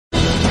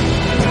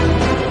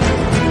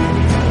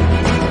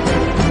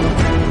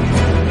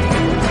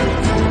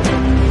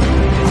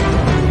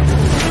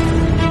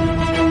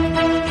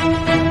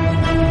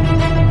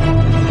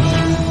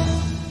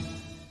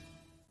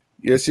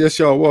Yes,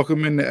 y'all.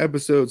 Welcome into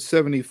episode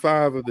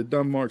 75 of the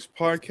Dunmarks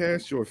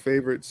podcast, your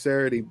favorite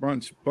Saturday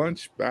brunch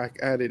bunch. Back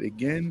at it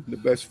again, the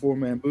best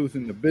four-man booth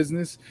in the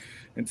business.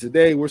 And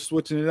today we're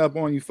switching it up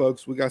on you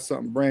folks. We got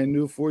something brand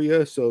new for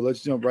you, so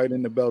let's jump right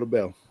into bell to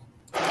bell.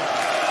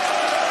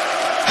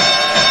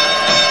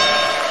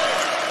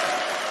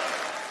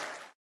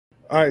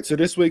 All right, so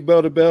this week,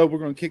 bell to bell, we're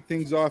going to kick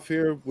things off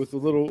here with a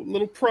little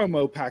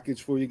promo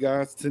package for you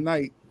guys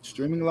tonight.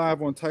 Streaming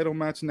live on Title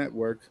Match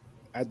Network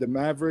at the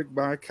Maverick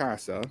by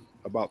Casa,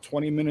 about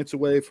 20 minutes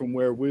away from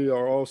where we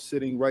are all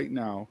sitting right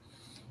now.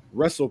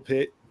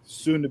 WrestlePit,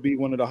 soon to be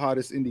one of the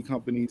hottest indie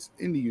companies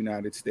in the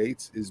United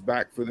States, is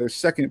back for their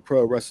second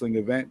pro wrestling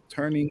event,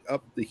 Turning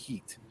Up the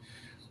Heat.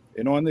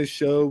 And on this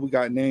show, we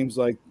got names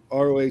like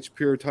ROH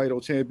Pure Title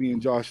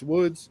Champion Josh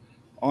Woods,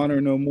 Honor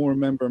No More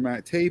member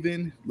Matt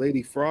Taven,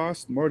 Lady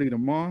Frost, Marty the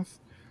Moth.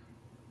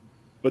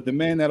 But the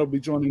man that'll be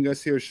joining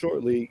us here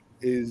shortly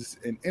is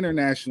an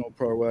international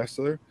pro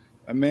wrestler,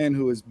 a man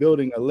who is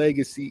building a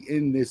legacy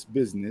in this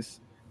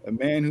business, a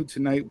man who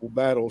tonight will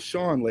battle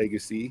Sean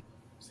Legacy.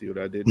 See what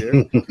I did there?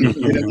 In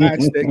a match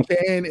that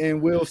can and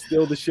will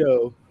steal the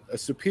show. A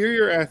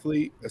superior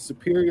athlete, a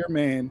superior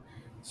man,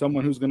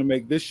 someone who's going to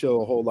make this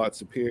show a whole lot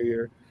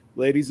superior.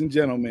 Ladies and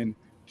gentlemen,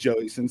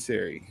 Joey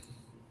Sinceri.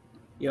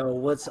 Yo,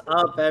 what's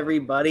up,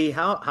 everybody?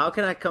 How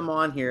can I come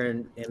on here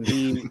and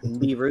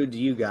be rude to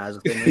you guys?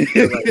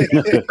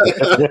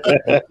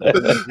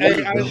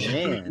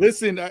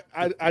 Listen,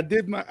 I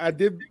did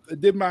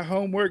my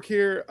homework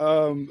here,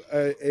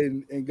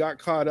 and got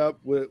caught up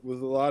with a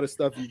lot of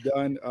stuff you've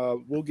done.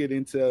 We'll get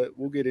into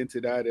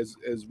that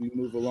as we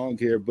move along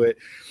here, but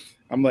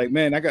I'm like,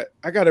 man,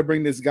 I got to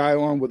bring this guy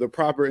on with a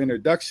proper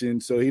introduction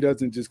so he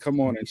doesn't just come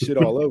on and shit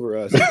all over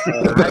us.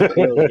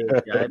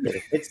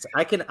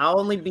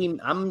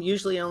 I'm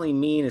usually only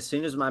mean as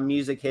soon as my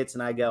music hits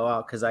and I go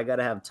out because I got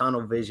to have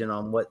tunnel vision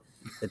on what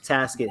the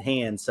task at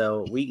hand.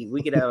 So we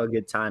could have a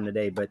good time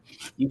today. But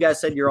you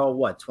guys said you're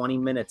all 20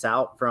 minutes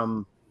out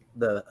from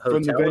the hotel.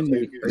 From the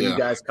venue. Are you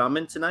guys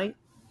coming tonight?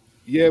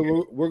 Yeah,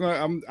 we're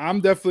gonna.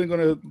 I'm definitely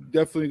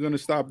gonna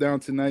stop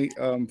down tonight.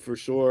 For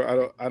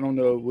sure. I don't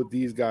know what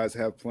these guys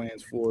have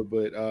plans for,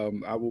 but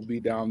I will be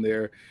down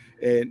there.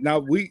 And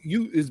now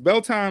is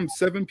bell time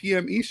 7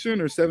 p.m. Eastern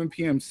or 7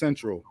 p.m.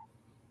 Central?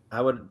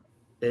 I would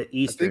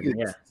Eastern. I think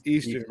it's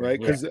Eastern, right?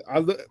 Because I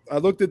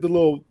looked at the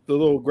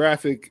little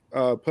graphic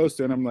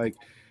poster and I'm like,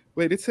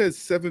 wait, it says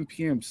 7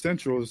 p.m.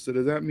 Central. So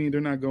does that mean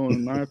they're not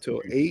going live till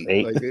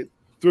 8? Like it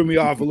threw me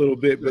off a little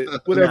bit,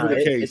 but whatever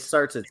the case, it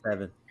starts at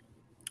 7.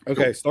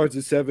 Okay, starts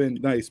at 7.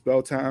 Nice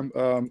bell time.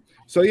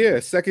 So yeah,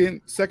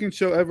 second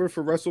show ever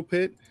for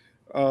WrestlePit.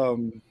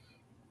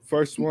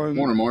 First one,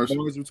 Morning, Mars.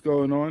 What's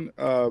going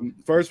on?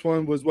 First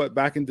one was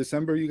back in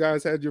December. You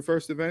guys had your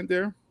first event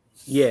there.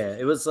 Yeah,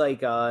 it was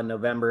like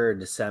November or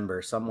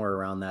December, somewhere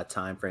around that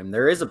time frame.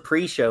 There is a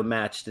pre-show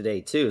match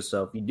today too,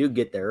 so if you do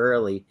get there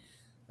early,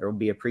 there will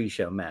be a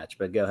pre-show match.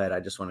 But go ahead,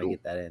 I just want to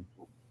get that in.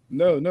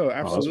 No,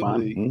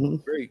 absolutely,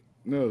 great.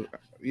 No,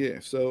 yeah.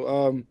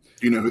 So,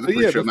 do you know who the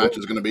pre-show match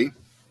is going to be?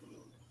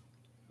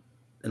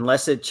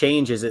 Unless it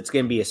changes, it's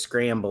going to be a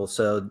scramble.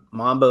 So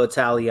Mambo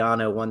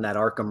Italiano won that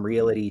Arkham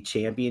Realty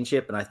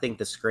Championship, and I think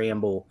the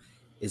scramble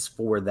is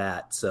for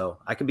that. So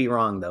I could be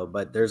wrong though,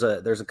 but there's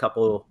a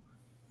couple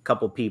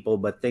people,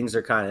 but things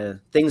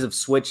have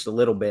switched a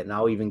little bit, and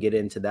I'll even get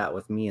into that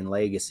with me and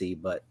Legacy.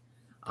 But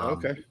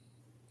okay.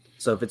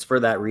 So if it's for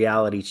that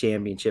Reality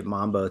Championship,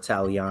 Mambo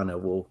Italiano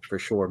will for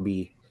sure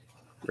be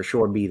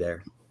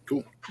there.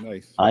 Cool,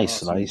 nice,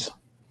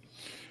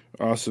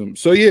 Awesome.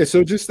 So yeah,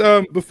 so just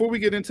before we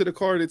get into the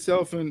card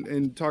itself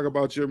and talk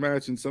about your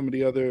match and some of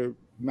the other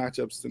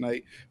matchups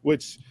tonight,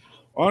 which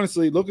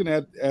honestly, looking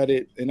at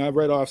it, and I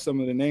read off some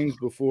of the names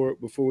before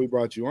we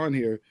brought you on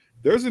here,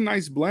 there's a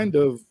nice blend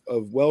of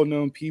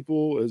well-known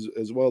people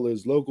as well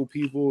as local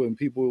people and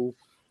people,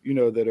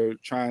 that are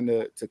trying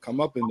to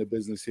come up in the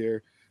business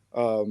here.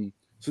 So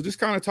just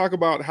kind of talk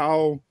about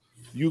how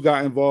you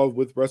got involved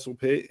with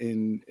WrestlePit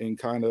and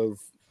kind of,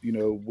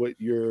 what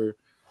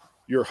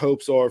your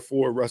hopes are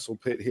for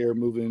WrestlePit here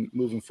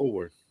moving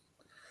forward.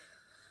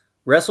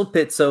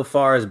 WrestlePit so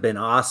far has been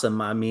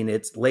awesome. I mean,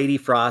 it's Lady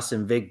Frost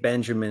and Vic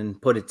Benjamin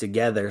put it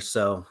together.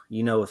 So,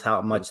 with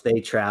how much they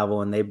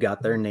travel and they've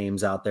got their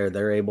names out there,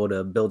 they're able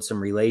to build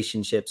some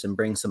relationships and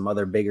bring some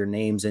other bigger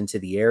names into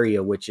the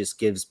area, which just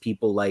gives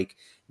people like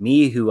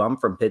me, who I'm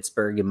from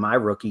Pittsburgh in my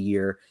rookie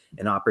year,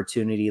 an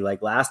opportunity.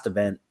 Like last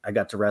event, I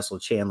got to wrestle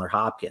Chandler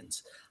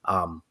Hopkins.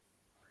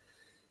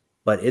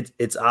 But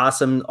it's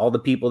awesome. All the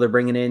people they're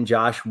bringing in,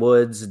 Josh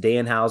Woods,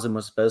 Danhausen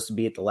was supposed to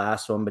be at the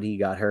last one, but he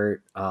got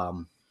hurt.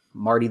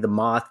 Marty the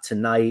Moth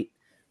tonight.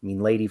 I mean,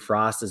 Lady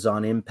Frost is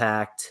on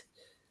Impact.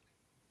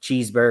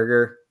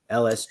 Cheeseburger,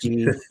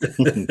 LSG.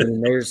 I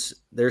mean,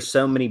 there's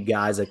so many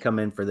guys that come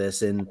in for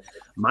this. And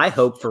my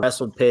hope for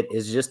WrestlePit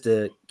is just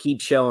to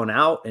keep showing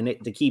out and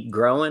to keep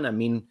growing. I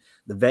mean,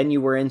 the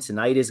venue we're in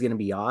tonight is going to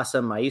be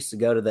awesome. I used to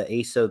go to the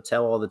Ace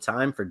Hotel all the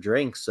time for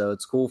drinks, so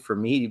it's cool for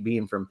me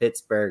being from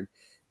Pittsburgh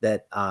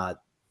that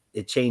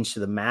it changed to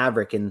the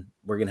Maverick and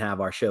we're going to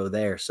have our show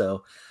there.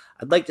 So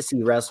I'd like to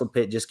see Wrestle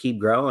Pit just keep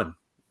growing.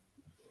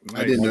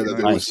 I didn't know that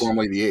it was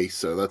formerly the Ace,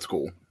 so that's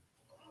cool.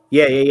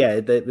 Yeah.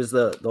 It was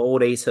the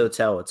old Ace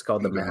Hotel. It's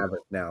called the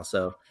Maverick now,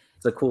 so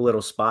it's a cool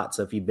little spot.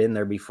 So if you've been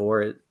there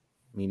before, it'd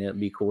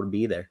be cool to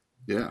be there.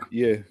 Yeah.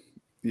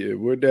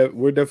 We're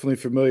definitely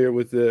familiar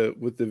with the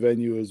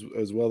venue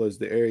as well as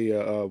the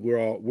area. We're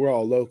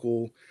all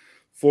local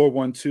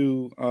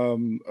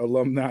 412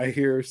 alumni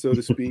here, so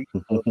to speak.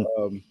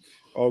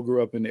 All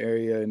grew up in the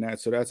area and that,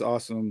 so that's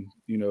awesome.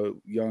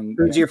 Young.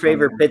 Who's your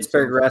favorite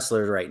Pittsburgh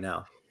wrestlers right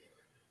now?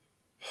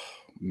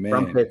 Man,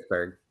 from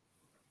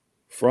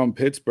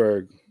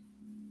Pittsburgh.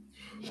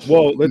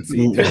 Well, let's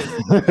see.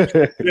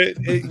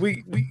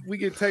 we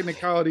get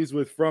technicalities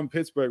with from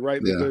Pittsburgh,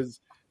 right? Yeah. Because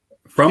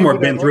from or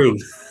been through.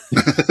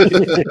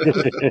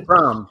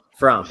 From.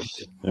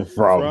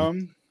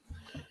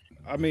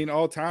 I mean,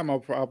 all time, I'll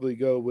probably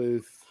go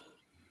with.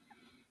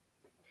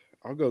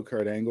 I'll go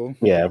Kurt Angle.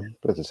 Yeah,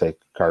 let's just say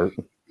Kurt.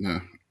 Yeah.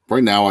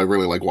 Right now, I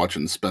really like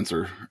watching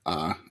Spencer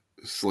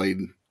Slade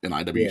in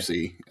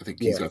IWC. Yeah. I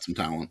think he's got some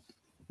talent.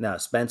 No,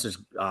 Spencer's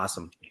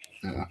awesome.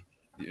 Yeah.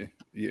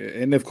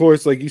 And of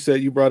course, like you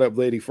said, you brought up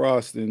Lady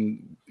Frost,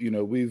 and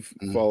we've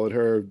followed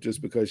her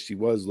just because she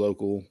was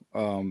local,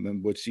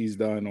 and what she's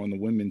done on the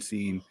women's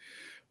scene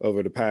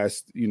over the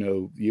past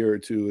year or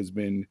two has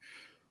been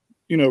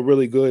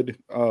really good.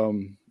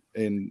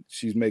 And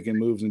she's making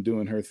moves and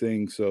doing her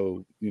thing.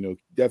 So,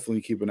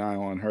 definitely keep an eye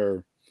on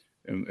her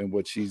and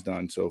what she's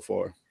done so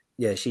far.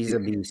 Yeah, she's a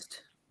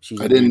beast.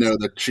 I didn't know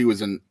that she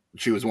was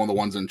one of the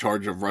ones in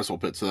charge of Wrestle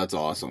Pit, so that's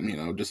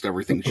awesome. Just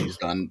everything she's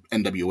done,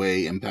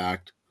 NWA,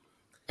 Impact,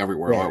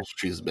 everywhere else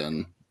she's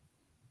been.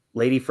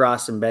 Lady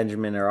Frost and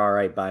Benjamin are all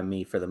right by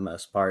me for the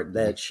most part.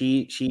 That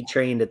she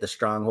trained at the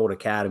Stronghold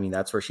Academy.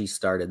 That's where she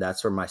started.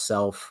 That's where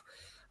myself,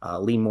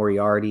 Lee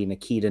Moriarty,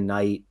 Nikita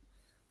Knight,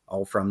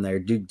 all from there.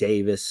 Duke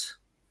Davis,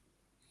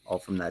 all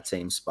from that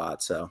same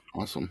spot. So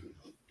awesome.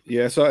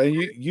 Yeah. So and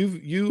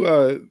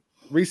you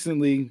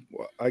recently,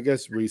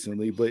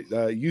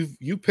 but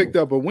you picked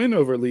up a win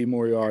over Lee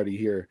Moriarty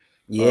here.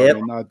 Yeah,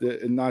 not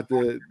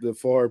the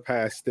far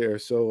past there.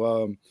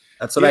 So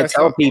that's what I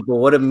tell people.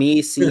 What do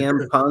me,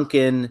 CM Punk,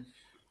 and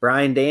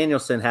Bryan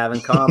Danielson have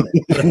in common?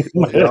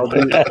 we all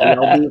beat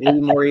Lee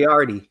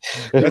Moriarty.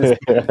 That's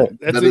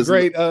a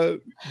great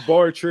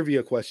bar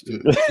trivia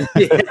question.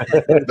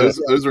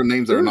 Those are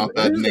names that are not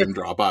that name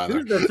drop either.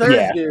 Who's the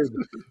third dude?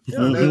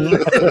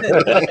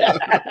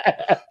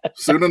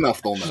 Soon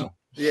enough, they'll know.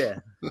 Yeah.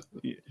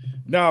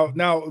 Now,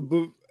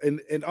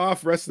 an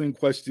off wrestling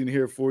question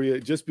here for you,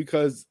 just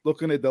because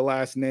looking at the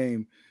last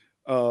name,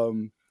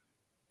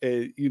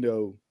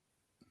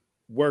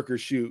 work or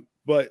shoot,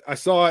 but I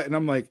saw it and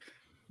I'm like,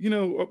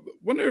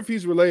 wonder if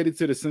he's related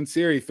to the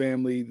Sinceri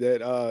family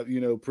that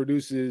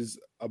produces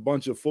a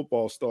bunch of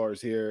football stars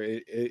here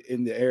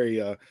in the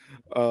area.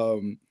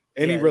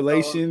 Any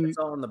relation? It's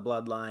all in the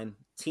bloodline.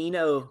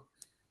 Tino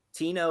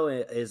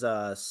is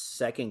a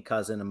second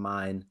cousin of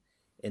mine.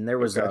 And there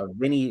was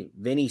Vinny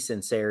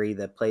Sinceri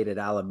that played at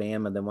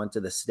Alabama, then went to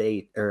the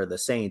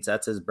Saints.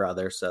 That's his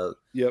brother. So,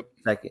 yep.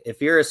 Like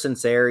if you're a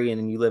Sinceri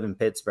and you live in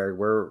Pittsburgh,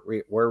 we're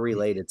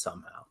related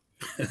somehow.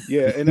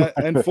 Yeah, and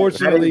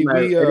unfortunately,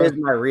 it is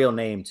my real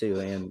name too,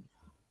 and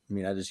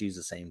I just use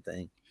the same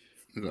thing.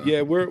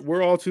 Yeah,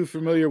 we're all too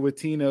familiar with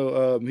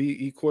Tino.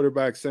 He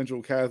quarterbacked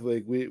Central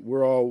Catholic.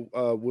 We're all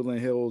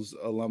Woodland Hills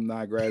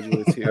alumni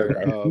graduates here,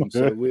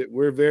 so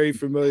we're very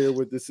familiar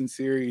with the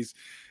Sinceris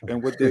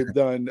and what they've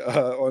done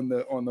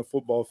on the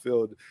football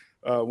field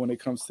when it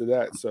comes to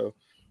that. So,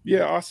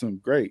 yeah, awesome,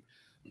 great.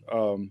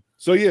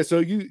 So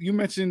you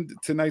mentioned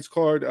tonight's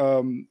card.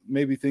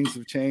 Maybe things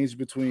have changed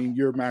between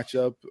your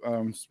matchup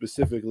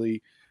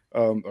specifically.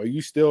 Are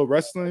you still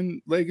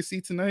wrestling Legacy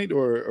tonight,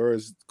 or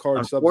is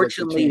card subject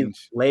to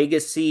change?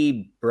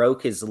 Legacy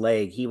broke his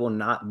leg. He will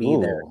not be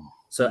there.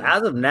 So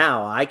as of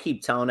now, I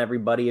keep telling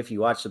everybody, if you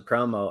watch the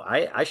promo,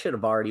 I should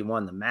have already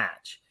won the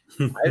match.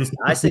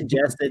 I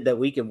suggested that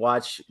we could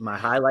watch my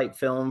highlight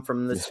film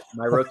from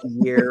my rookie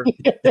year.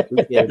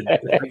 We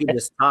could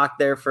just talk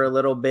there for a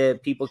little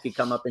bit. People could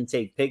come up and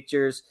take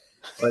pictures.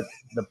 But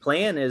the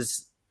plan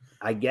is,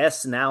 I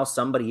guess now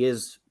somebody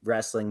is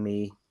wrestling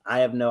me. I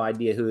have no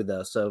idea who,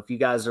 though. So if you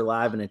guys are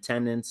live in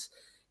attendance,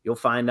 you'll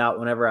find out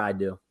whenever I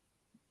do.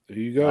 There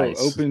you go.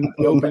 Nice.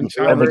 Open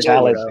challenge.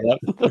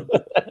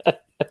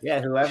 Yeah,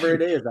 whoever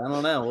it is, I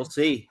don't know. We'll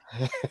see.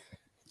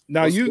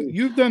 Now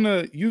you've done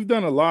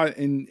a lot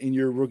in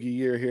your rookie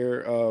year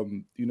here.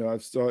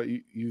 I've saw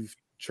you've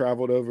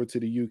traveled over to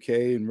the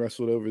UK and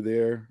wrestled over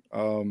there.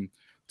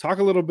 Talk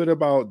a little bit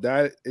about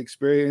that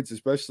experience,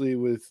 especially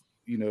with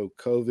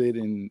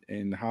COVID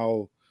and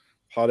how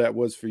that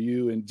was for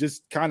you, and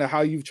just kind of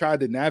how you've tried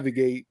to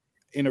navigate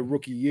in a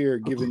rookie year,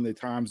 given the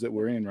times that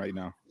we're in right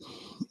now.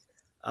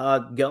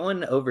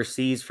 Going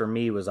overseas for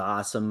me was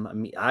awesome. I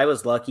mean, I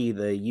was lucky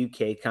the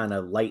UK kind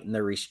of lightened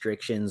the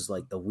restrictions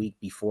like the week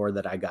before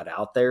that I got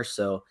out there.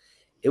 So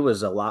it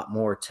was a lot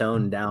more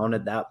toned down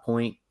at that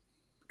point,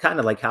 kind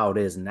of like how it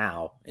is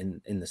now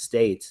in the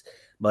States.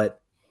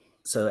 But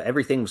so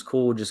everything was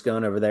cool just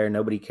going over there.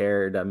 Nobody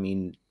cared. I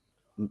mean,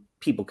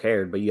 people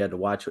cared, but you had to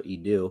watch what you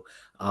do.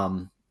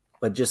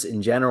 But just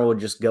in general,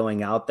 just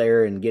going out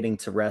there and getting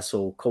to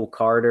wrestle Cole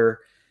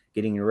Carter,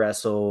 getting to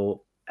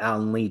wrestle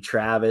Alan Lee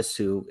Travis,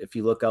 who, if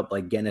you look up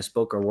like Guinness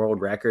Book or World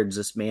Records,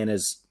 this man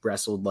has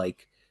wrestled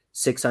like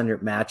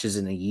 600 matches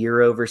in a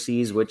year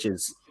overseas, which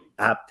is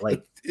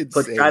like,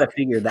 try to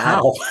figure that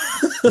out.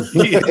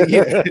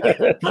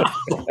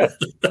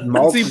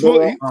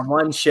 Multiple on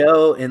one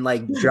show, and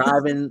like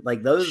driving,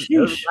 like those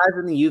guys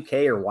in the UK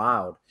are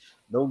wild.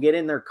 They'll get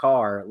in their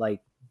car like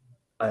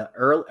a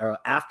early or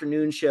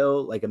afternoon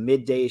show, like a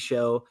midday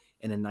show,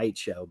 and a night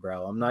show,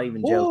 bro. I'm not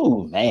even joking.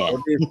 Oh man,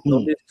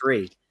 they'll do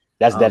 3.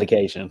 That's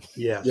dedication.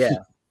 Yeah.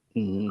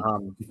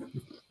 Mm-hmm.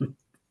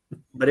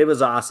 But it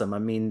was awesome. I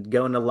mean,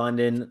 going to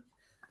London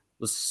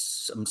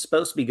I'm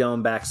supposed to be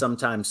going back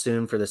sometime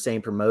soon for the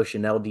same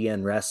promotion,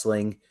 LDN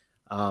Wrestling.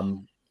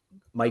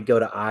 Might go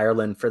to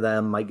Ireland for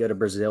them, might go to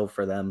Brazil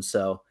for them.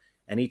 So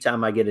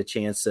anytime I get a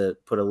chance to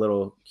put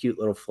a cute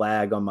little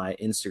flag on my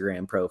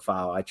Instagram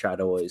profile, I try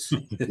to always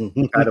take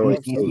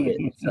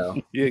it. So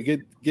yeah,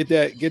 get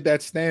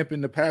that stamp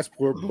in the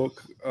passport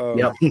book.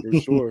 For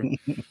sure.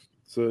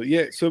 So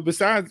yeah, so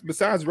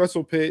besides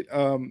Wrestle Pit,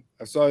 I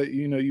saw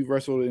you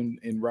wrestled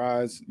in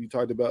Rise. You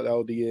talked about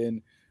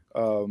LDN.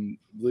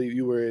 Believe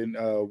you were in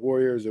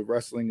Warriors of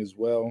Wrestling as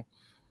well.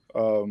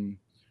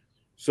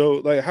 So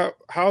like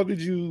how did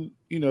you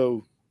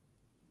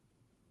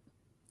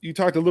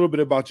talked a little bit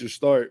about your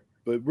start,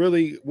 but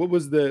really what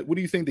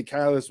do you think the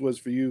catalyst was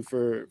for you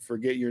for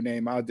getting your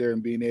name out there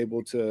and being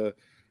able to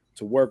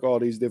work all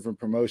these different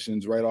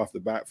promotions right off the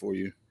bat for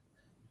you?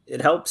 It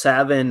helps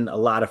having a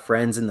lot of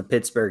friends in the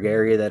Pittsburgh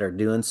area that are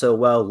doing so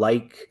well,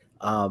 like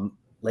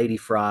Lady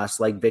Frost,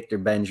 like Victor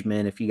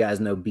Benjamin. If you guys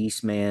know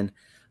Beastman,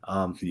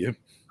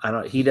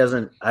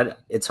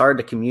 it's hard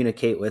to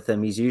communicate with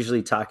him. He's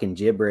usually talking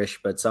gibberish,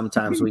 but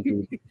sometimes we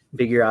can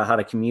figure out how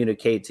to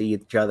communicate to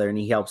each other, and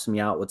he helps me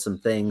out with some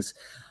things.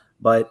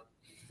 But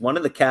one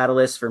of the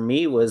catalysts for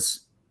me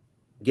was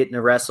getting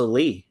to wrestle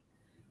Lee.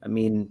 I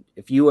mean,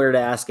 if you were to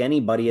ask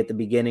anybody at the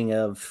beginning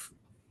of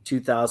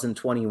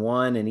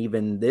 2021 and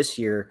even this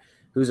year,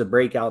 who's a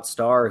breakout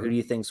star, who do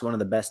you think is one of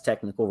the best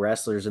technical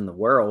wrestlers in the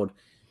world,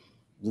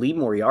 Lee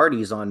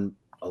Moriarty's on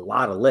a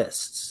lot of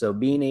lists. So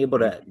being able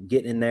to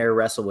get in there,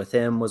 wrestle with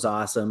him was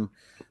awesome.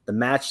 The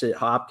match that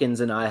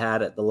Hopkins and I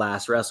had at the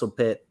last Wrestle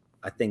Pit,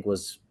 I think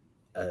was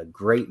a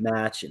great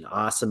match, an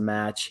awesome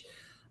match.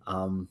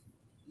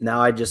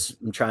 Now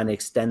I'm trying to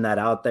extend that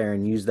out there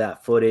and use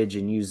that footage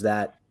and use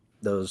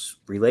those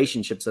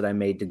relationships that I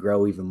made to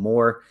grow even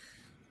more,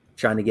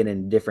 trying to get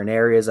in different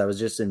areas. I was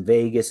just in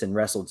Vegas and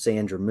wrestled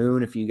Sandra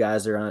Moon, if you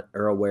guys are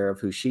aware of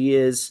who she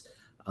is.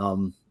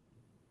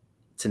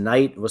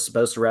 Tonight was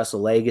supposed to wrestle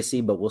Legacy,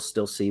 but we'll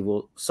still see.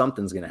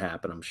 Something's going to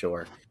happen, I'm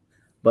sure.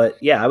 But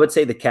yeah, I would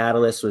say the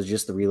catalyst was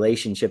just the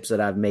relationships that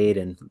I've made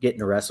and getting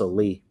to wrestle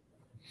Lee.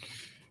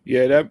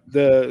 Yeah,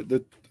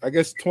 the I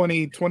guess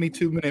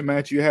 22 minute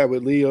match you had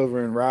with Lee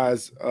over in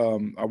Rise.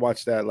 I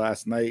watched that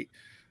last night.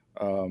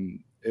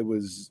 It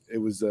was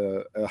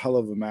a hell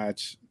of a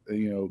match.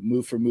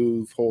 Move for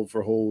move, hold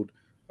for hold.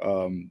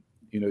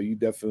 You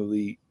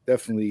definitely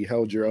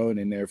held your own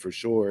in there for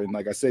sure. And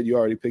like I said, you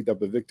already picked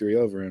up a victory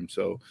over him.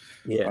 So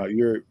yeah,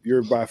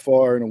 you're by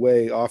far and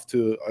away off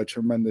to a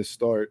tremendous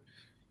start.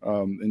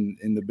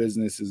 In the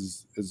business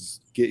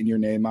is getting your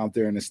name out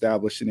there and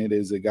establishing it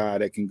as a guy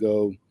that can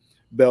go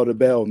bell to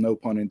bell, no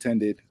pun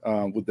intended,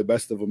 with the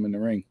best of them in the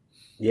ring.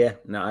 Yeah,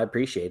 no, I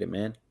appreciate it,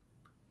 man.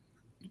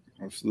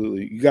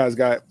 Absolutely. You guys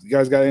got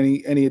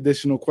any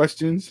additional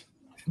questions?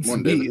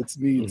 It's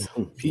me. It's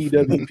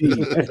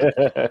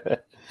PWP.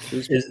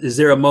 Is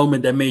there a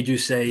moment that made you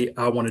say,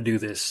 I want to do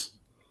this?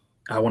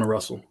 I want to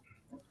wrestle?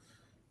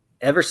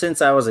 Ever since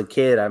I was a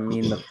kid, I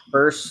mean,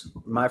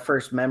 my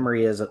first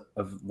memory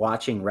of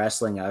watching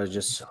wrestling, I was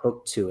just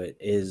hooked to it,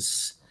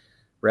 is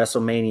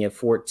WrestleMania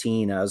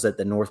 14. I was at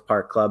the North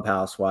Park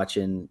Clubhouse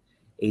watching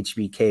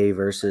HBK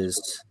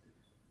versus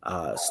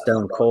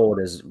Stone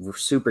Cold as a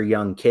super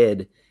young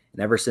kid.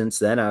 And ever since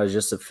then, I was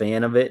just a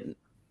fan of it.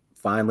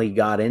 Finally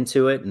got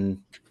into it, and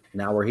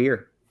now we're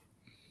here.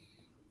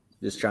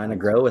 Just trying to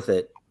grow with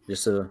it.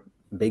 Just a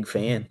big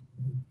fan.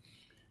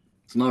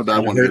 It's not a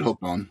bad one to get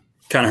hooked on.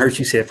 Kind of hurts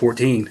you said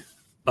 14.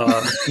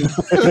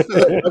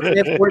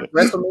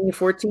 WrestleMania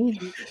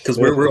 14? Because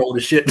we're old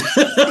as shit.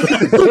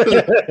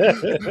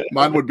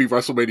 Mine would be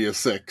WrestleMania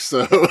 6.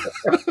 So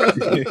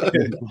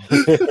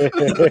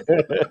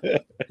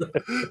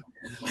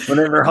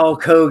whenever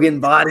Hulk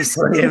Hogan body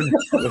slammed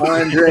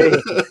Andre.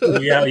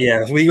 Yeah.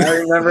 I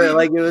remember it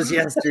like it was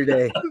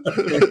yesterday.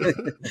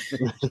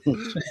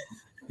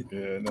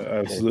 Yeah, no,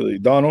 absolutely.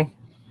 Donald?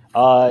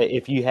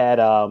 If you had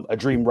a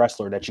dream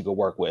wrestler that you could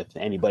work with,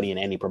 anybody in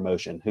any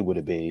promotion, who would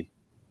it be?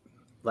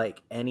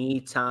 Like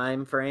any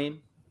time frame?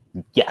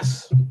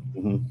 Yes.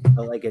 Mm-hmm.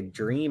 Like a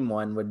dream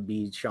one would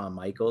be Shawn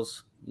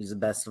Michaels. He's the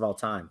best of all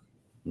time.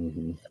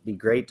 Mm-hmm. It'd be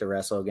great to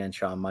wrestle against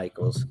Shawn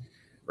Michaels.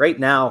 Right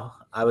now,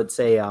 I would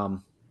say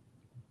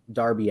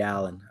Darby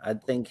Allin. I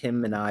think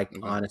him and I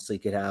honestly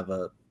could have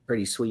a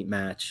pretty sweet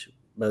match.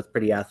 both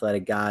pretty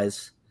athletic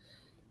guys,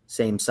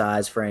 same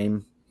size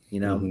frame. I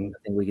think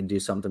we can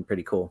do something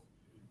pretty cool.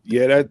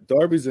 Yeah, that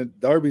Darby's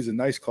a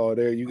nice call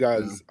there. You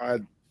guys, I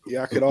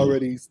could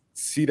already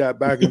see that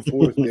back and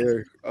forth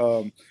there.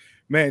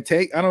 Man,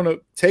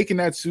 taking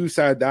that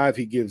suicide dive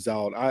he gives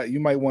out. You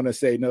might want to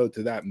say no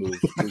to that move.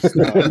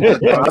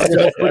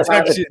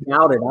 Protection.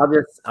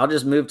 I'll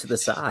just move to the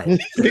side.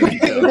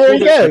 There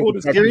you go.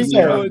 Here you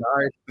go.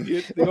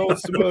 The old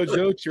Samoa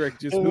Joe trick.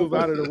 Just move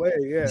out of the way.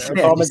 Yeah.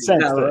 Common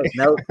sense.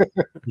 Nope.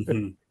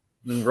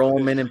 Roll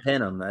them in and pin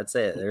them. That's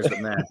it. There's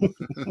the match.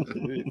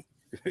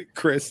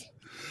 Chris,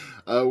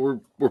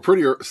 we're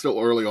pretty still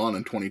early on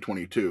in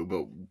 2022,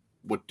 but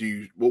what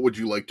would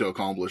you like to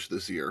accomplish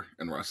this year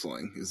in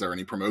wrestling? Is there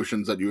any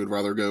promotions that you would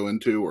rather go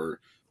into,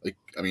 or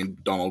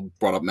Donald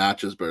brought up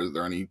matches, but is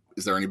there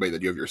anybody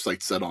that you have your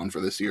sights set on for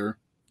this year?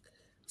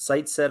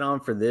 Sights set on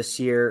for this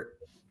year,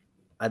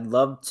 I'd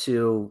love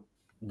to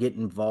get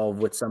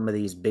involved with some of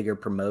these bigger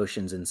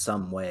promotions in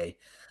some way.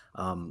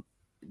 It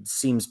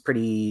seems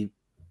pretty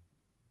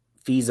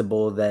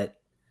feasible that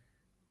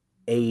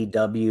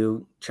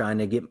AEW trying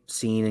to get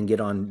seen and get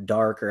on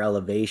Dark or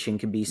Elevation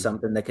could be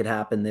something that could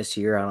happen this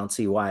year. I don't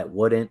see why it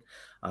wouldn't.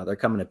 They're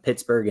coming to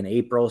Pittsburgh in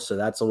April, so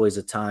that's always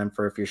a time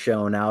for if you're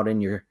showing out in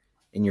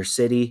your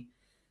city.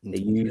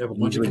 You have a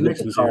bunch of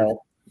connections here.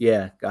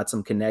 Yeah, got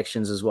some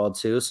connections as well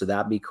too, so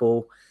that'd be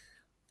cool.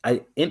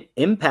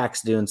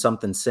 Impact's doing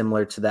something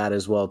similar to that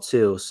as well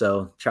too.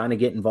 So trying to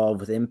get involved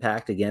with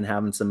Impact again,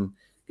 having some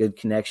good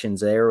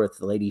connections there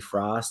with Lady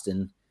Frost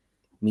and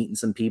meeting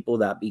some people,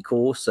 that'd be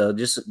cool. So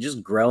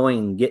just growing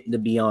and getting to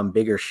be on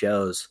bigger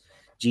shows,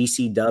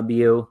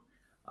 GCW,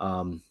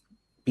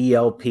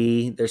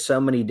 BLP. There's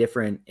so many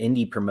different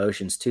indie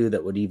promotions too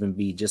that would even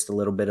be just a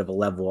little bit of a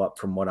level up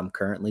from what I'm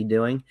currently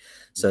doing.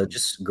 So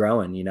just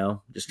growing,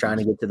 just trying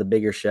to get to the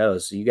bigger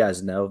shows. So you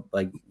guys know,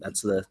 like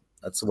that's the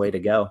way to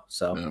go.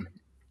 So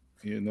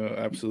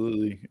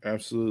absolutely.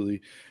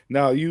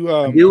 Now I do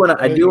want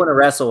to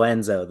wrestle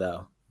Enzo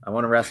though. I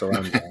want to wrestle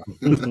Enzo.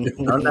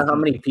 I don't know how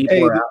many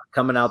people are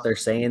coming out there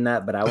saying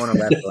that, but I want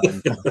to wrestle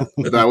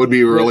Enzo. That would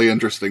be really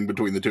interesting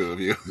between the two of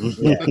you.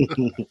 Yeah.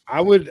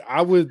 I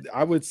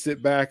would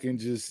sit back and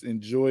just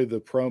enjoy the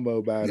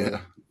promo battle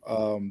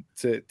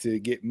to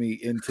get me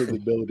into the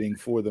building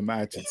for the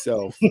match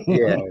itself.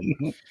 Yeah.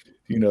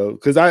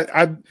 Because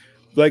I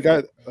like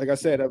I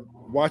said, I'm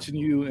watching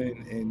you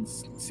and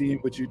seeing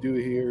what you do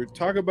here.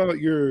 Talk about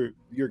your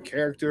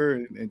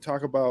character and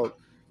talk about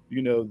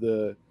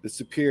the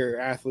superior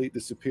athlete, the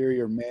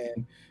superior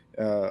man,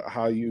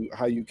 how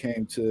you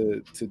came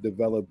to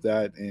develop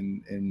that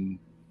and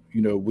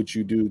what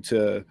you do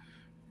to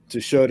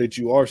show that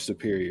you are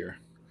superior.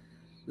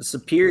 The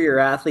superior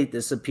athlete,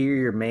 the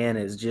superior man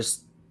is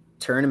just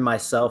turning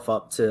myself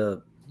up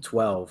to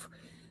 12,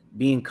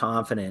 being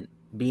confident,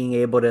 being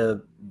able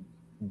to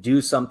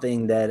do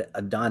something that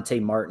a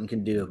Dante Martin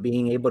can do,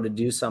 being able to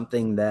do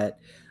something that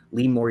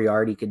Lee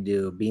Moriarty could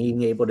do,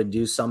 being able to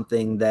do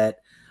something that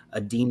a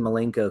Dean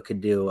Malenko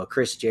could do, a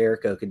Chris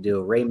Jericho could do,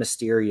 a Rey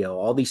Mysterio,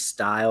 all these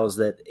styles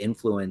that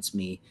influence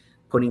me,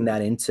 putting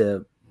that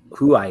into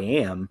who I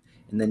am,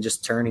 and then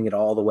just turning it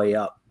all the way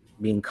up,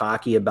 being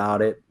cocky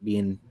about it,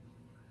 being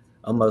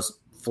almost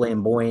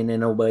flamboyant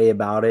in a way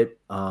about it,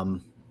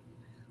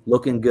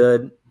 looking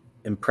good,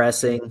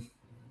 impressing,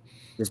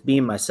 just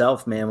being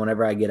myself, man,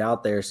 whenever I get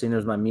out there. As soon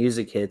as my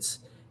music hits,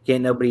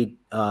 can't nobody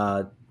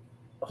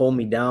hold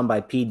me down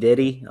by P.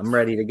 Diddy. I'm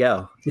ready to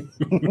go.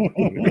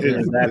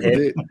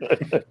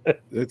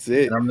 That's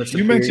it. I'm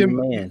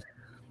the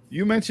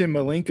you mentioned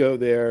Malenko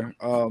there,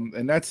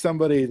 and that's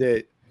somebody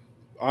that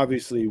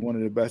obviously one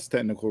of the best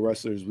technical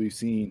wrestlers we've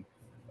seen.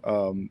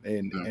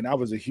 And I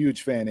was a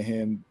huge fan of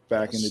him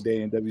back in the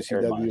day in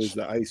WCW as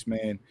the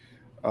Iceman.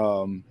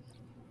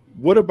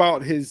 What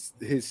about his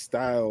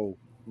style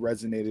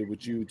resonated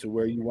with you to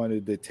where you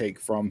wanted to take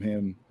from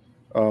him?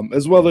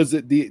 As well as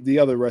the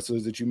other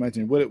wrestlers that you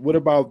mentioned, what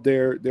about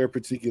their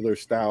particular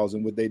styles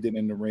and what they did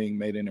in the ring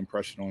made an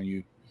impression on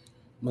you?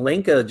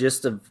 Malenko,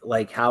 just of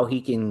like how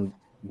he can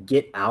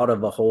get out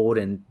of a hold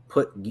and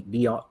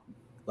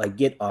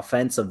get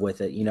offensive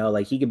with it.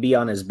 Like he could be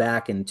on his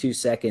back in 2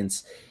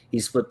 seconds.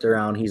 He's flipped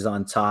around. He's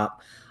on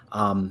top.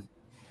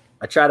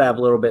 I try to have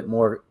a little bit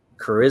more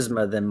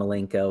charisma than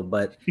Malenko,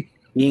 but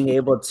being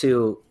able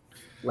to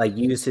like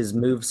use his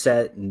move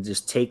set and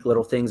just take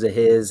little things of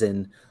his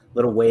and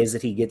little ways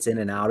that he gets in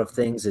and out of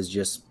things is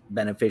just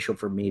beneficial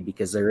for me,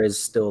 because there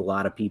is still a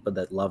lot of people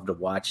that love to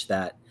watch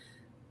that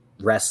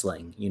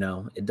wrestling.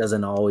 It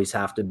doesn't always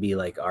have to be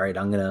like, all right,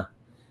 I'm going to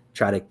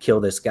try to kill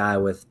this guy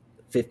with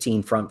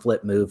 15 front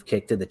flip move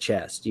kick to the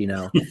chest.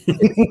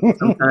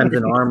 Sometimes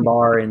an arm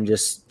bar and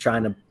just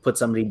trying to put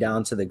somebody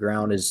down to the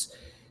ground is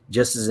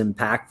just as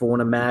impactful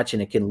in a match,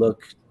 and it can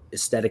look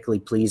aesthetically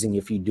pleasing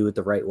if you do it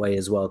the right way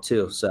as well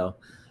too. So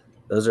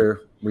those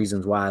are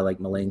reasons why I like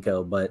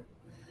Malenko. But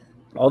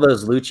all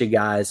those lucha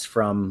guys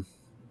from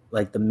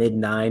like the mid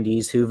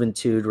 90s,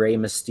 Juventud, Rey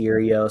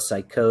Mysterio,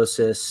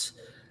 Psychosis,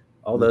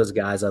 all those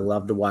guys, I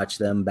love to watch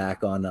them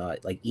back on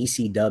like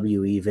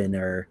ECW even,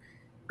 or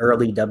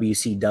early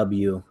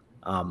WCW,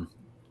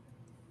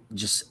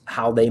 just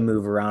how they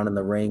move around in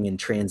the ring and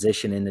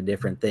transition into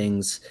different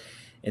things.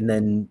 And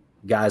then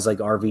guys like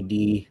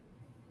RVD,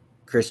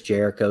 Chris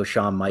Jericho,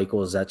 Shawn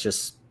Michaels, that's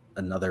just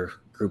another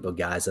group of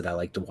guys that I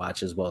like to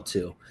watch as well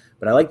too.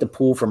 But I like to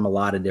pull from a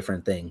lot of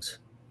different things.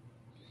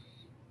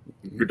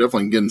 You're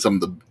definitely getting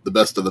some of the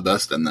best of the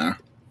best in there.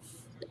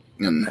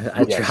 And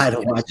I try to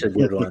watch a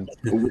good one.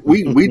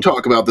 we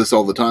talk about this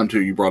all the time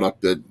too. You brought up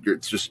that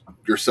it's just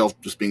yourself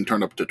just being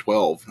turned up to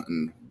 12,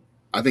 and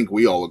I think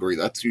we all agree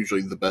that's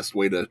usually the best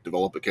way to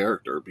develop a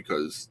character,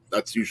 because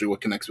that's usually what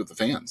connects with the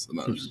fans the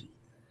most.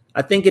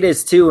 I think it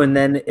is too. And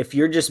then if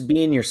you're just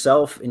being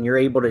yourself and you're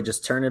able to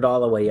just turn it all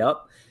the way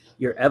up,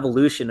 your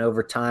evolution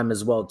over time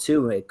as well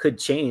too, it could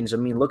change. I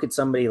mean, look at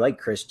somebody like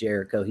Chris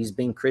Jericho. He's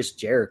been Chris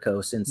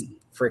Jericho since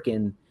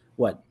freaking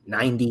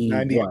 93.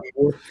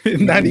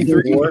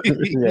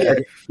 Yeah.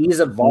 He's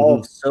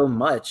evolved so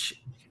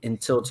much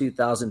until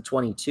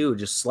 2022,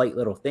 just slight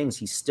little things.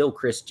 He's still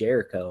Chris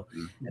Jericho.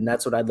 And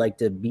that's what I'd like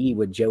to be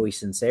with Joey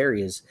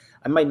Sinceri. Is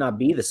I might not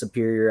be the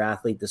superior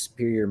athlete, the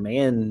superior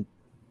man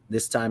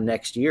this time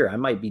next year. I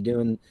might be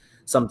doing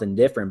something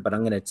different, but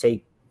I'm going to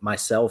take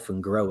myself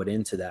and grow it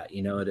into that.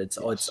 You know, it's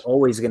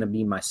always going to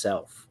be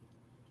myself,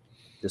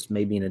 just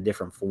maybe in a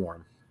different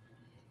form.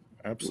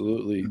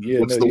 Absolutely. Yeah.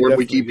 What's the word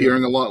we keep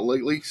hearing a lot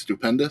lately?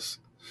 Stupendous.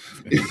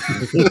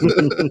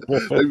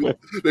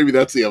 maybe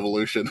that's the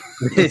evolution.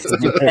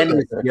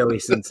 Stupendous, Joey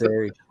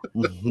Sinceri.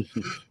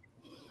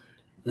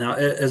 Now,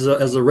 as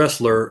a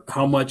wrestler,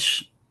 how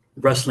much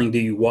wrestling do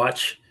you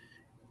watch,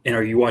 and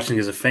are you watching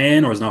as a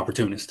fan or as an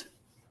opportunist?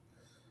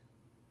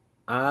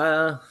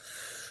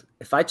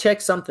 If I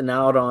check something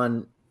out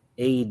on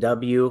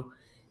AEW,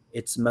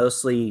 it's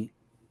mostly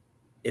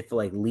if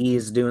like Lee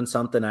is doing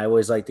something, I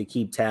always like to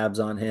keep tabs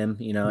on him.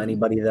 You know,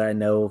 anybody that I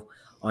know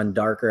on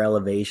Darker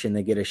Elevation,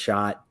 they get a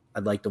shot,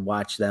 I'd like to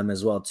watch them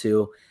as well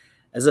too.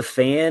 As a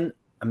fan,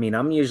 I mean,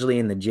 I'm usually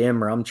in the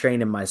gym or I'm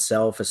training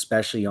myself,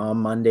 especially on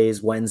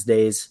Mondays,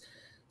 Wednesdays.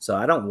 So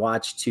I don't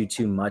watch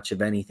too much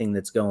of anything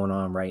that's going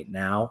on right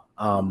now.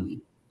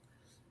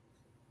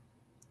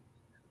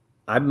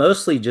 I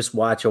mostly just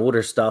watch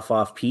older stuff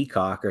off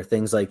Peacock or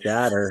things like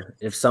that. Or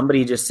if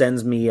somebody just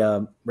sends me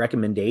a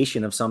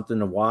recommendation of something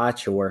to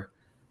watch, or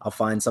I'll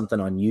find something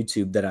on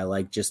YouTube that I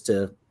like, just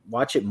to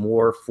watch it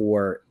more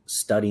for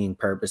studying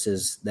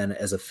purposes than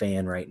as a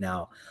fan right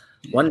now.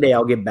 One day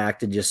I'll get back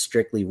to just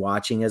strictly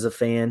watching as a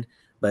fan.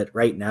 But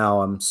right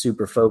now I'm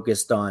super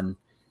focused on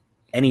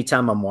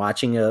anytime I'm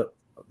watching a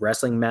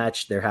wrestling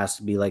match, there has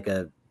to be like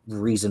a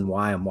reason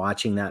why I'm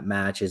watching that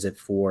match. Is it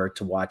to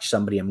watch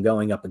somebody I'm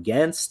going up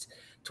against,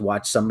 to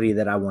watch somebody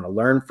that I want to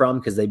learn from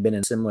because they've been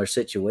in a similar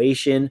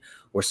situation,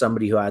 or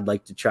somebody who I'd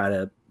like to try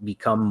to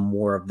become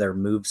more of their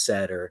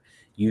moveset or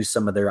use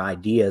some of their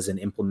ideas and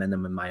implement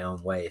them in my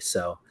own way.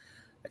 So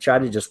I try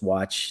to just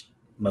watch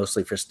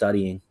mostly for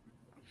studying.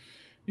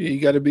 Yeah, you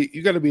got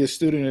to be a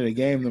student in the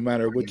game no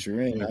matter what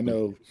you're in. I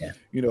know,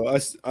 you know,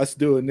 us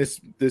doing this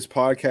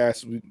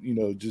podcast, you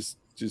know, just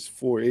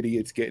four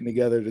idiots getting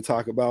together to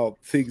talk about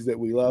things that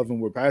we love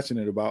and we're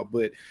passionate about.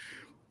 But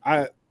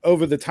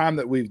over the time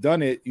that we've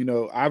done it, you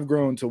know, I've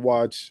grown to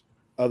watch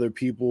other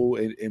people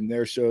in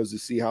their shows to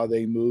see how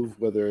they move,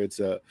 whether it's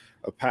a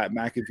Pat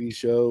McAfee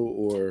show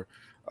or,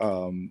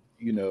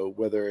 you know,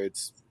 whether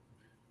it's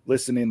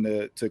listening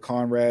to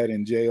Conrad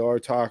and JR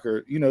talk,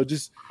 or, you know,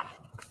 just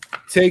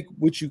take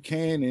what you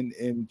can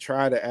and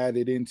try to add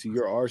it into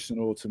your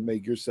arsenal to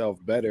make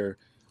yourself better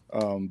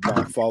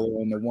by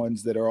following the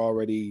ones that are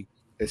already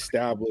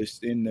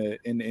established in the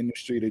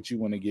industry that you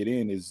want to get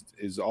in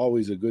is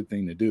always a good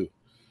thing to do.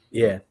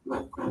 Yeah,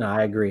 no,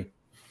 I agree.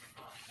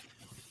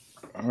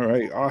 All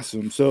right,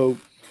 awesome. So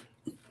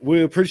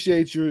we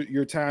appreciate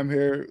your time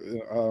here.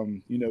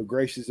 You know,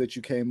 gracious that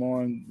you came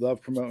on.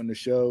 Love promoting the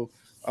show.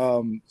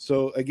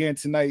 So again,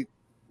 tonight,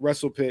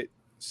 Wrestle Pit,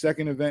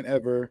 second event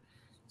ever,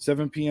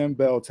 7 p.m.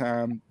 bell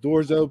time.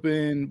 Doors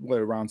open,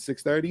 around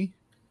 6:30?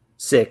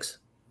 6.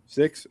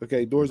 6?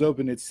 Okay, doors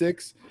open at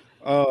 6.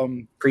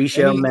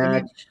 Pre-show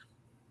match.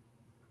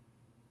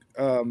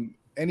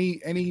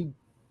 Any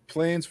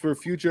plans for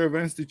future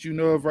events that you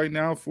know of right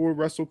now for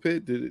Wrestle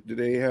Pit? Do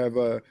they have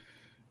an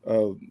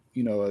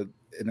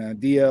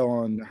idea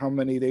on how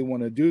many they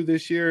want to do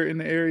this year in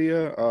the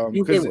area?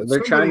 They're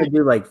trying to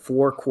do like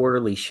 4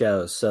 quarterly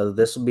shows, so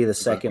this will be the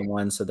second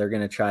one. So they're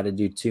going to try to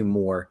do 2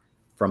 more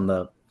from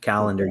the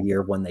calendar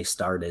year when they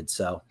started.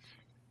 So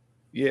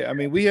yeah, I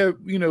mean, we have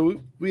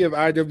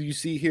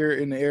IWC here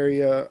in the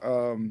area,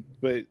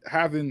 but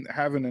having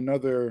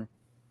another,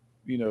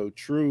 you know,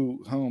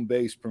 true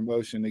home-based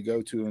promotion to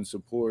go to and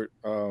support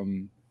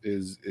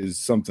is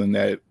something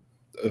that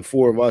the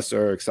 4 of us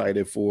are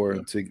excited for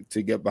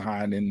to get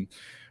behind and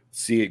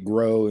see it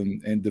grow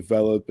and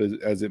develop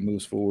as it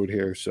moves forward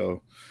here.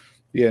 So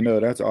yeah, no,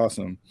 that's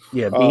awesome.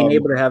 Yeah, being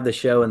able to have the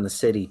show in the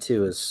city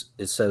too is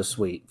so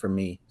sweet for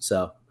me.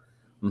 So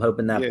I'm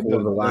hoping that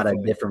pulls a lot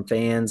of different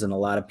fans and a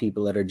lot of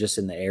people that are just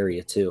in the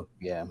area too.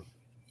 Yeah.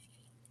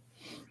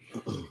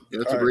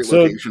 It's a great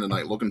location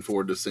tonight. Looking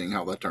forward to seeing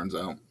how that turns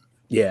out.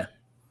 Yeah.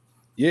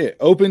 Yeah,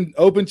 open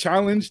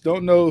challenge.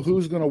 Don't know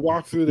who's going to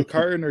walk through the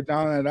curtain or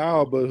down that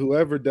aisle, but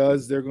whoever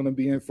does, they're going to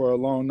be in for a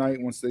long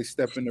night once they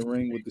step in the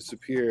ring with the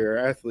superior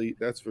athlete.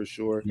 That's for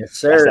sure. Yes,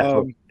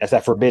 sir. That's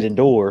that forbidden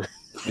door.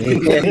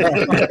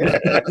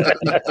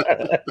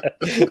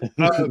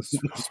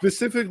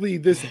 Specifically,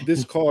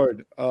 this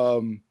card.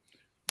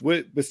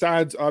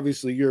 Besides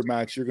obviously your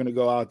match, you're going to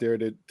go out there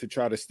to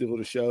try to steal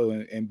the show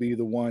and be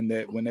the one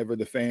that whenever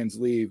the fans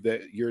leave,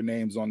 that your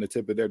name's on the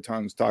tip of their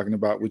tongues talking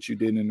about what you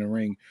did in the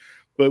ring.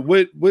 But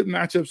what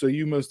matchups are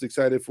you most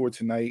excited for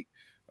tonight,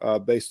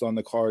 based on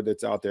the card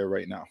that's out there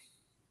right now?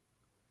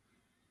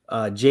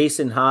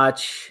 Jason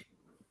Hotch,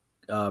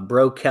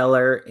 Bro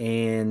Keller,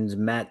 and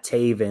Matt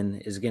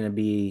Taven is going to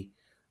be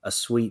a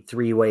sweet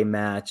 3-way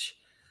match.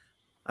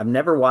 I've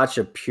never watched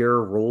a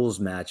pure rules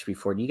match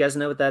before. Do you guys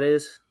know what that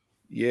is?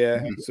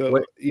 Yeah.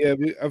 So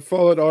I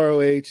followed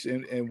ROH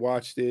and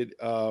watched it.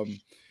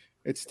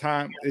 It's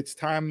time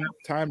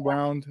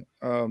round.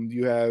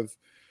 You have,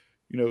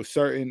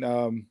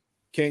 certain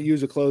can't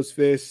use a closed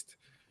fist.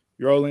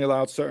 You're only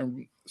allowed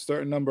certain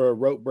number of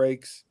rope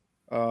breaks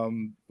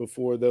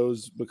before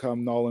those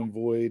become null and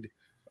void.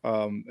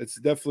 It's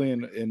definitely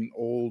an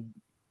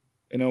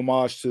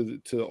homage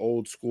to the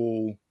old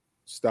school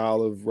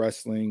style of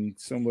wrestling,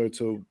 similar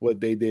to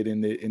what they did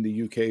in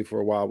the UK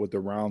for a while with the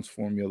rounds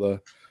formula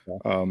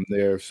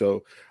there.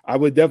 So I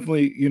would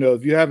definitely,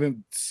 if you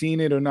haven't seen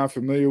it or not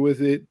familiar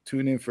with it,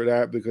 tune in for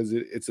that, because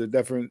it's a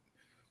different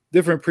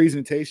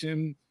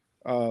presentation,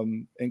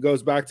 and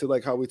goes back to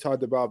like how we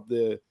talked about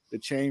the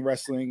chain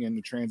wrestling and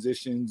the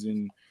transitions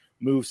and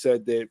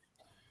moveset that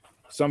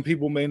some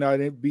people may not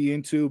be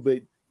into,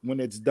 but when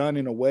it's done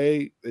in a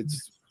way,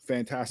 it's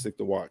fantastic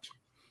to watch.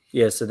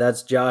 Yeah, so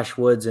that's Josh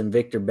Woods and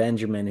Victor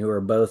Benjamin, who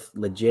are both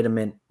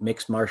legitimate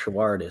mixed martial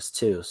artists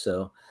too.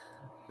 So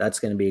that's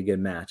going to be a good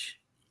match.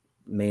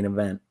 Main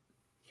event.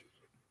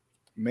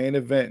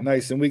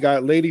 Nice. And we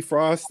got Lady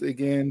Frost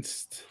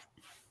against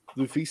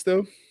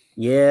Lufisto.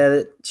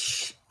 Yeah,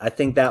 I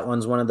think that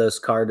one's one of those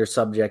cards are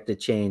subject to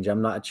change.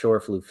 I'm not sure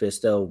if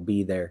Lufisto will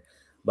be there,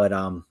 but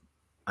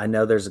I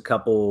know there's a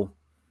couple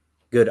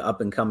good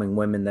up and coming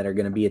women that are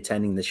going to be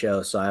attending the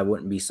show. So I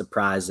wouldn't be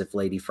surprised if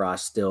Lady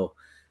Frost still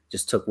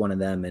just took one of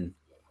them and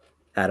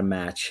had a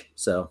match.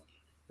 So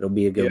it'll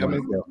be a good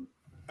one.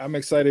 I'm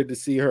excited to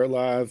see her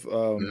live.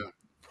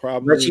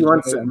 Probably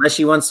unless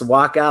she wants to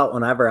walk out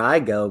whenever I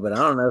go, but I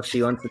don't know if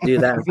she wants to do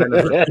that in front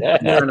of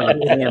camera.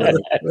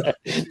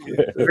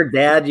 Her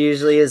dad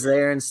usually is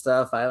there and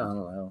stuff. I don't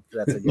know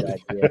if that's a good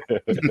idea.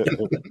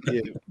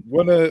 Yeah,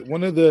 one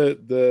of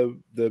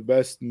the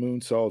best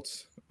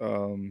moonsaults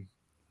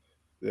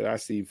that I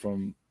see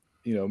from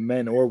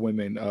men or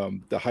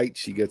women. The height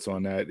she gets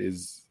on that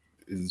is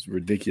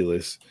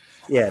ridiculous.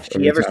 Yeah, if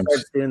she ever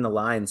starts doing the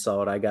lion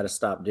salt, I got to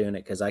stop doing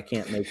it because I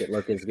can't make it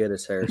look as good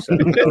as her. So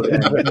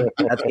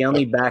that's the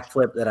only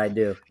backflip that I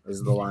do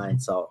is the lion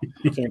salt.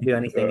 I can't do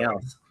anything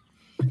else.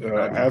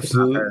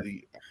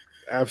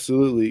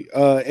 Absolutely.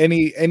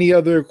 Any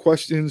other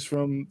questions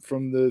from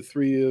the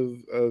three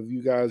of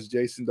you guys,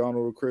 Jason,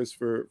 Donald, or Chris,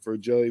 for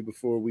Joey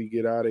before we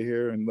get out of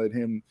here and let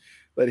him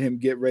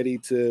get ready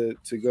to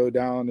go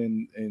down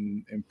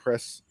and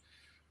impress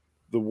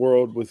the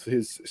world with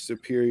his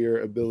superior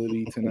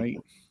ability tonight?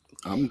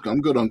 I'm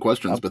good on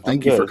questions, but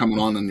thank you for coming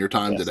on and your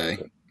time today.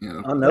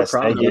 No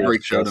problem. A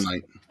great show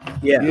tonight.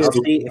 Yeah, I'll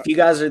see if you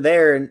guys are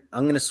there, and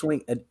I'm going to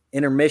swing at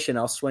intermission.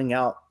 I'll swing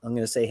out. I'm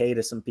going to say hey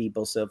to some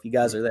people. So if you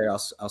guys are there,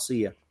 I'll see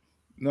you.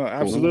 No,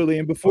 absolutely.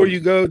 And before you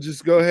go,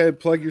 just go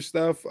ahead, plug your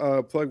stuff,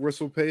 plug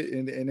WrestlePit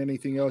and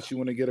anything else you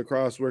want to get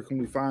across. Where can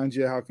we find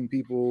you? How can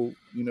people,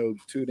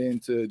 tune in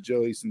to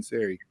Joey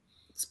Sinceri?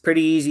 It's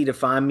pretty easy to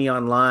find me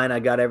online.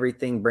 I got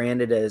everything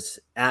branded as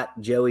at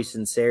Joey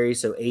Sinceri.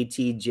 So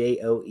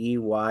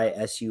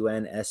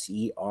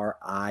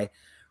ATJOEYSUNSERI.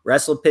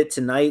 WrestlePit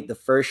tonight. The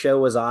first show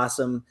was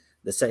awesome.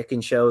 The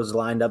second show is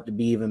lined up to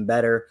be even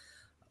better.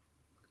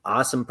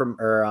 Awesome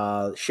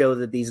show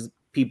that these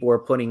people are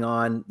putting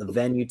on. The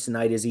venue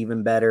tonight is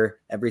even better.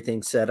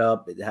 Everything's set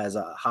up. It has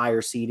a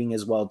higher seating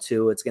as well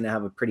too. It's going to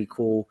have a pretty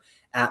cool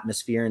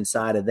atmosphere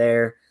inside of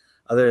there.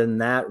 Other than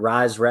that,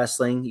 Rise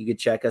Wrestling, you could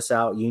check us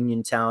out,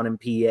 Uniontown and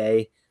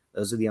PA.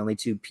 Those are the only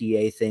two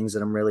PA things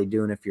that I'm really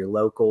doing if you're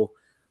local.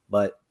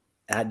 But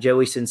at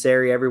Joey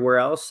Sinceri everywhere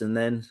else, and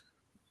then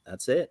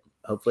that's it.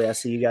 Hopefully I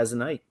see you guys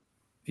tonight.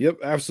 Yep,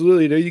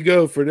 absolutely. There you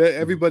go. For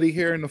everybody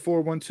here in the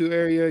 412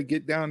 area,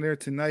 get down there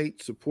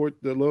tonight. Support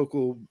the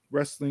local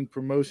wrestling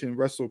promotion,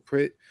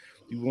 WrestlePit.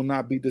 You will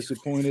not be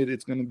disappointed.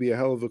 It's going to be a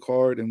hell of a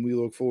card, and we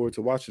look forward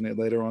to watching it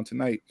later on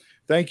tonight.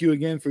 Thank you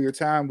again for your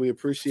time. We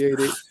appreciate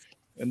it.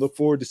 And look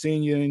forward to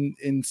seeing you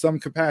in some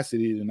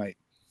capacity tonight.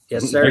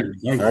 Yes, sir.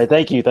 All right.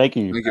 Thank you. All right.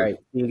 See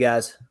you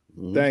guys.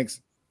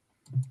 Thanks.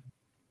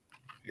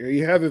 There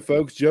you have it,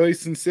 folks. Joey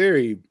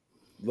Sinceri,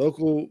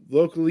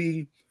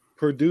 locally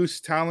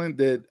produced talent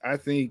that I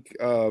think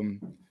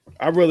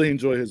I really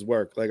enjoy his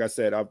work. Like I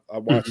said, I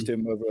watched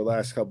him over the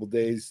last couple of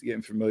days,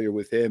 getting familiar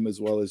with him as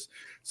well as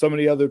some of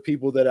the other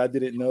people that I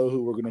didn't know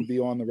who were going to be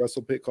on the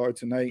WrestlePit card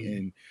tonight.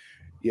 And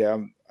yeah,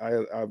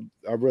 I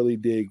really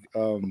dig.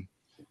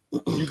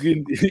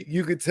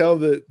 You can tell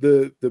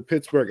the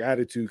Pittsburgh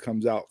attitude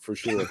comes out for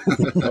sure.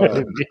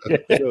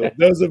 So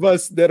those of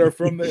us that are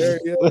from the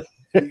area,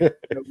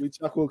 we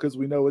chuckle because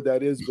we know what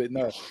that is. But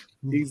no,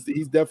 he's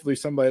definitely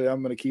somebody that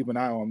I'm going to keep an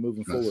eye on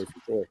moving forward for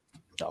sure.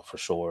 Oh, for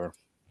sure.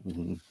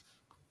 Mm-hmm.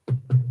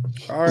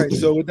 All right.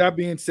 So with that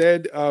being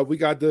said, we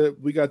got the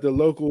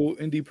local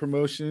indie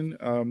promotion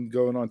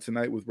going on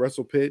tonight with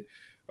WrestlePit.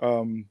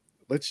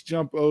 Let's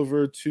jump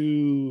over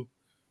to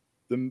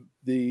the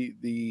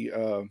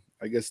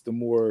I guess the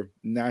more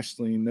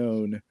nationally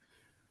known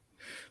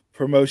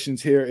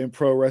promotions here in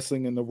pro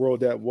wrestling in the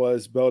world that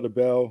was Bell to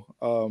Bell.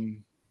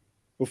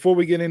 Before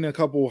we get into a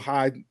couple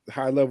high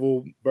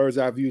level bird's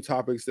eye view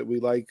topics that we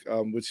like,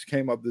 which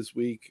came up this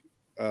week,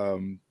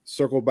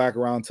 circle back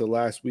around to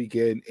last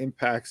weekend,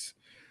 Impact's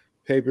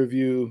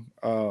pay-per-view.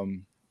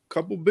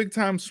 Couple big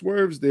time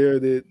swerves there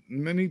that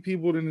many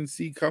people didn't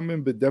see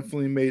coming, but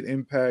definitely made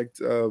Impact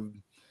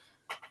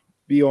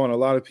be on a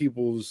lot of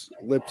people's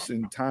lips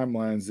and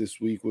timelines this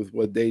week with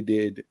what they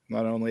did,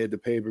 not only at the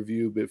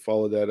pay-per-view, but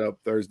followed that up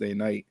Thursday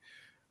night.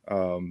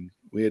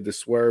 We had the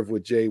swerve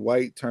with Jay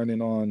White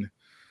turning on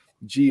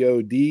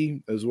God,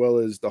 as well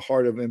as the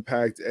Heart of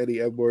Impact,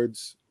 Eddie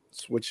Edwards,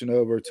 switching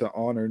over to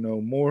Honor No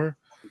More.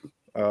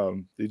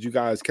 Did you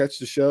guys catch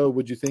the show?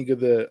 What'd you think of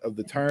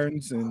the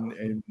turns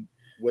and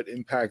what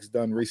Impact's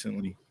done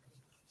recently?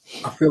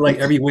 I feel like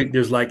every week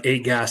there's like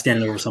 8 guys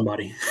standing over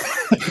somebody.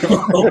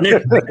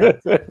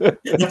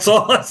 That's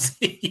all I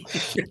see.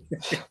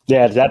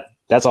 Yeah,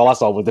 that's all I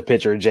saw with the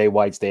picture of Jay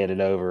White standing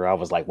over. I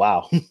was like,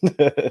 wow.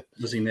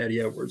 Listening to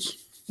Eddie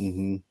Edwards.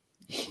 Mm-hmm.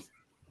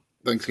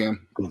 Thanks,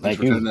 Cam. Thank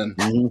for you. tuning in.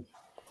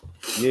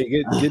 Mm-hmm.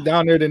 Yeah, get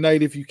down there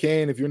tonight if you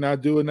can. If you're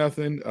not doing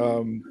nothing,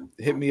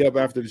 hit me up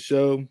after the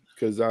show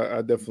because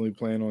I definitely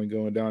plan on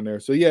going down there.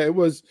 So yeah,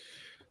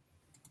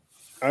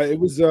 I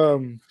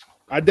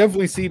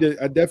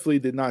definitely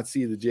did not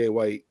see the Jay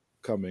White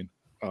coming.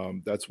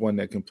 That's one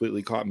that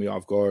completely caught me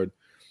off guard.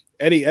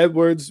 Eddie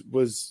Edwards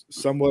was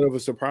somewhat of a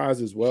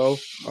surprise as well.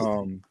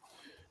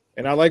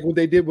 And I like what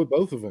they did with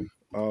both of them.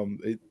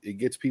 It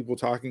gets people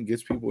talking,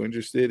 gets people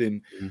interested.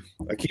 And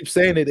I keep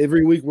saying it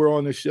every week we're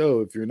on the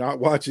show. If you're not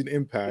watching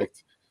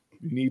Impact,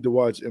 you need to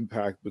watch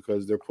Impact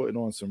because they're putting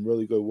on some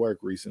really good work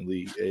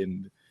recently.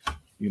 And,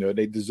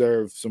 they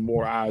deserve some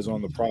more eyes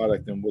on the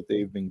product than what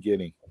they've been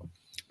getting.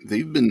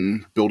 They've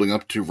been building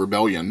up to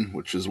Rebellion,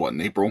 which is what,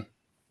 in April?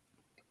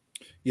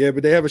 Yeah,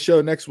 but they have a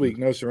show next week,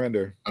 No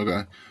Surrender.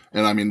 Okay.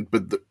 And I mean,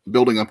 but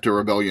building up to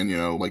Rebellion,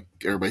 like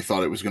everybody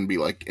thought it was going to be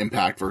like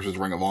Impact versus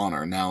Ring of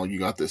Honor. Now you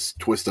got this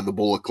twist of the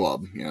Bullet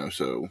Club,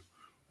 so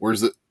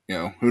where's it,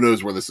 who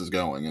knows where this is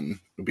going? And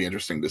it'll be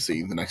interesting to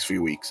see the next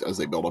few weeks as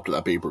they build up to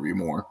that pay-per-view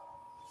more.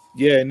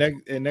 Yeah,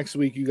 and next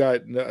week you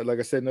got, like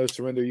I said, No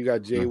Surrender. You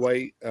got Jay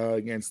White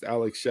against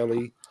Alex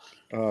Shelley,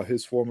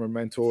 his former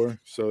mentor.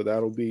 So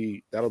that'll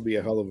be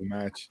a hell of a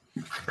match.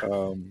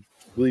 I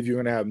believe you're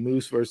going to have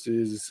Moose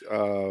versus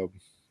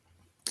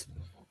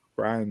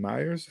Brian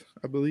Myers,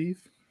 I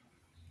believe.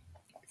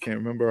 I can't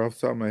remember off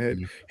the top of my head.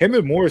 Him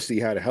and Morrissey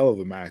had a hell of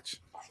a match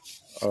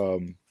for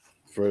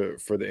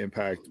the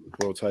Impact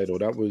World title.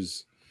 That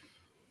was,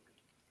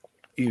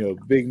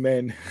 big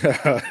men.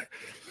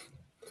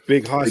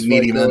 Big hoss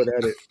fight going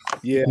at it.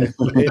 Yeah. And,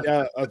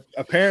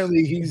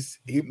 apparently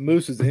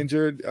Moose is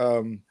injured.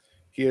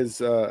 He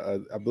has I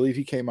believe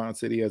he came out and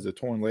said he has a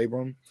torn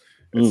labrum.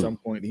 At some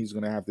point he's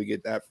going to have to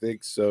get that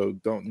fixed. So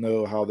don't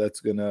know how that's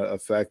going to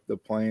affect the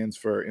plans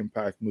for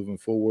Impact moving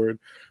forward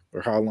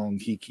or how long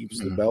he keeps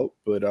the belt.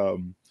 But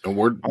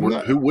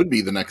who would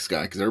be the next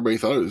guy? Because everybody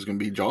thought it was going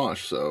to be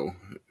Josh. So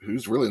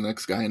who's really the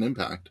next guy in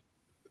Impact?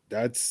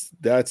 That's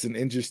an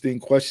interesting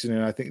question.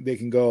 And I think they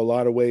can go a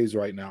lot of ways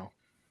right now.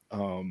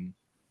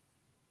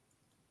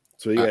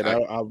 So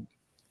yeah,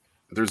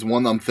 there's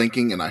one I'm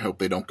thinking, and I hope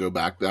they don't go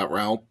back that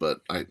route. But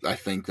I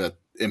think that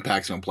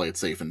Impact's gonna play it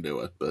safe and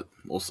do it. But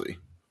we'll see.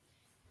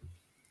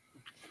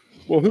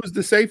 Well, who's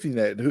the safety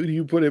net? Who do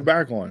you put it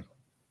back on?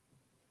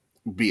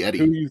 Be Eddie.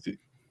 Who do you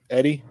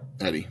Eddie?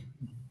 Eddie.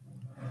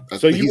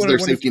 So he's their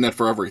safety net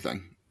for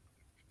everything.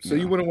 So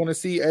you wouldn't want to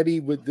see Eddie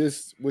with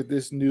this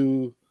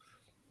new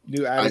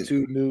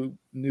attitude,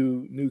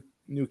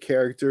 new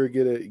character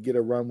get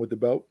a run with the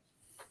belt?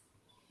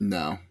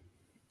 No,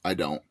 I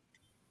don't.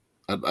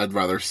 I'd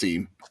rather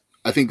see.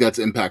 I think that's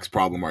Impact's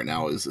problem right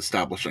now is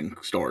establishing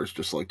stars,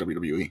 just like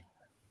WWE.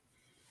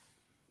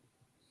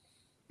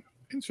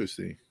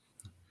 Interesting.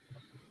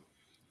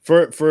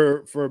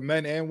 For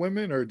men and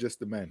women, or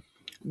just the men?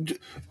 The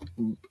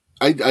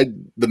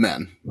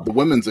men. The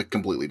women's a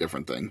completely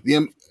different thing.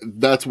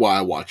 That's why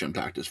I watch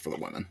Impact is for the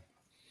women.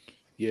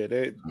 Yeah,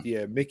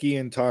 Mickey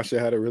and Tasha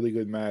had a really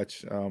good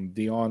match.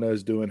 Deonna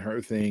is doing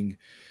her thing,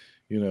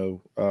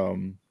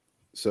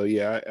 So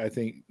yeah, I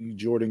think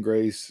Jordan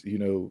Grace,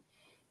 you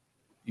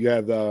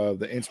have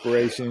the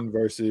Inspiration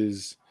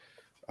versus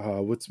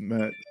what's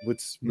Matt?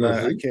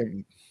 I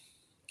can't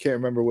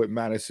remember what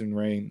Madison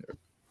Rain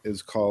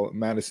is called.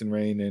 Madison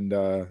Rain and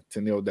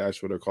Tenille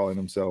Dashwood are calling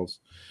themselves.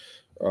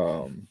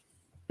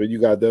 But but you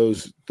got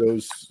those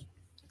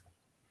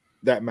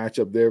that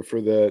matchup there for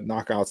the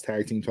Knockouts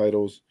tag team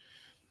titles.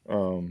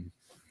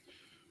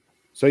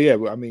 So yeah,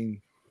 I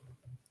mean,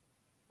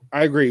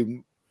 I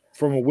agree.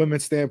 From a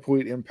women's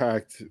standpoint,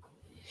 Impact,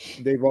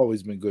 they've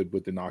always been good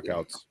with the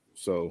Knockouts.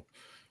 So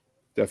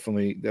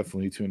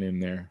definitely tune in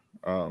there.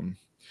 All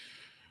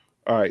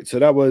right, so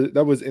that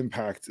was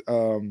Impact.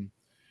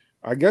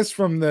 I guess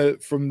from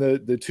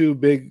the two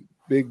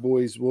big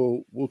boys,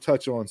 we'll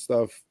touch on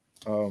stuff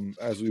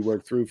as we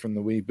work through from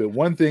the week. But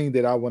one thing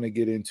that I want to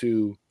get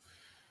into,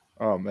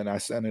 and I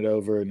sent it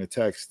over in the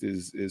text,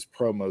 is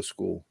promo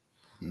school.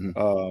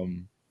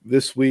 Mhm.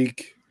 This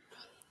week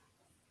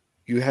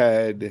you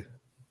had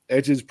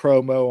Edge's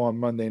promo on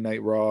Monday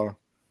Night Raw.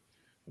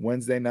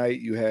 Wednesday night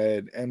you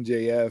had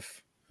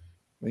MJF.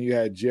 Then you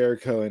had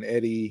Jericho and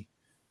Eddie.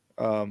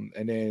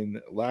 And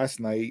then last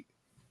night,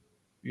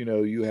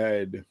 you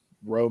had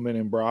Roman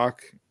and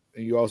Brock,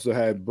 and you also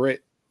had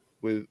Britt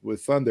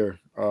with Thunder.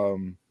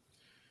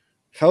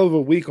 Hell of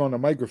a week on the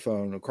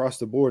microphone across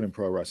the board in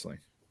pro wrestling.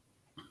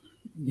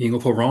 You ain't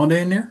gonna put Ronda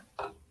in there?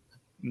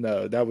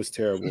 No, that was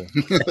terrible.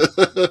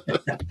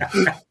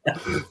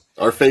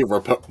 Our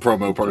favorite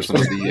promo person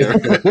of the year.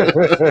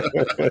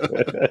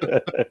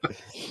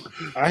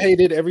 I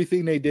hated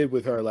everything they did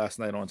with her last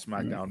night on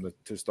SmackDown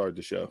to start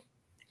the show.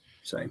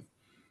 Same.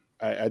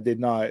 I did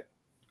not.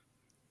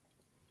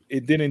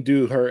 It didn't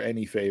do her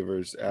any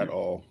favors at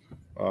all.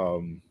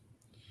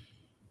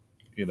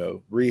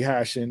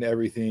 Rehashing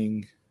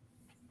everything,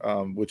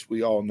 which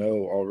we all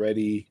know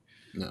already.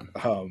 No.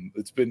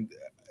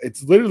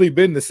 It's literally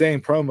been the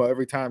same promo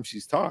every time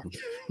she's talked.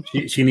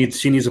 She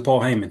needs a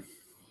Paul Heyman.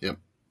 Yep.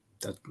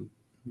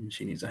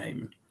 She needs a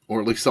Heyman,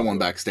 or at least someone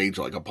backstage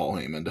like a Paul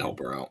Heyman to help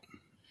her out,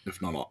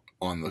 if not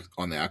on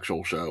the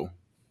actual show.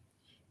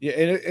 Yeah,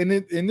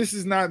 and this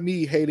is not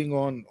me hating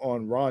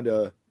on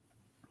Ronda,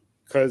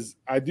 because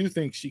I do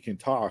think she can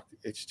talk.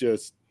 It's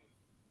just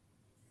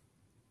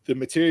the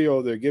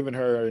material they're giving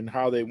her and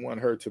how they want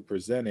her to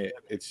present it.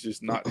 It's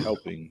just not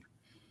helping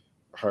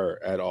her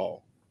at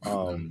all.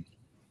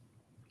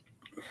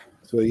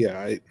 So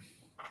yeah,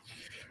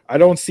 I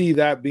don't see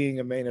that being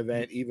a main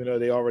event, even though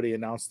they already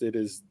announced it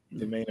as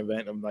the main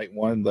event of night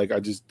one. Like, I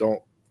just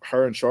don't.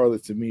 Her and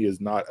Charlotte, to me, is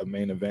not a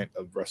main event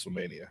of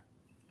WrestleMania.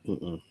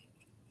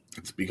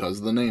 It's because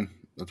of the name.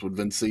 That's what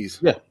Vince sees.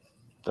 Yeah,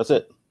 that's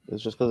it.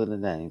 It's just because of the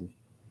name.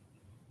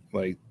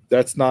 Like,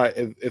 that's not.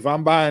 If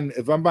I'm buying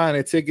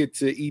a ticket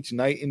to each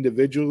night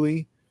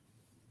individually,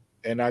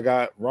 and I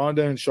got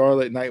Ronda and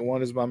Charlotte night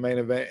one as my main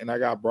event, and I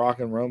got Brock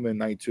and Roman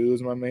night two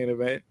as my main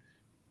event,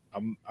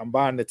 I'm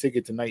buying the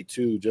ticket to night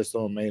two just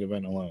on main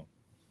event alone.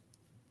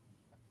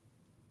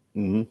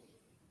 Mm-hmm.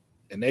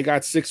 And they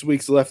got 6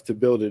 weeks left to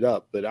build it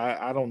up, but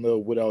I don't know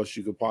what else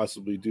you could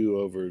possibly do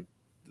over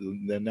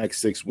the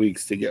next 6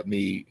 weeks to get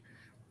me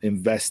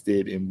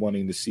invested in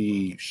wanting to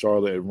see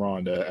Charlotte and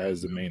Ronda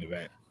as the main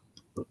event.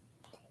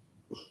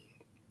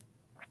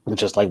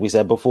 Just like we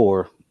said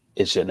before,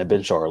 it shouldn't have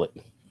been Charlotte.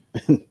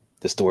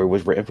 The story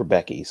was written for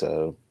Becky,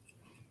 so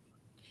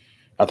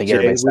I think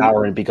everybody's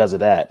souring because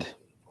of that.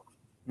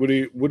 What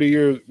are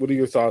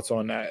your thoughts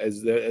on that?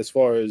 As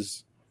far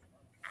as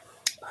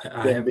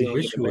I have no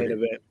issue with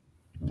it.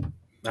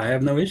 I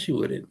have no issue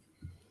with it.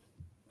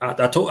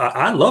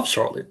 I love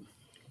Charlotte.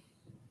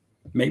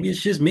 Maybe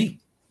it's just me.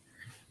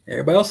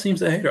 Everybody else seems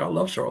to hate her. I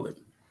love Charlotte.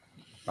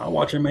 I'll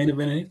watch her main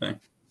event anything.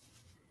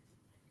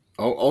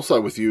 I'll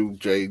side with you,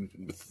 Jay,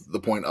 with the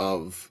point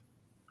of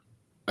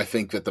I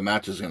think that the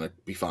match is going to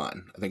be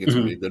fine. I think it's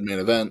going to be a good main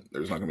event.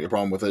 There's not going to be a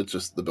problem with it. It's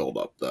just the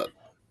build-up that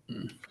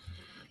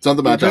it's not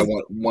the match I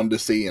wanted to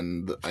see,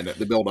 and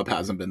the build-up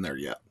hasn't been there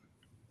yet.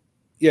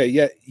 Yeah,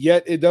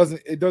 yet it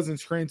doesn't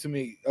scream to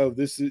me, oh,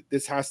 this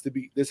has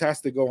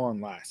to go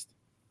on last,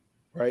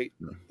 right?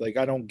 Yeah. Like,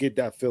 I don't get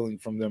that feeling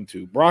from them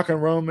two. Brock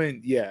and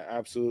Roman, yeah,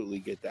 absolutely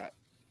get that,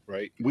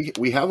 right?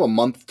 We have a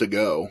month to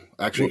go,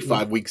 actually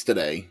 5 weeks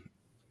today,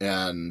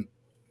 and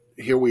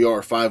here we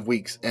are 5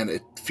 weeks, and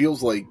it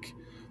feels like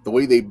the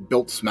way they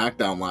built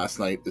SmackDown last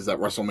night is that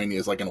WrestleMania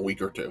is like in a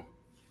week or two.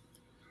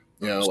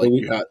 You know, like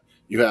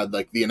you had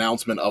like the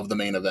announcement of the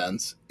main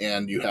events,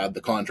 and you had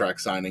the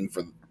contract signing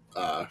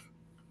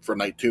for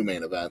night two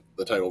main event,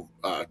 the title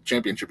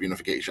championship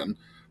unification.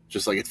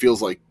 Just like it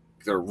feels like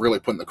they're really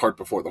putting the cart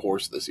before the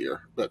horse this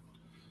year. But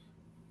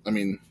I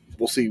mean,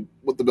 we'll see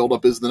what the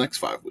buildup is the next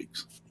 5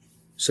 weeks.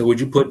 So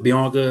would you put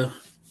Bianca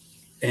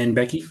and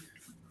Becky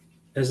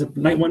as a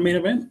night one main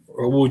event,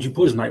 or what would you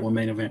put as night one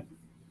main event?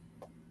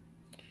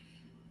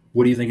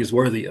 What do you think is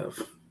worthy of?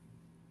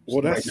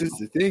 Well, that's just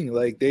the thing.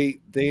 Like they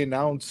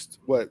announced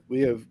what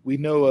we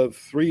know of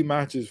 3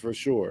 matches for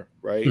sure,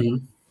 right?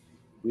 Mm-hmm.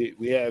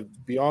 We have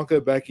Bianca,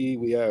 Becky,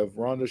 we have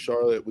Ronda,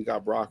 Charlotte, we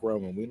got Brock,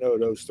 Roman. We know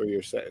those 3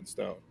 are set in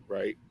stone,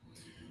 right?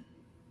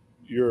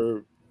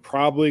 You're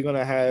probably going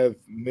to have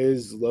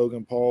Miz,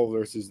 Logan Paul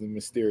versus the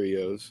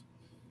Mysterios.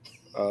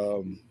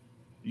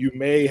 You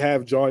may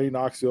have Johnny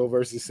Knoxville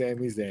versus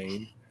Sami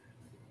Zayn.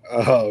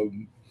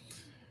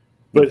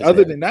 But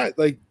other than that,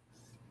 like,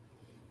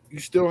 you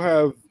still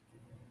have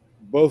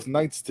both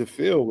nights to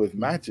fill with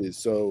matches.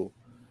 So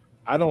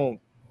I don't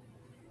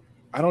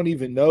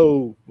even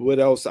know what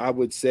else I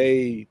would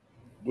say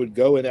would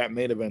go in that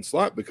main event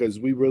slot, because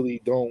we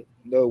really don't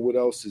know what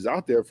else is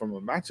out there from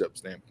a matchup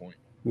standpoint.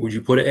 Would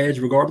you put an Edge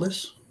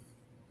regardless?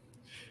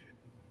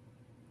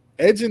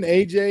 Edge and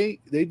AJ,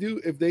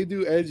 if they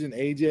do Edge and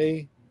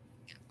AJ,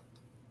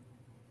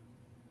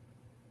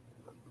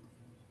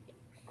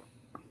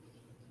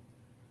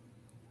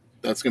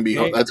 that's gonna be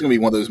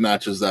one of those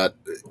matches that,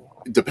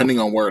 depending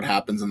on where it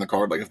happens in the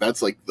card, like if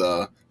that's like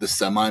the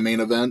semi-main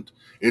event,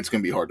 it's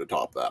gonna be hard to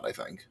top that, I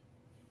think.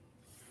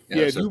 So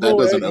if that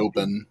doesn't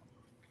open.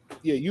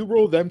 Yeah, you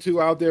roll them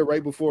two out there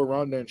right before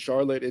Ronda and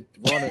Charlotte.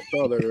 Ronda and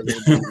Charlotte are going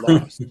to be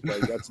lost.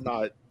 Like, that's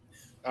not.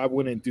 I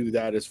wouldn't do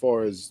that as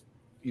far as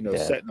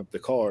setting up the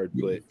card.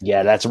 But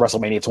yeah, that's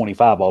WrestleMania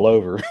 25 all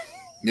over.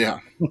 Yeah.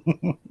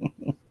 I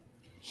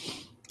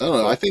don't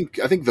know. I think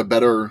the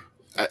better,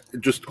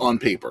 just on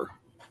paper,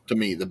 to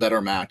me, the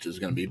better match is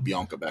going to be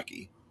Bianca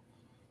Becky.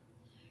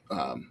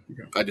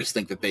 I just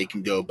think that they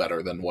can go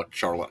better than what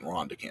Charlotte and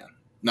Ronda can.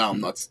 Now,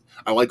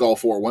 I like all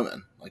four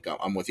women. Like,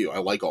 I'm with you. I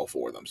like all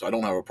four of them, so I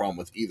don't have a problem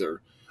with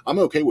either. I'm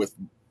okay with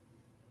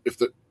if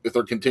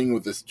they're continuing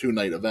with this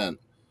 2-night event,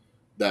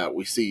 that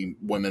we see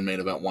women main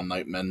event one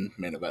night, men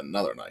main event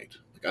another night.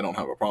 Like, I don't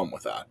have a problem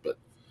with that, but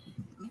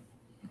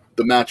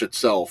the match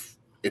itself,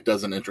 it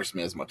doesn't interest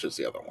me as much as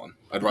the other one.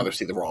 I'd rather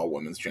see the Raw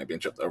Women's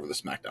Championship over the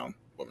SmackDown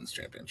Women's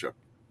Championship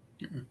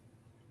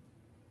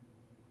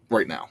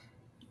right now.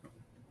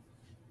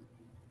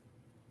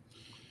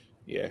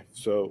 Yeah,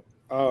 so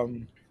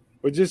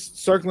but just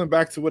circling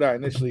back to what I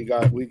initially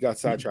we got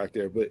sidetracked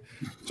there, but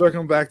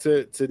circling back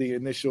to the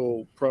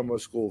initial promo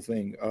school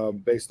thing,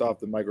 based off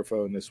the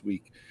microphone this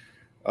week.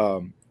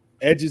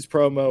 Edge's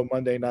promo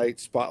Monday night,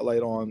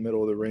 spotlight on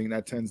middle of the ring,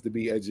 that tends to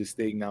be Edge's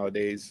thing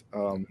nowadays.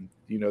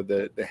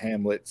 The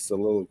Hamlet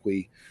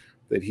soliloquy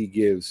that he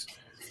gives,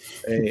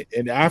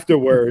 and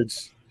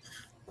afterwards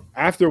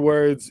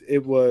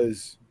it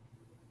was,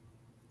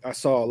 I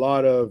saw a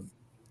lot of,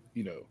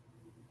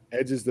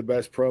 Edge is the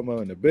best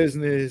promo in the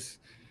business.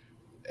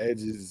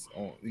 Edge is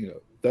on,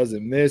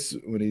 doesn't miss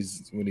when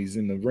he's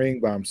in the ring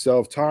by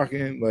himself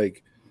talking.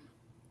 Like,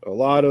 a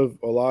lot of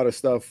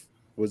stuff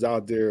was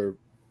out there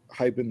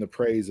hyping the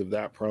praise of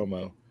that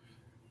promo.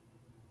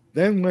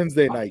 Then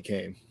Wednesday night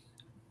came.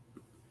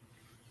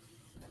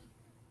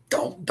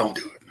 Don't do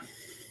it.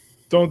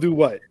 Don't do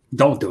what?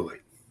 Don't do it.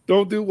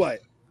 Don't do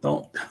what?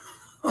 Don't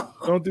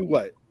do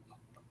what?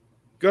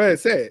 Go ahead,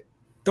 say it.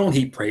 Don't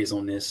heap praise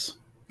on this.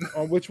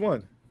 On which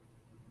one?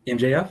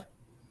 MJF.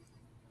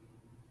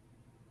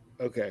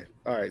 Okay.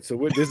 All right. So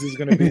what this is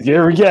going to be?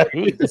 There we go.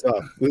 This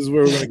is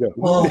where we're going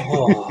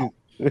to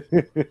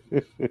go.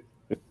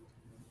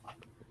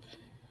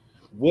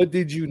 What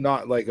did you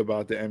not like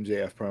about the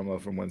MJF promo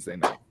from Wednesday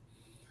night?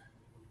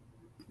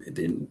 It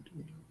didn't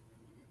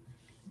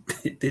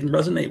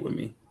resonate with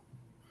me.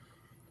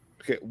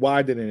 Okay.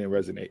 Why didn't it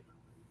resonate?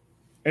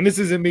 And this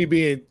isn't me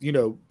being,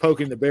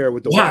 poking the bear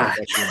with the why.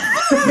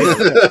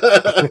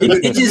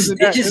 It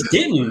just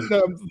didn't.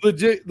 No,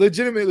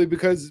 legitimately,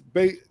 because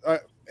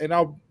and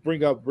I'll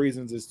bring up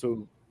reasons as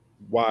to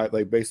why,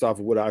 like, based off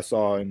of what I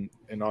saw, and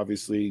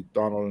obviously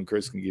Donald and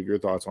Chris can give your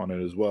thoughts on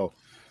it as well.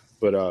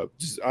 But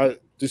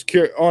just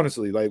curious,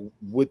 honestly, like,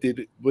 what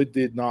did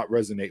not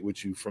resonate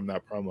with you from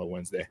that promo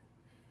Wednesday?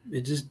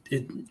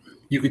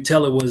 You could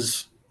tell it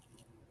was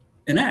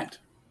an act.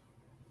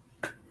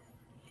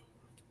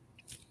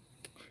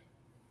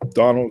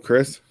 Donald,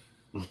 Chris?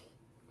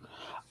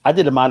 I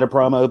didn't mind the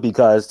promo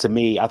because, to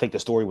me, I think the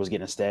story was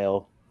getting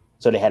stale,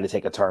 so they had to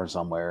take a turn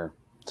somewhere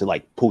to,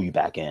 like, pull you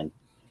back in.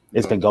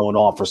 It's been going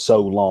on for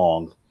so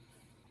long,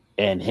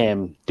 and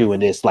him doing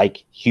this,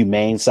 like,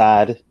 humane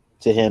side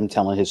to him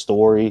telling his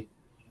story,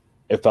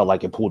 it felt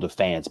like it pulled the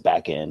fans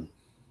back in,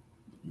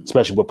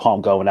 especially with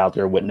Punk going out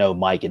there with no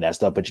mic and that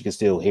stuff, but you can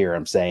still hear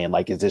him saying,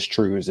 like, is this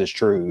true? Is this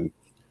true?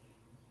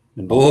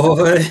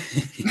 Boy.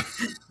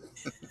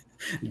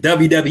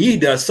 WWE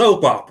does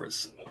soap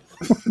operas.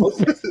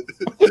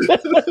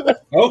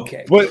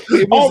 Okay. But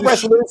all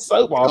wrestling is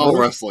soap operas. All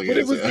wrestling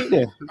is.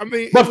 I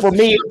mean, but for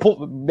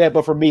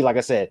me, like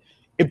I said,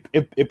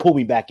 it pulled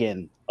me back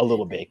in a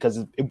little bit because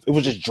it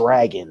was just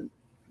dragging.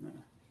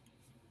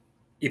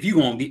 If you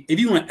want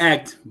to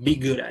act, be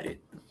good at it.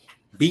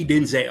 Be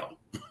Denzel.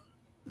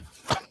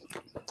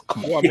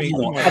 Well, I mean,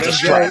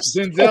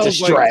 Denzel's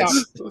like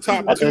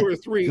top 2 or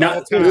 3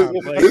 all time.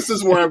 Like, this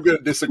is where I'm going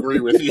to disagree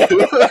with you.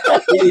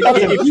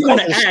 if you want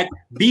to act,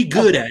 be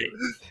good at it.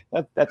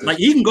 Like,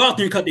 he can go out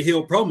there and cut the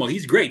heel promo.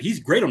 He's great. He's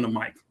great on the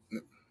mic.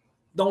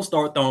 Don't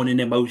start throwing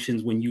in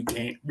emotions when you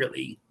can't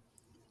really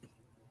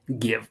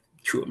give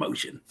true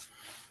emotion.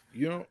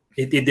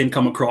 It didn't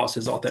come across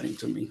as authentic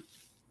to me.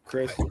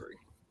 Chris,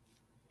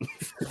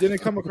 it didn't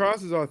come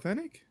across as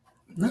authentic?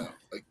 No.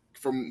 Like,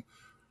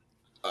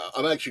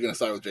 I'm actually going to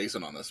side with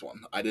Jason on this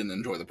one. I didn't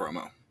enjoy the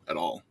promo at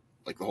all,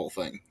 like the whole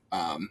thing,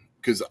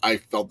 because I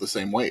felt the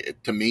same way.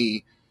 To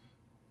me,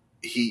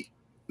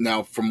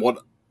 now from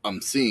what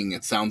I'm seeing,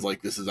 it sounds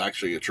like this is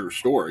actually a true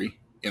story,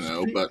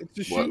 but it's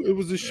a shoot. It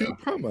was a shoot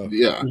promo.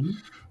 Yeah,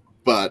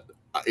 but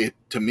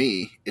to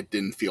me, it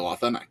didn't feel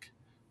authentic.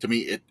 To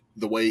me,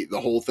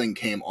 the whole thing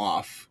came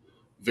off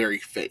very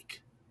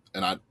fake.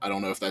 And I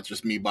don't know if that's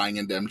just me buying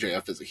into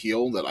MJF as a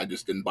heel, that I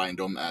just didn't buy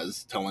into him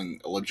as telling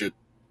a legit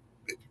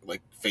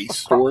face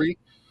story.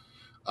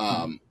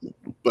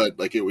 But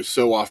it was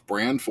so off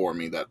brand for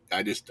me that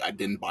I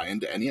didn't buy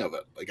into any of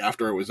it.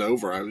 After it was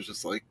over, I was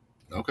just like,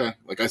 okay.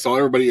 I saw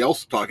everybody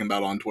else talking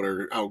about on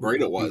Twitter how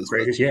great it was.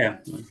 Greatest, yeah,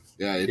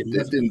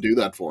 it didn't do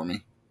that for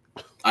me.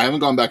 I haven't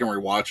gone back and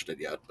rewatched it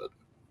yet, but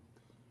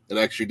it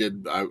actually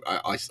did.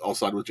 I'll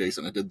side with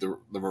Jason. It did the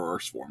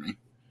reverse for me.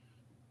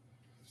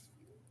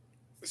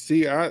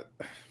 See, and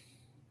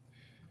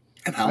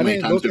how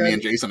many times do me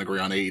and Jason agree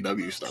on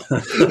AEW stuff?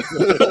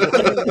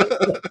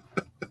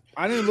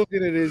 I didn't look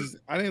at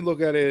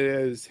it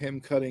as him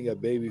cutting a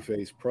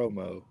babyface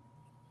promo.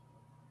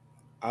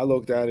 I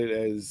looked at it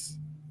as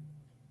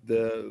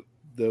the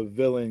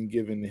villain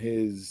giving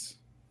his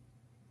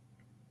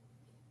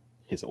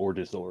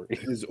origin story.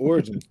 His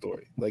origin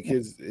story.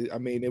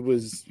 It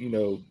was,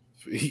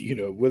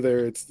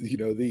 whether it's,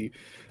 the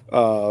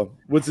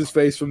what's his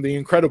face from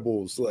The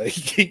Incredibles,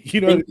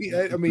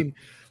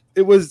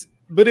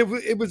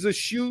 it was a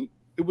shoot.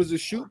 It was a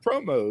shoot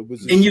promo.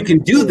 And you can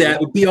do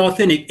that, but be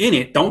authentic in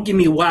it. Don't give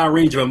me a wide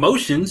range of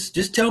emotions.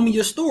 Just tell me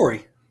your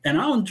story,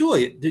 and I'll enjoy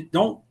it.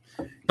 Don't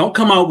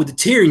come out with a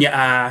tear in your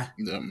eye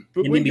and then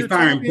be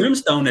firing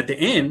brimstone at the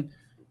end.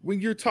 When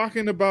you're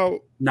talking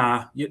about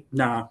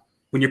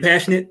when you're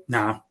passionate,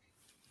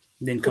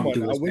 then come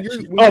to us.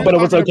 But it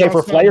was okay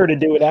for Flair to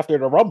do it after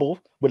the Rumble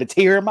with a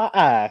tear in my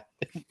eye.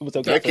 It was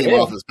okay. That came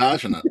off as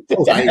passionate.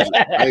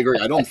 I agree.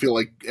 I don't feel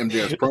like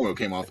MJF's promo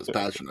came off as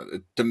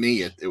passionate. To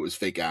me, it was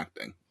fake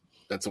acting.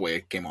 That's the way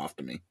it came off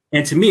to me.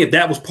 And to me, if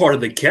that was part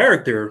of the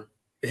character,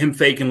 him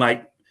faking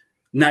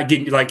not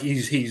getting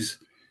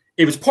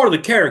it was part of the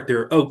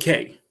character.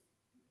 Okay,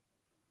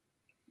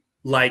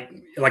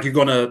 you're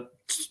gonna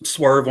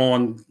swerve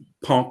on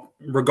Punk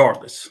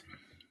regardless.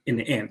 In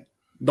the end,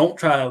 don't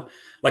try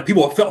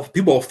people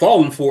are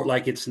falling for it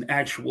like it's an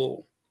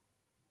actual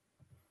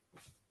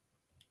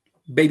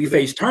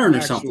babyface turn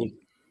or something.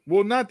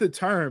 Well, not the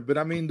turn, but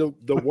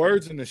the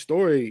words in the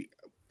story.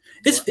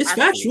 It's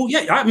factual.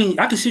 Yeah, I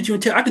can sit you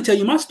and I can tell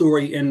you my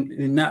story and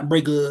not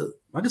break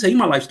I can tell you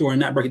my life story and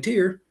not break a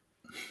tear.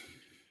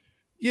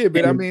 Yeah,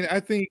 but I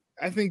think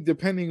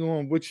depending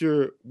on what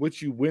you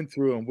went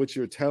through and what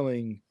you're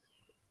telling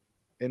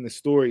in the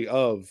story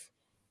of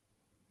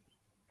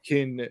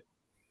can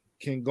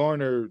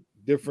garner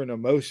different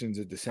emotions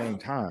at the same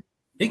time.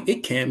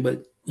 It can,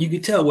 but you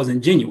could tell it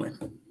wasn't genuine.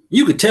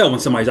 You could tell when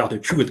somebody's out there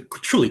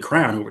truly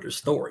crying over their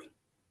story.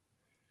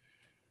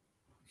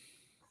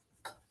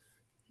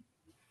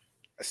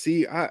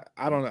 See, I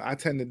don't know. I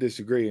tend to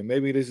disagree, and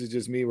maybe this is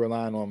just me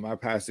relying on my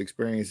past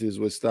experiences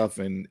with stuff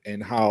and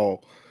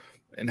how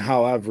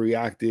I've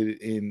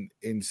reacted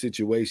in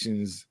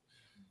situations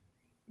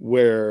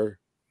where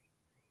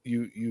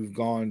you've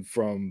gone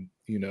from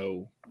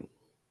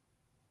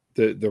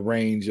the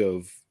range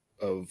of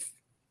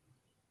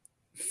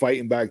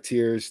fighting back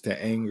tears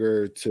to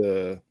anger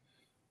to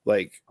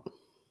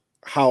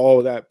how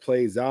all that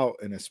plays out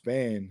in a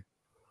span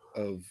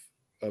of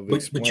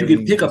but you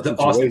can pick up the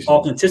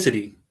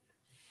authenticity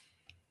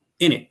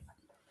in it.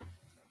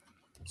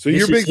 So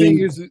your big thing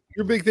is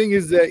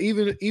that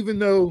even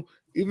though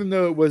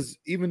it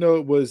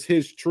was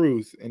his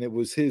truth and it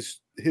was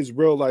his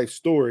real life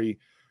story,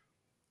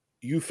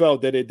 you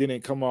felt that it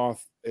didn't come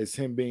off as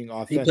him being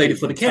authentic. He played it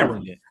for the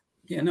camera.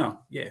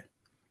 Yeah.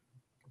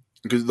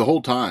 Because the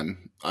whole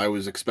time I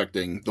was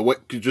expecting the way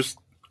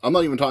I'm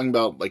not even talking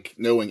about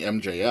knowing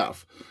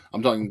MJF.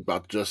 I'm talking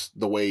about just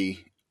the way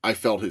I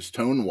felt his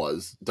tone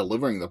was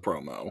delivering the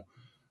promo.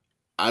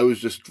 I was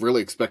just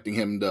really expecting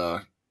him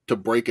to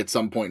break at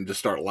some point and just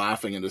start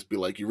laughing and just be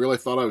like, "You really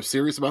thought I was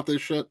serious about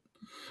this shit?"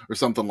 or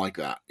something like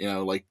that.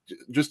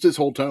 Just his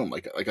whole tone.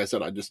 Like I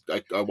said,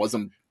 I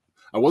wasn't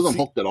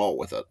hooked at all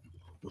with it.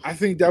 I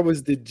think that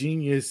was the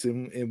genius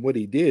in what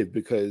he did,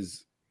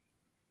 because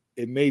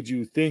it made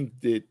you think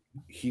that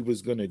he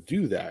was going to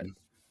do that.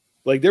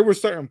 There were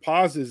certain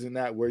pauses in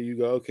that where you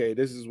go, okay,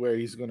 this is where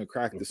he's going to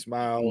crack the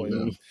smile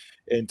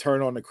and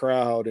turn on the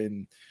crowd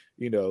and,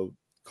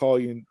 call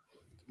you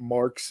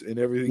marks and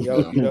everything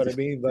else. You know what I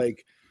mean?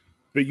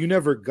 But you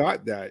never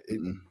got that.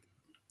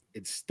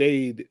 It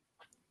stayed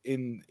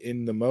in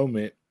the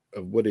moment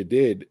of what it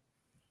did.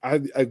 I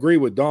agree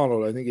with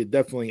Donald. I think it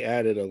definitely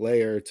added a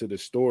layer to the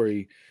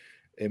story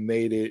and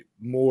made it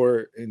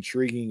more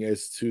intriguing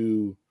as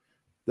to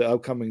the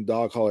upcoming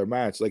dog collar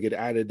match. It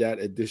added that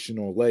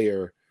additional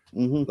layer.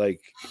 Right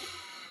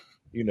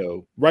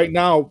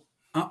now,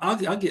 I'll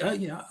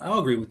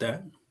agree with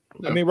that.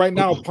 Right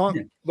now, Punk,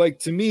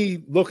 to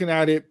me, looking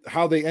at it,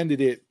 how they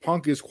ended it,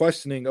 Punk is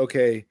questioning,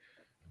 okay,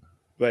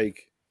 this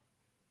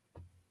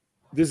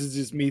is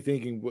just me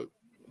thinking what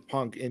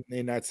Punk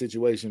in that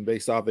situation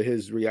based off of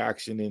his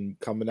reaction and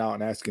coming out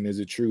and asking, is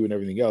it true and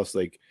everything else?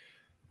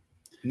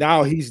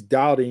 Now he's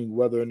doubting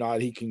whether or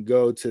not he can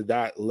go to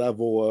that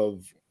level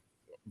of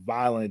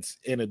violence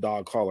in a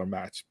dog collar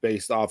match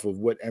based off of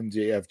what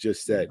MJF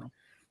just said.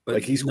 But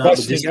like he's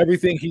questioning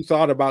everything he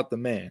thought about the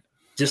man.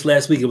 Just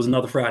last week, it was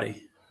another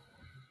Friday.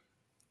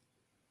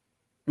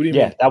 What do you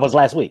mean? That was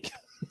last week.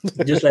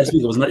 Just last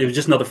week, it was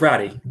just another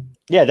Friday.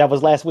 Yeah, that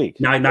was last week.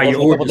 Now your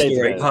origin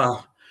story.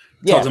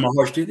 Talks on my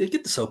horse.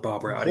 Get the soap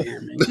opera out of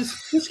here, man.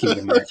 Just keep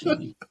it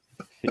matching.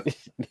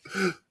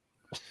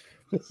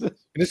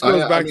 This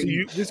goes back to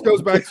you. This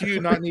goes back to you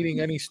not needing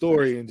any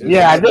story and just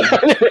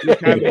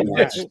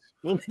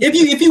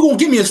if you gonna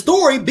give me a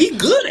story, be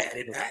good at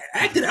it.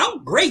 Act it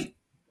out great.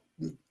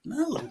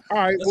 No. All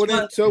right. Well,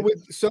 then,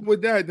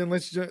 with that, then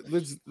let's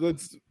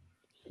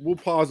we'll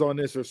pause on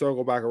this or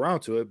circle back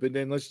around to it. But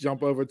then let's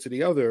jump over to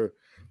the other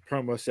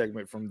promo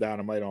segment from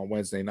Dynamite on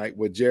Wednesday night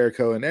with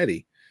Jericho and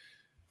Eddie.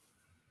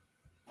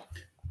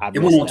 It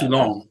went on too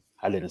long.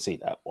 I didn't see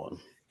that one.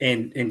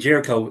 And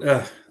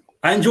Jericho,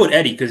 I enjoyed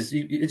Eddie because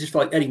it just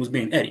felt like Eddie was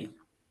being Eddie.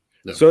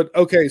 Yeah. So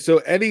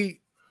Eddie's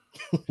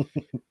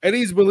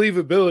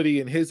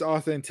believability and his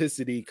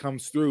authenticity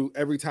comes through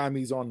every time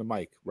he's on the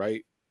mic,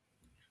 right?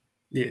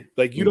 Yeah.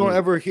 Like you don't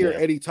ever hear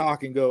Eddie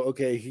talk and go,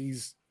 okay,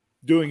 he's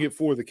doing it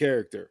for the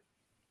character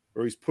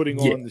or he's putting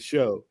on the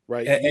show,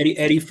 right?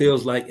 Eddie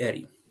feels like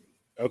Eddie.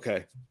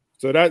 Okay.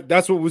 So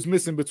that's what was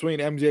missing between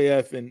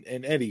MJF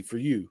and Eddie for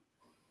you.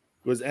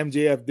 Was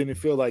MJF didn't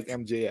feel like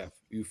MJF.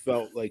 You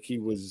felt like he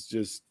was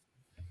just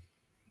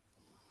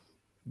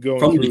going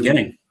from the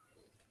beginning.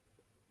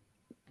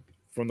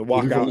 From the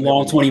walkout.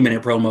 Long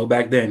 20-minute promo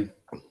back then.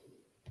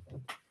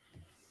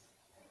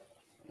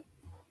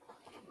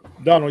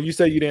 Donald, you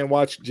said you didn't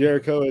watch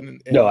Jericho and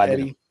no, I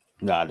Eddie? Didn't.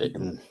 No, I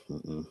didn't.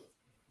 Mm-mm.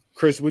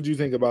 Chris, what do you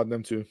think about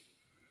them two?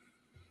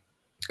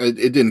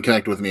 It didn't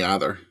connect with me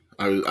either.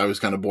 I was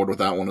kind of bored with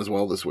that one as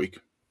well this week.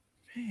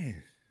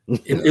 Man.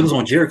 It was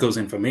on Jericho's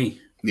end for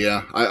me.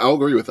 Yeah, I'll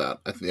agree with that.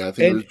 I think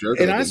it was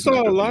Jericho. And I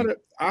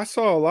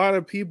saw a lot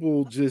of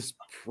people just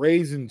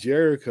praising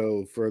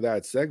Jericho for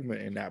that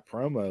segment in that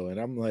promo, and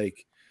I'm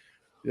like,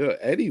 yeah,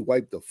 Eddie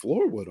wiped the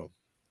floor with him.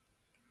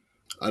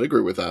 I'd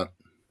agree with that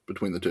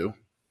between the two.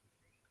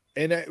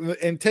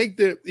 And take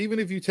even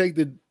if you take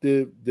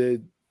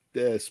the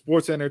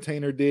sports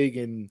entertainer dig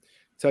and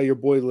tell your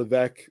boy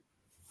Levesque,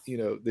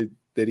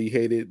 that he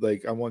hated,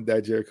 like I want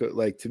that Jericho.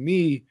 Like to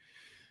me,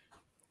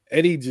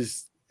 Eddie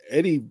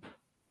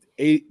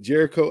ate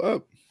Jericho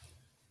up.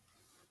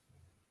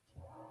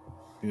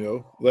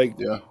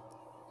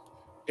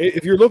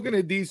 If you're looking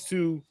at these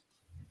two,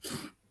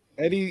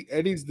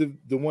 Eddie's the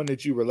one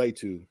that you relate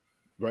to,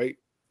 right?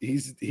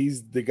 He's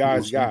the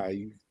guy's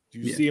guy.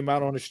 You see him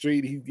out on the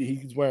street,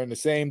 he's wearing the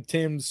same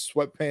Tim's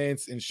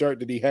sweatpants and shirt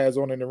that he has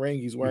on in the ring.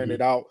 He's wearing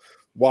it out,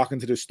 walking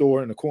to the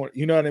store in the corner.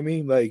 You know what I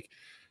mean? Like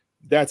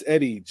that's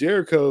Eddie.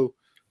 Jericho,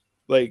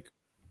 like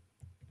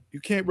you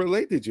can't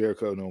relate to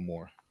Jericho no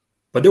more.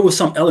 But there was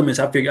some elements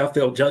I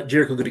felt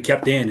Jericho could have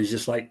kept in is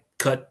just like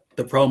cut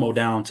the promo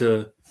down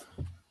to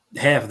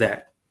half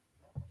that.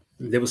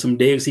 There was some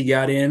digs he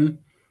got in.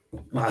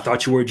 I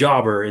thought you were a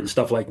jobber and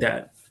stuff like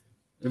that.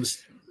 It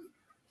was.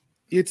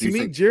 Yeah, to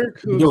me,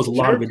 Jericho. There was a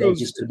lot of it that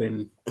just have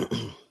been.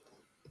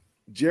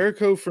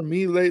 Jericho for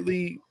me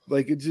lately,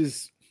 like it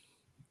just,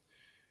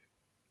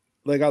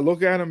 like I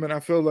look at him and I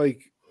feel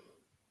like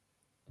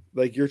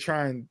you're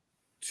trying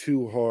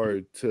too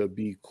hard to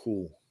be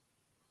cool.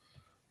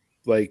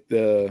 Like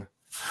the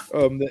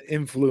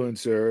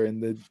influencer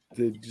and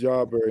the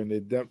jobber and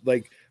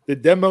the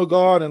demo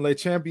god and Le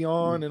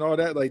Champion and all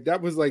that, like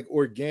that was like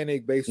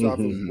organic based off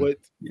of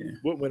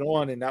what went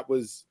on, and that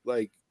was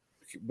like,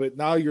 but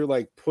now you're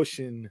like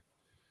pushing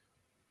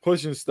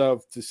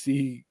stuff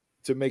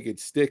to make it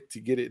stick, to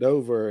get it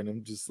over, and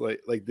I'm just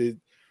like the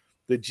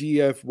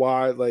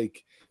GFY,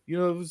 like it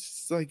was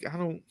just like I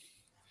don't.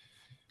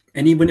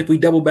 And even if we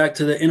double back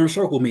to the Inner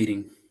Circle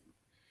meeting.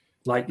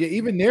 Like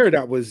even there,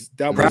 that was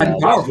Proud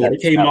and Powerful. It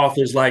came off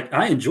as like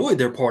I enjoyed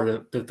their part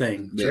of the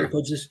thing. Yeah.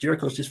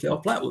 Jericho just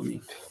fell flat with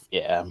me.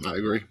 Yeah, I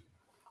agree.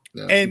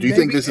 Yeah. And do you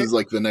think this is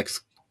like the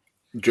next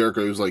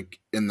Jericho's like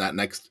in that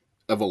next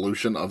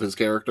evolution of his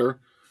character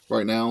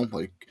right now?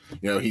 Like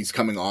he's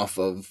coming off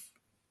of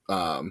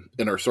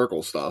Inner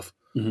Circle stuff,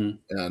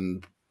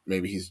 and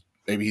maybe he's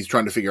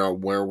trying to figure out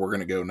where we're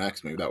going to go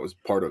next. Maybe that was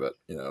part of it.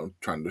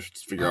 Trying to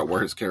figure out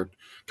where his character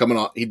coming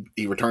on.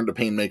 He returned to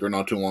Painmaker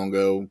not too long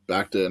ago,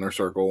 back to Inner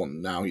Circle,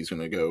 and now he's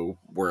going to go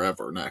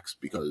wherever next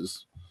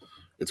because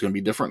it's going to be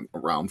different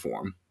around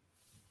for him.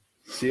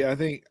 See, I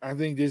think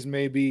this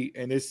may be,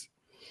 and this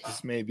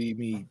may be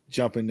me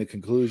jumping to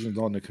conclusions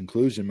on the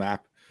conclusion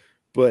map,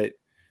 but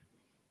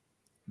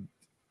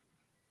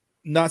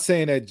not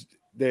saying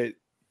that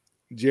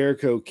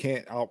Jericho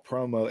can't out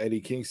promo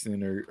Eddie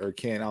Kingston or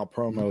can't out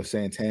promo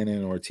Santana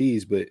and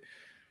Ortiz, but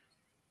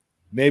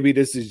maybe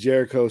this is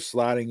Jericho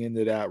sliding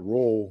into that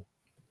role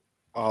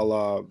a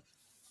la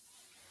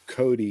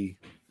Cody,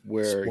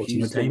 where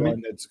he's the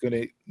one that's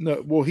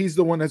he's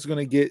the one that's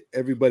gonna get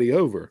everybody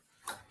over.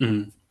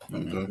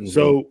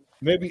 So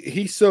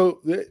maybe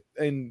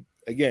and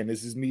again,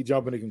 this is me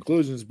jumping to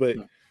conclusions, but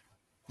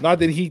not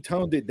that he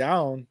toned it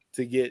down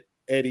to get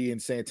Eddie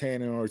and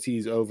Santana and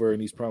Ortiz over in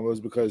these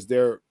promos because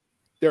they're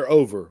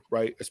over,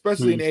 right?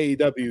 Especially in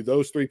AEW,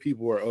 those three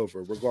people are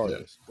over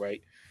regardless,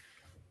 right?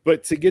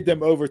 But to get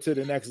them over to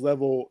the next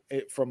level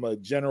from a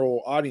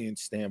general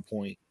audience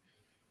standpoint,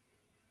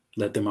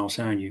 let them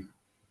outshine you.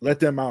 Let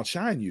them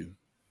outshine you.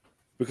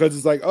 Because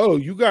it's like, oh,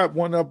 you got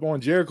one up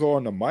on Jericho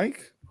on the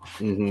mic?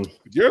 Mm-hmm.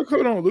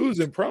 Jericho don't lose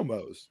in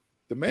promos.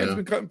 The man's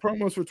been cutting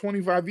promos for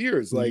 25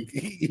 years. Like,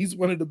 he's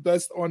one of the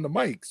best on the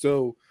mic.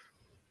 So,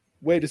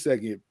 wait a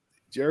second.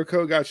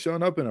 Jericho got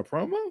shown up in a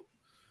promo?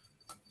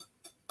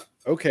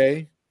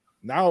 Okay.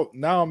 Now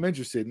I'm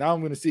interested. Now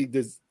I'm going to see,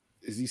 is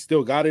he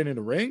still got it in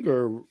the ring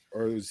or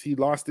is he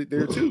lost it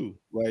there too?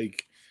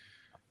 Like,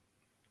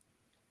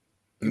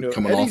 you know,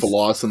 coming off a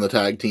loss in the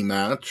tag team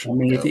match. I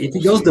mean, if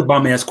he goes the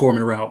bum ass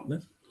Corbin route,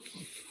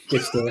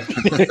 it's the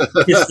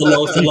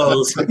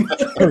lows.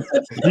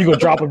 You gonna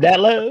drop him that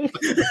low?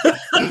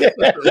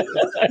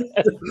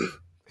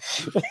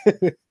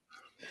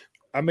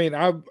 I mean,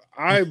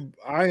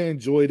 I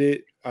enjoyed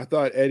it. I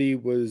thought Eddie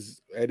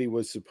was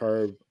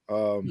superb.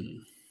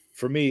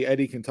 For me,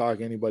 Eddie can talk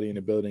anybody in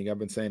the building. I've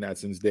been saying that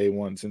since day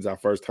one, since I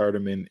first heard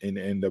him in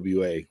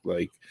NWA.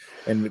 Like,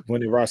 and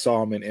when I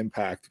saw him in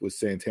Impact with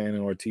Santana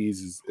and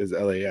Ortiz as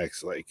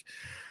LAX, like,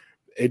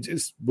 it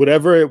just,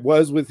 whatever it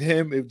was with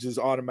him, it just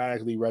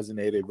automatically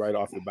resonated right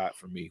off the bat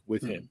for me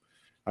with him.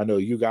 I know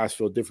you guys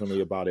feel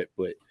differently about it,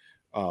 but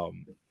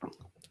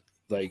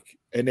like,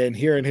 and then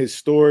hearing his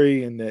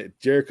story and that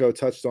Jericho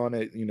touched on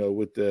it, you know,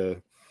 with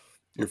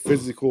your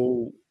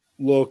physical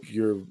look,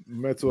 your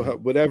mental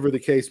health, whatever the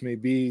case may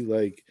be,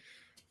 like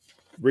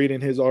reading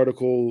his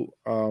article,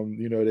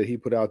 you know, that he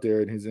put out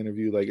there in his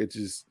interview, like it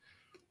just,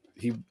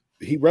 he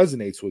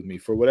resonates with me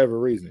for whatever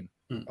reason.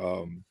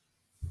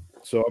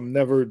 So I'm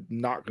never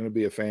not going to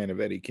be a fan of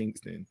Eddie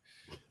Kingston.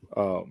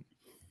 I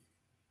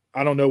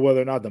don't know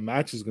whether or not the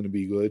match is going to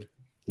be good.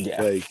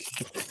 Yeah. Like,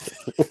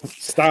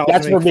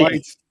 Styles make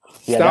fights.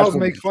 Styles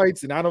make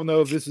fights, and I don't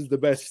know if this is the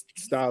best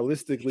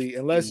stylistically,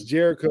 unless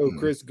Jericho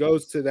Chris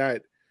goes to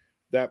that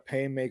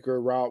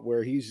Painmaker route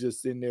where he's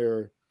just in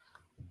there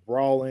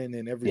brawling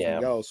and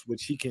everything else,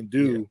 which he can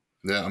do.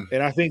 Yeah.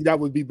 And I think that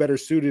would be better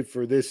suited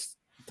for this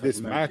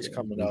match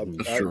coming up.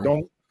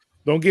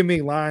 Don't give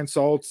me line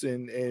salts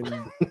and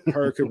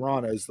Hurricane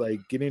Ranas. Like,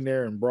 get in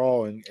there and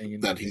brawl and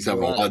that he's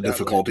having a lot of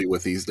difficulty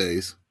with these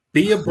days.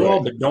 Be a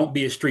brawl, but don't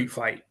be a street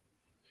fight.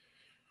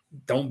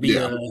 Don't be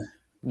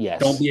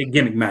don't be a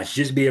gimmick match.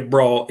 Just be a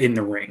brawl in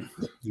the ring.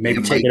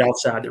 Maybe take it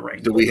outside the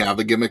ring. Do we have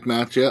a gimmick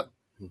match yet?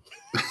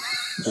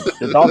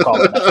 The dog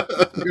collar.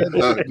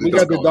 We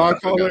got the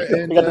dog collar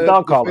and the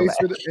dog collar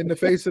in the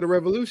face of the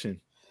Revolution.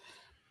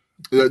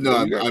 No,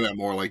 I meant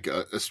more like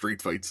a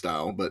street fight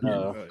style, but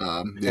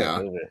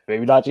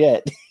maybe not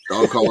yet.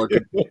 Dog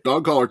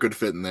collar could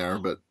fit in there,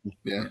 but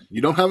yeah,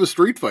 you don't have a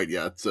street fight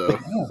yet, so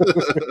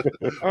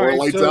or a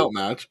lights out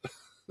match.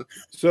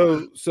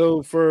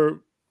 So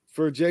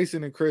for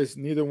Jason and Chris,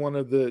 neither one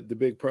of the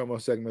big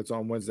promo segments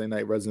on Wednesday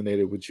night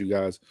resonated with you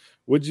guys.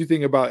 What did you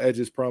think about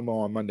Edge's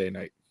promo on Monday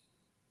night?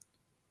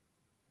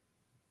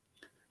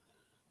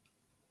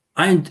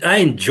 I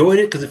enjoyed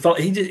it because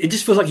it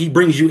just feels like he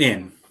brings you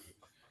in.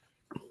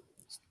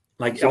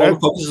 Like, so all the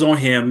focus is on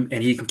him,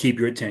 and he can keep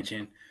your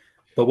attention.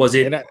 But was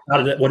it out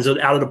of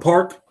the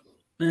park?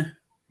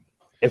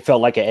 It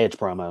felt like an Edge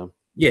promo.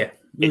 Yeah,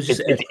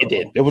 it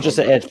did. It was just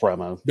an Edge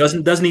promo.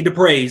 Doesn't need the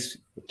praise.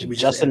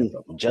 Just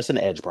an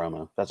Edge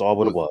promo. That's all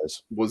what it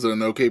was. Was it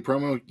an okay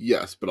promo?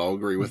 Yes, but I'll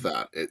agree with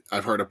that.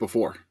 I've heard it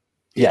before.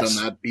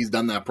 He's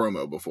done that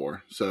promo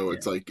before. So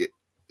it's like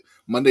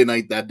Monday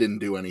night that didn't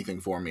do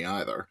anything for me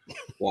either.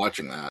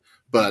 Watching that,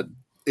 but.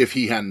 If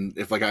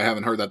I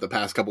haven't heard that the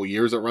past couple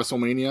years at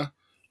WrestleMania,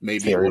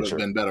 maybe it would have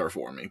been better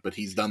for me. But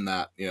he's done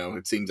that. You know,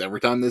 it seems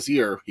every time this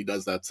year he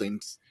does that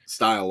same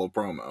style of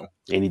promo.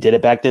 And he did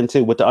it back then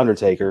too with the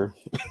Undertaker.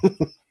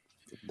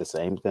 The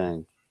same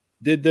thing.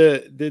 Did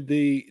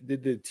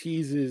the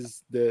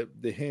teases, the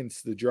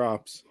hints, the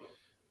drops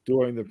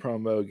during the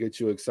promo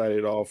get you excited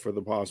at all for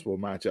the possible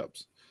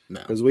matchups? No,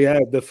 because we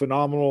had the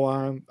phenomenal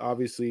line.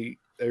 Obviously,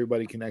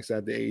 everybody connects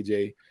that to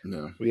AJ.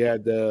 No, we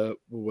had the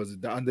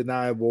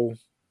undeniable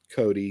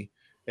Cody,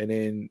 and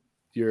then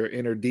your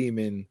inner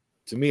demon.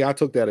 To me, I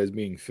took that as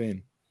being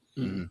Finn,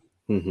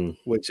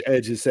 which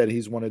Edge has said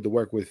he's wanted to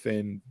work with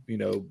Finn. You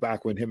know,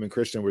 back when him and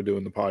Christian were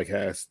doing the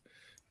podcast.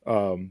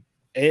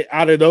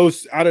 Out of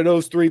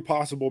those three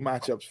possible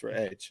matchups for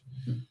Edge,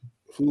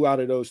 who out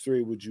of those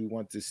three would you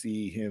want to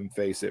see him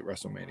face at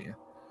WrestleMania?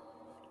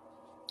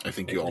 I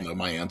think you all know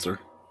my answer.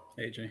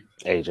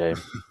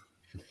 AJ.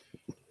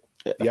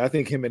 Yeah, I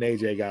think him and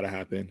AJ got to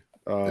happen.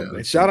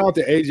 And shout out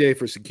to AJ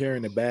for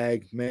securing the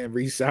bag, man.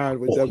 Re-signed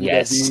with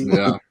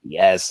WWE.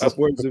 Yes,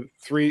 upwards of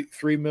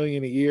 $3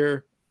 million a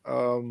year.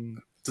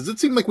 Does it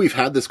seem like we've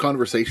had this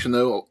conversation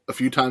though a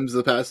few times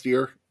the past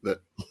year? That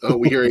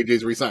we hear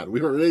AJ's resigned. We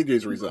heard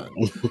AJ's resigned.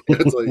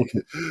 It's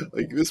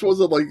like this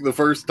wasn't like the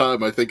first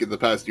time I think in the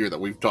past year that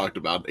we've talked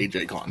about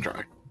AJ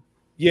contract.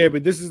 Yeah,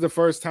 but this is the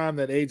first time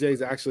that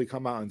AJ's actually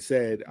come out and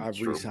said I've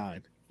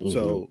resigned.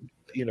 So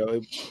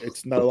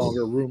it's no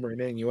longer rumor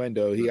and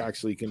innuendo. He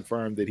actually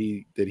confirmed that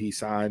he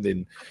signed,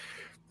 and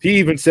he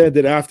even said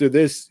that after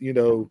this,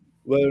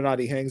 whether or not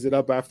he hangs it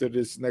up after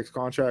this next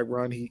contract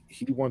run, he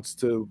wants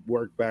to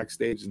work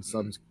backstage in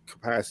some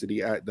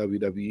capacity at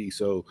WWE.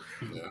 So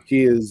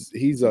he's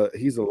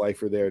a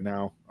lifer there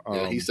now.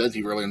 He says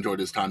he really enjoyed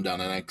his time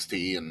down in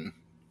NXT and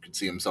could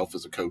see himself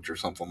as a coach or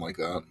something like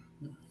that.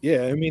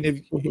 Yeah, I mean,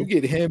 if you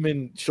get him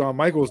and Shawn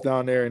Michaels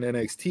down there in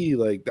NXT,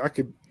 like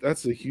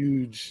that's a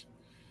huge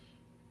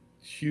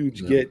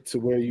get to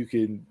where you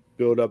can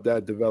build up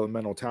that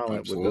developmental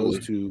talent with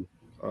those two.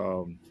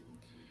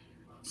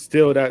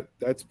 Still,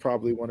 that's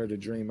probably one of the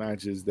dream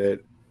matches that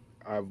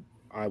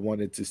I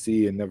wanted to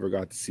see and never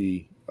got to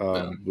see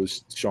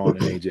was Shawn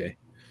and AJ.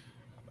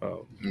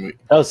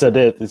 So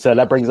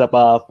that brings up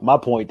my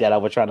point that I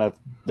was trying to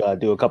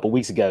do a couple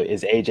weeks ago.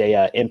 Is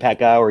AJ Impact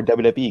guy or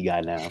WWE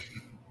guy now?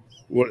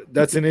 Well,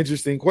 that's an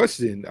interesting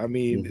question. I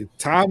mean,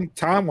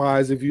 time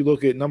wise, if you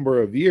look at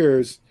number of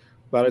years,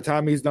 by the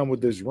time he's done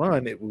with this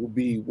run, it will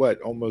be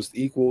almost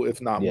equal, if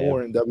not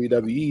more, in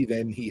WWE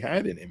than he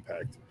had in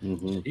Impact.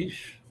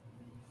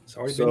 It's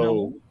already been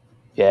long.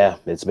 Yeah,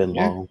 it's been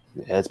long.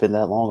 Yeah, it's been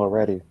that long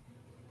already.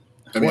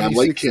 I mean, I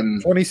like him.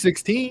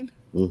 2016.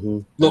 Mm-hmm.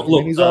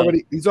 Look,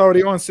 he's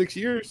already on 6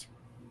 years.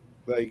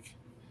 Like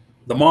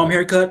the mom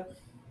haircut,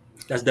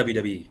 that's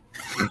WWE.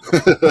 You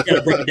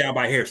gotta break it down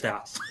by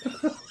hairstyles.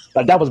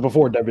 But that was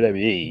before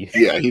WWE.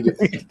 Yeah, he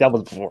did. That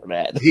was before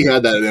that. He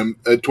had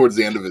that towards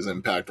the end of his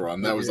Impact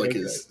run. That was like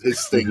his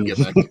thing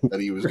gimmick that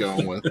he was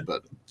going with.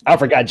 But I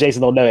forgot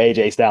Jason don't know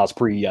AJ Styles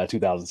pre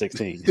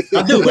 2016.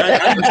 I do.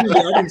 I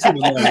didn't see him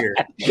on here.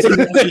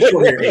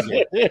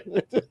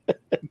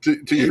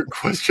 To your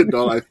question,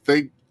 Don, I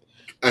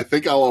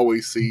think I'll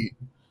always see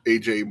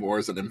AJ more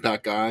as an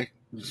Impact guy,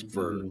 just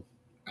for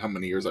how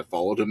many years I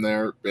followed him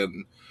there.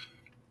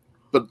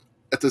 But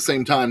at the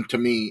same time, to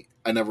me,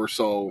 I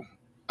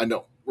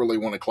don't really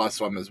want to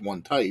classify him as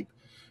one type,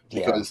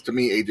 because to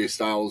me, AJ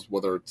Styles,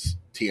 whether it's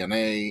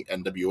TNA,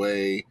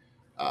 NWA,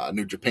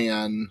 New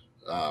Japan,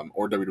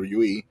 or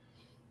WWE,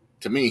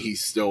 to me,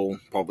 he's still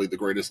probably the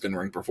greatest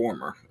in-ring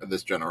performer of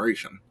this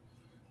generation.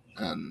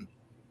 And,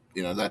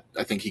 that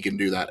I think he can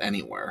do that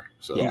anywhere.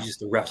 So he's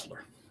just a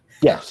wrestler.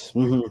 Yes.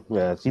 Mm-hmm.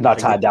 Yeah. He's not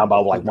tied down by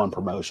one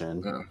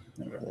promotion.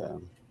 Yeah.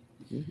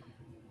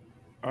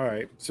 All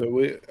right.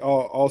 So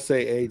I'll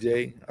say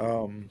AJ.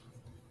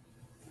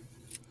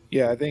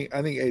 I think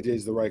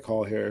AJ's the right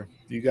call here.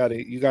 You got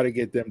to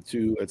get them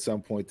two at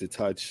some point to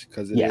touch,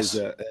 because it is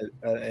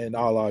an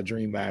a-la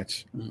dream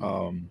match.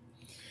 Mm-hmm.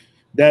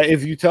 That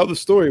if you tell the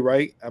story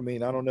right, I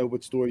mean, I don't know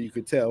what story you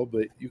could tell,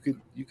 but you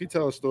could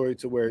tell a story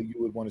to where you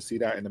would want to see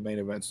that in the main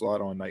event slot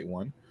on night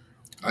one.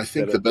 I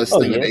think the best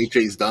thing that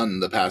AJ's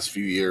done the past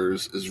few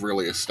years is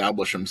really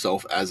establish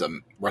himself as a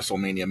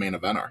WrestleMania main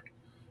eventer.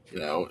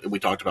 We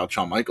talked about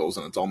Shawn Michaels,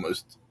 and it's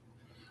almost,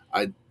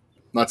 I'm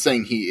not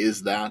saying he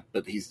is that,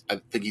 but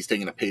I think he's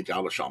taking a page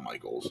out of Shawn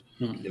Michaels.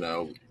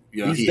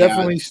 He's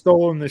definitely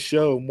stolen the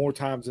show more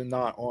times than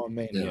not on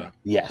Mania.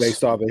 Yes,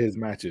 based off of his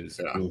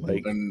matches. Yeah.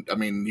 And I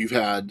mean, you've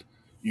had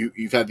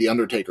the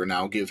Undertaker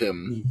now give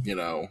him,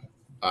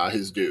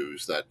 his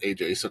dues. That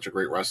AJ is such a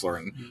great wrestler,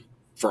 and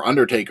for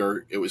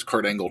Undertaker, it was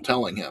Kurt Angle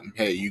telling him,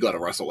 "Hey, you got to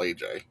wrestle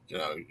AJ.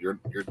 You're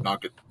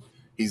not good.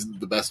 He's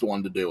the best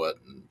one to do it."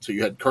 And so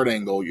you had Kurt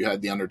Angle, you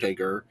had the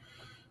Undertaker.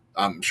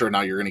 I'm sure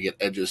now you're going to get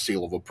Edge's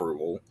seal of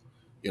approval,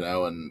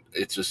 and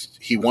it's just,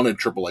 he wanted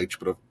Triple H,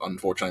 but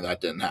unfortunately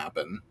that didn't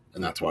happen.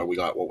 And that's why we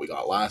got what we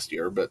got last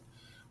year. But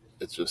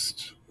it's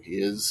just,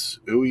 he is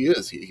who he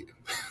is.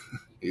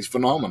 He's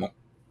phenomenal.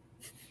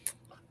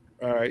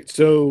 All right.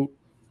 So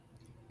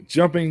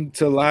jumping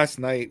to last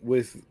night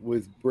with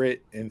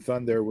Britt and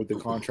Thunder with the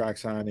contract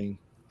signing.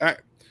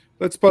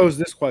 Let's pose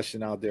this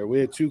question out there.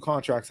 We had 2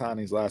 contract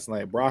signings last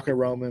night, Brock and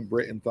Roman,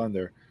 Britt and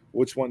Thunder.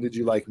 Which one did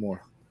you like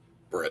more?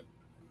 Britt.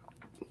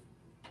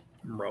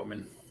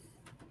 Roman.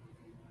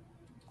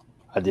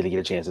 I didn't get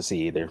a chance to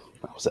see either.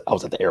 I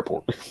was at the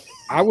airport.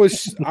 I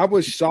was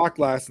shocked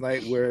last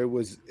night where it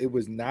was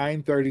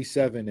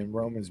 9:37 and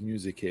Roman's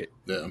music hit.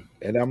 Yeah.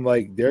 And I'm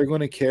like, they're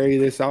going to carry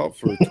this out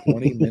for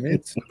 20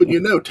 minutes.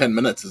 But 10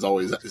 minutes is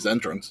always his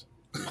entrance.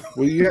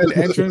 Well, you had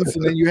entrance,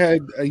 and then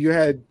you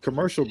had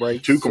commercial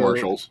breaks. 2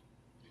 commercials.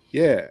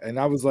 Yeah, and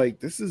I was like,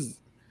 this is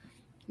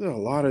a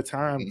lot of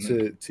time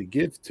to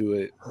give to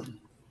it.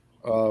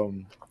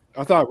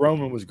 I thought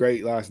Roman was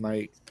great last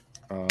night.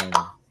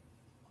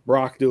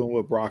 Brock doing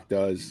what Brock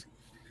does.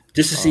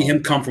 Just to see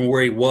him come from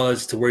where he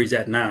was to where he's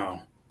at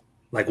now.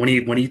 Like when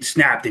he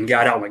snapped and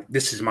got out, like,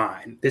 this is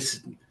mine.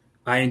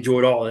 I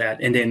enjoyed all of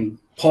that. And then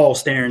Paul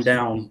staring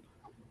down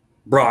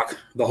Brock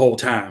the whole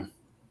time.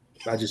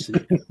 That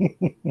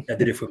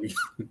did it for me.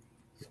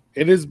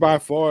 It is by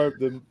far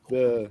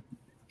the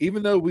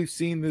even though we've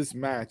seen this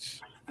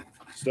match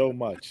so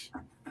much,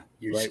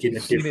 You're right? just getting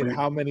We've it seen different. it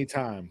how many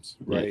times,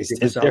 right?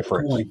 It's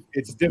different.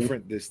 It's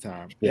different this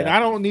time. Yeah. And I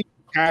don't need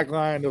a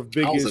tagline of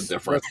biggest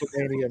different.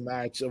 WrestleMania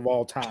match of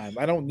all time.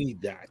 I don't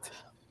need that.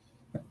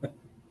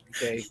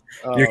 Okay.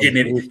 You're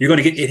getting it. You're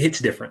going to get it. Hits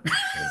different.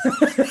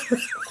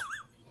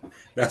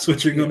 That's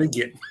what you're going to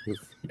get.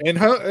 And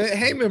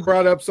Heyman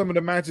brought up some of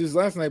the matches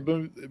last night.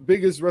 But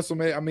biggest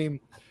WrestleMania, I mean,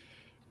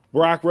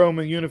 Brock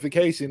Roman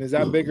unification, is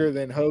that bigger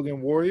than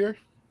Hogan Warrior?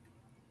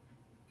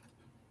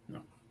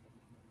 No,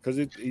 because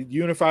it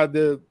unified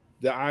the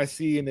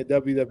IC and the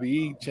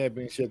WWE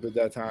championship at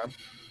that time.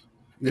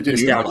 It didn't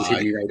unify.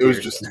 It was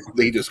just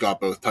they just got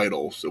both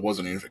titles. It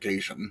wasn't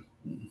unification.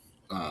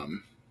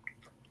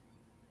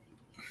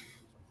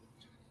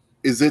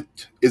 Is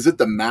it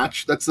the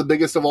match that's the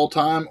biggest of all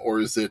time, or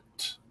is it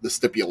the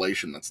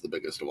stipulation that's the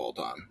biggest of all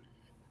time?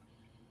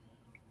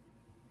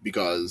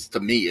 Because to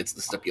me, it's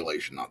the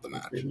stipulation, not the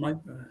match. It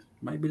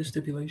might be the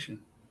stipulation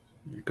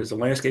because the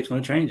landscape's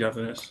going to change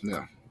after this.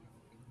 Yeah,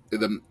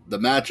 the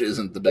match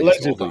isn't the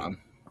biggest of all time.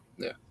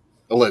 Yeah,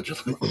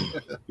 allegedly.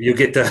 you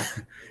get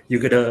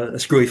a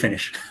screwy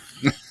finish.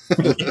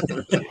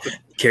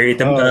 Carry it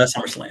to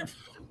SummerSlam.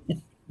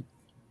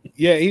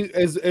 Yeah,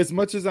 as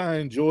much as I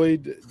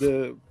enjoyed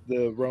the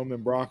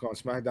Roman Brock on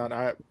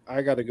SmackDown,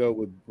 I got to go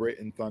with Britt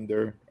and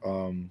Thunder.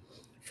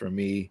 For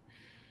me,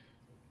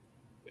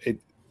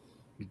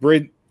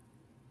 Britt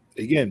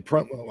again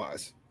promo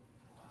wise,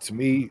 to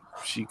me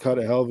she cut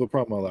a hell of a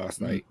promo last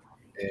night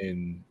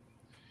and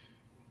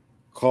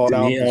called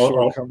out the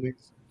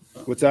shortcomings.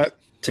 What's that?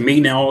 To me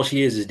now, all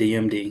she is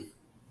DMD.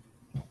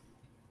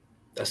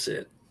 That's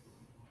it.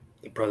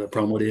 The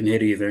promo didn't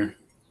hit either.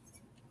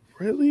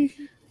 Really?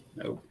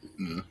 No.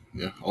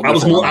 Yeah. I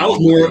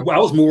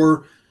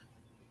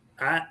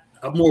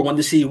more wanted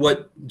to see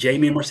what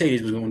Jamie and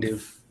Mercedes was going to do.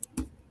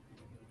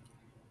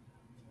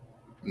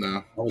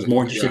 No. I was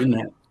more interested in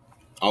that.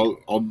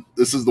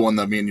 This is the one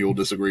that me and you will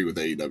disagree with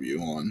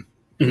AEW on.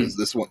 Because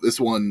this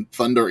one,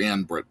 Thunder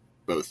and Britt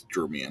both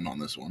drew me in on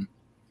this one.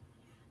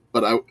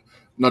 But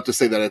not to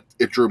say that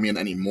it drew me in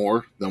any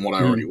more than what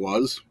I already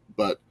was,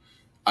 but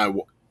I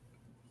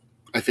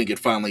think it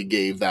finally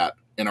gave that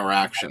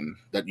interaction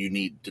that you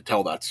need to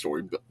tell that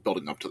story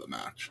building up to the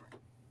match,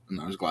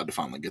 and I was glad to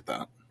finally get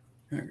that.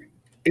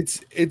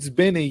 It's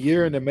been a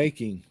year in the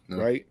making,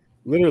 right?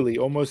 Literally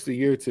almost a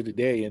year to the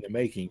day in the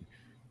making,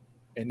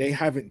 and they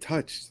haven't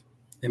touched.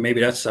 And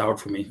maybe that's sour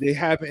for me. They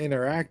haven't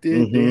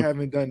interacted. They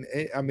haven't done.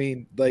 I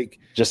mean, like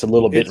just a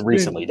little bit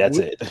recently. That's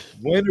it.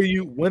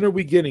 When are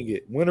we getting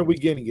it? When are we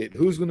getting it?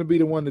 Who's going to be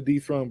the one to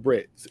dethrone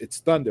Britt? It's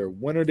Thunder.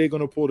 When are they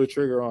going to pull the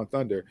trigger on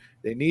Thunder?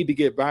 They need to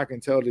get back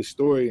and tell this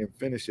story and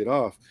finish it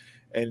off.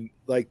 And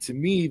like to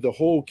me, the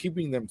whole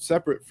keeping them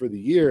separate for the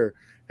year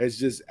has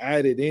just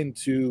added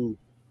into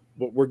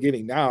what we're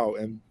getting now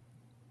and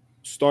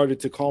started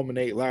to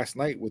culminate last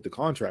night with the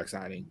contract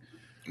signing.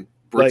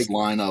 Britt's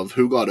line of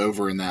who got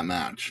over in that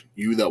match,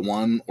 you that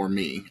won or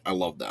me. I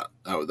love that.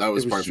 That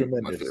was probably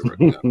my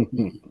favorite.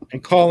 Yeah.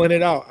 And calling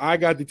it out. I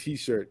got the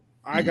t-shirt.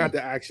 I got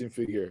the action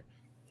figure.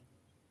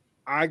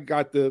 I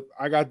got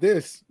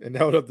this and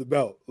held up the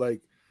belt.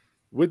 Like,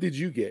 what did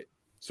you get?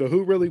 So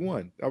who really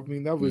won? I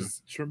mean, that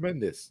was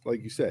tremendous,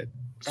 like you said.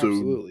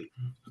 Absolutely.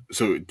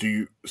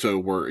 So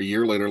we're a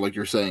year later, like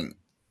you're saying,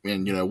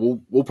 and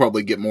we'll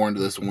probably get more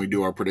into this when we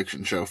do our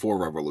prediction show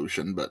for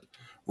Revolution, but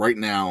right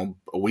now,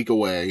 a week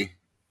away,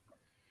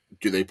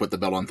 do they put the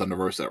belt on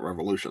Thunderverse at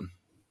Revolution?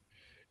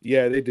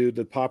 Yeah, they do.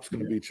 The pop's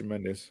going to be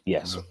tremendous.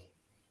 Yes.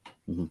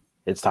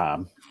 It's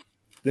time.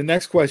 The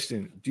next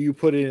question, do you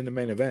put it in the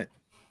main event?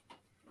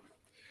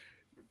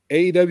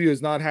 AEW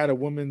has not had a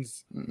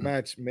women's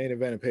match main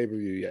event at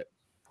pay-per-view yet.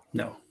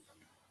 No.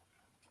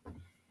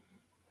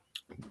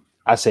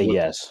 I say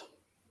yes.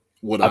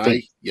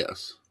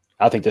 Yes.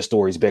 I think the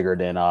story's bigger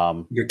than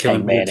you're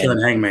killing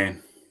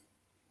Hangman.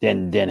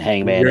 Than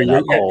Hangman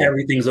and Cole.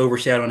 Everything's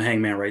overshadowing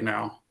Hangman right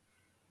now.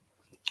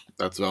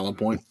 That's a valid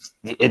point.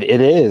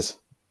 It is.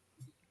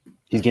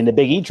 He's getting the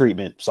Big E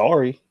treatment.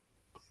 Sorry.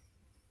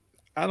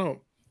 I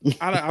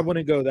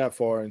wouldn't go that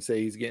far and say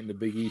he's getting the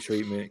Big E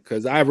treatment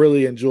because I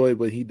really enjoyed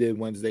what he did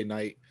Wednesday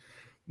night,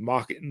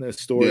 mocking the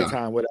story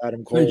time with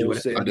Adam Cole,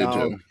 sitting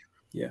down,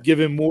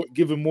 giving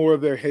more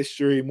of their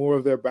history, more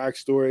of their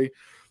backstory.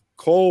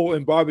 Cole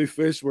and Bobby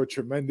Fish were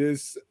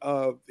tremendous.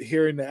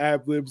 Hearing the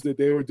ad libs that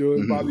they were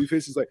doing, Bobby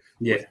Fish is like,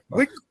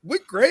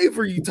 what grave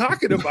are you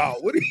talking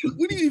about? What do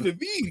you even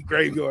mean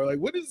graveyard? Like,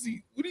 what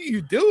are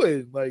you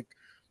doing? Like,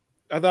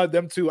 I thought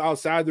them two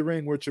outside the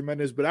ring were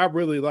tremendous, but I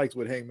really liked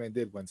what Hangman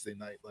did Wednesday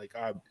night. Like,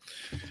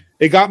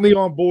 it got me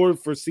on board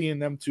for seeing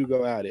them two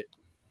go at it.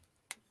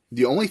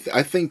 The only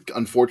I think,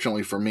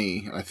 unfortunately for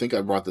me, and I think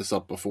I brought this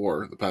up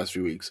before the past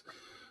few weeks,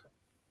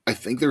 I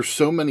think there's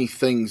so many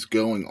things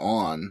going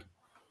on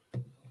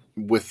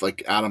with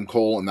like Adam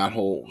Cole and that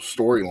whole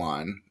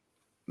storyline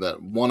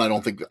that one, I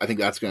think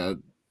that's going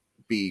to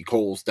be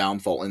Cole's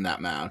downfall in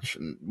that match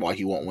and why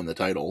he won't win the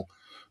title.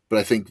 But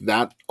I think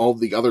that all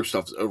the other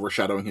stuff is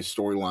overshadowing his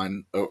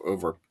storyline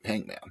over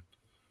Hangman.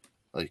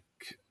 Like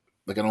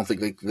I don't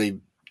think they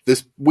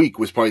this week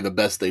was probably the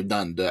best they've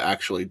done to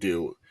actually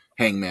do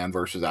Hangman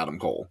versus Adam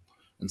Cole.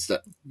 Instead,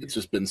 it's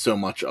just been so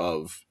much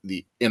of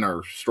the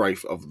inner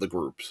strife of the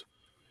groups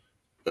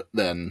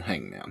than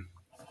Hangman.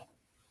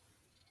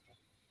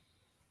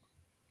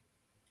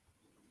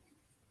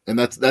 And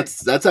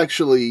that's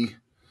actually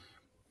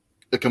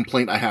a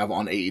complaint I have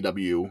on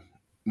AEW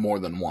more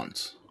than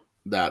once,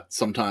 that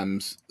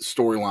sometimes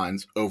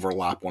storylines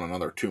overlap one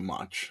another too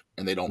much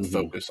and they don't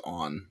focus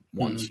on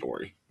one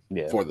story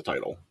for the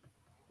title.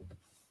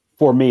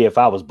 For me, if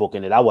I was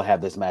booking it, I would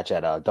have this match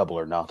at Double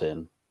or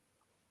Nothing.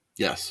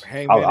 Yes.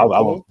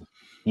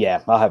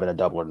 I'll have it at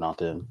Double or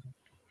Nothing.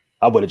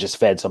 I would have just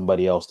fed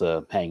somebody else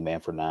the Hangman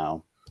for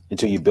now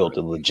until you built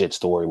a legit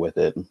story with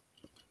it.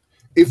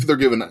 If they're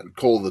giving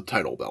Cole the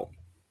title belt.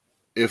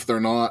 If they're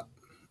not,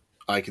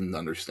 I can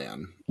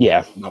understand.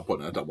 Yeah. Not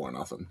putting a Double or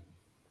Nothing.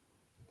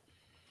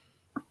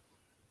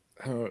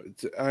 For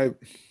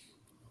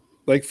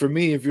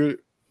me,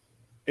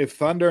 if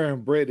Thunder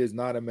and Britt is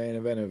not a main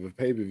event of a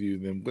pay-per-view,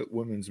 then what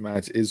women's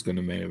match is going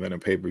to main event a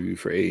pay-per-view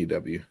for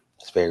AEW?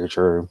 It's very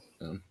true.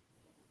 Yeah.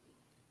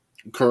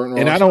 Current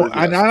and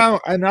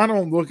I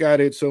don't look at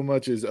it so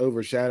much as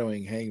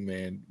overshadowing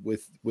Hangman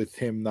with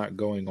him not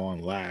going on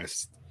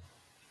last.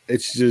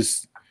 It's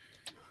just,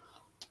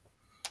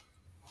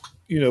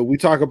 we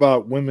talk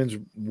about women's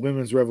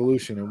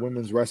revolution and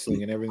women's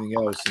wrestling and everything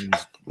else, and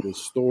the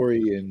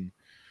story and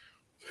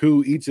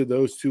who each of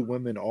those two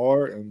women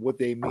are and what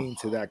they mean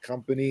to that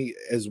company,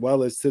 as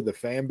well as to the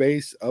fan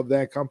base of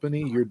that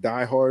company, your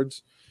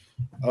diehards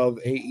of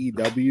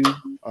AEW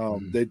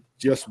that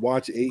just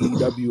watch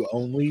AEW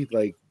only.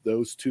 Like,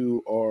 those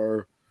two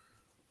are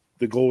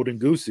the golden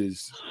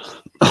gooses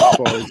as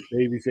far as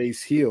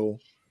babyface heel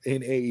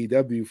in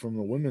AEW from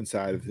the women's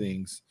side of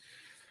things.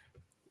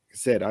 Like I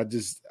said, I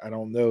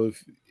don't know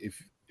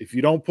if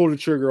you don't pull the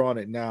trigger on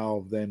it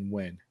now, then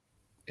when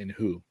and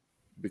who?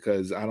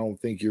 Because I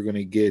don't think you're going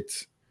to get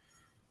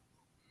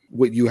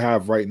what you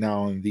have right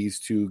now in these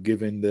two,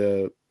 given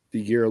the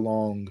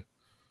year-long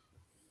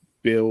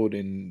build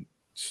and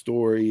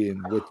story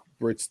and what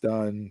Britt's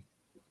done,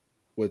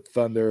 what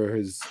Thunder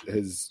has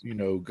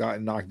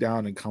gotten knocked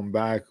down and come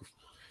back,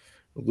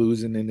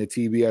 losing in the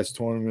TBS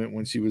tournament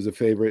when she was a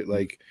favorite.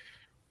 Like,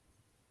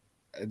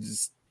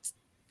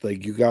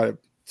 you got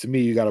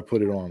to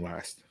put it on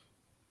last.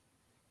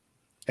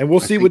 And we'll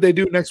see what they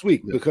do next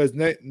week, because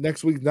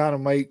next week's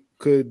Dynamite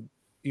could,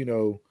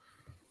 it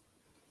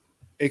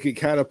could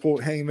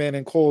catapult Hangman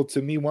and Cole to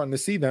me wanting to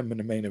see them in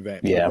the main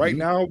event. Yeah. But right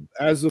now,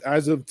 as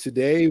of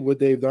today, what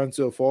they've done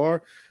so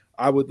far,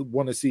 I would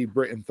want to see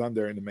Britt and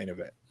Thunder in the main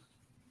event.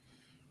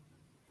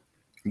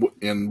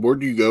 And where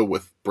do you go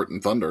with Britt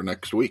and Thunder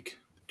next week?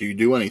 Do you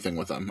do anything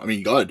with them? I mean,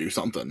 you got to do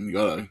something. You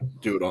got to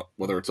do it,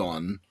 whether it's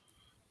on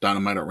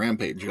Dynamite or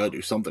Rampage. You got to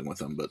do something with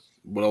them. But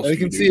what else? I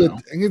can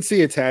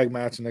see a tag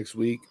match next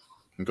week.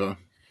 Okay.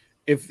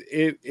 If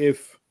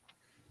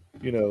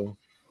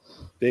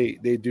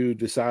they do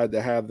decide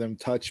to have them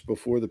touch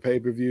before the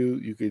pay-per-view,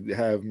 you could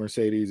have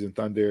Mercedes and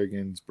Thunder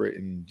against Britt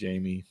and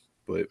Jamie.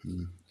 But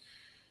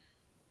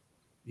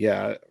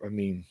yeah, I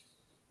mean,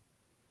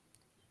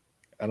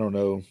 I don't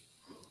know.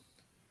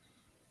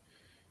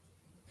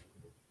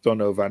 Don't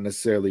know if I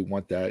necessarily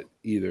want that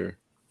either.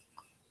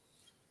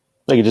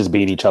 They could just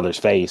be in each other's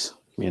face,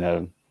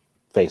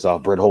 face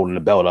off. Britt holding the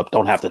belt up.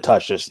 Don't have to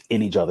touch, just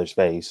in each other's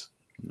face.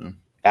 Yeah.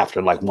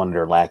 After like one of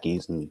their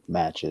lackeys and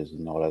matches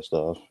and all that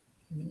stuff.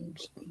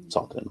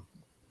 Something.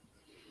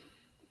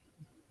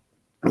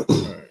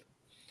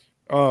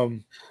 All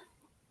right.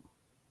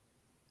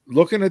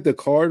 Looking at the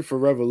card for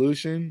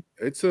Revolution,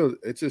 it's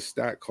a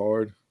stacked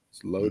card.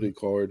 It's a loaded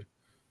card.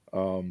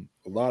 A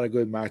lot of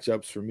good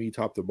matchups for me,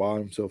 top to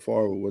bottom so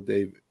far with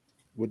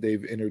what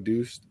they've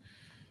introduced.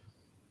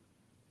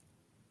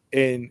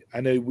 And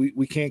I know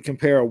we can't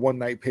compare a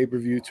one-night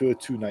pay-per-view to a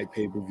two-night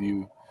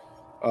pay-per-view.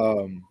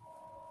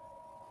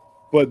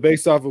 But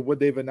based off of what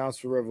they've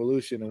announced for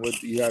Revolution and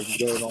what you have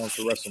going on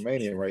for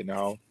WrestleMania right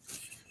now,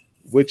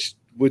 which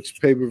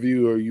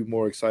pay-per-view are you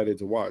more excited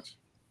to watch?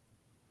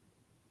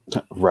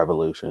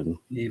 Revolution.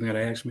 You even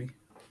gotta ask me.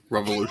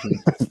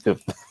 Revolution.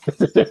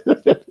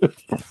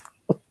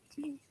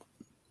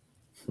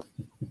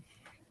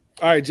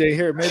 All right, Jay.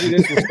 Here, maybe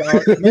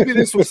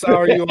this will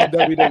sour you on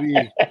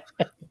WWE.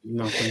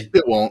 Nothing.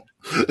 It won't.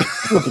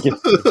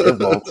 It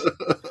won't.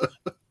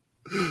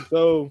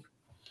 So,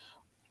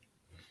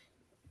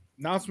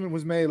 announcement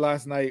was made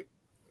last night.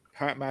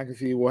 Pat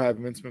McAfee will have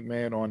Vince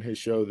McMahon on his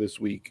show this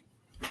week.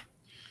 I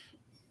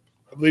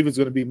believe it's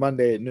going to be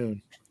Monday at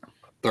noon.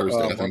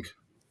 Thursday, I think.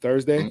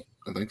 Thursday?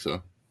 I think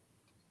so.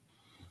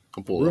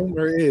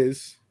 Rumor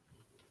is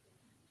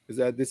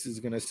that this is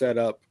going to set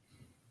up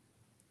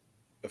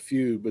a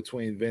feud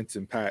between Vince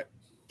and Pat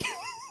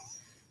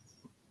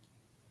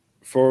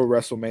for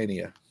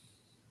WrestleMania.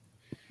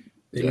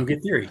 They don't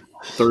get theory.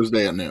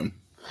 Thursday at noon.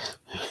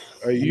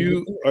 Are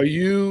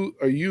you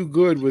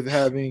good with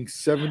having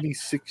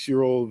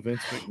 76-year-old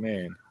Vince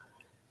McMahon?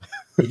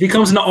 If he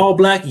comes in the all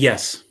black,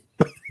 yes.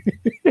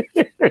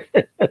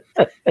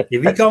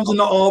 If he comes in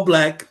the all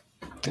black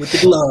with the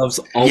gloves,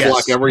 all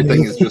black,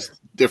 everything is just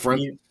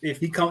different. If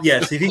he comes,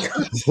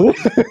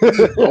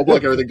 all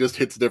black, everything just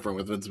hits different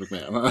with Vince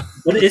McMahon. Huh?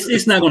 But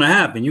it's not going to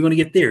happen. You're going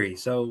to get theory.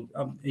 So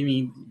I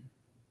mean,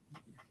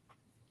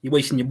 you're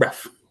wasting your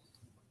breath.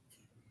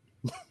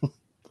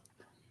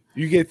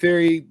 You get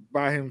theory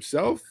by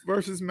himself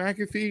versus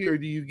McAfee, or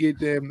do you get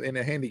them in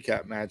a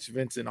handicap match,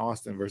 Vince and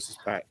Austin versus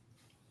Pat?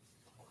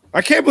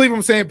 I can't believe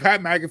I'm saying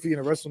Pat McAfee in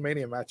a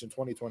WrestleMania match in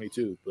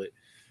 2022, but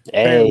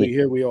apparently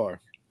here we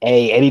are.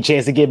 Hey, any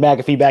chance to get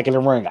McAfee back in the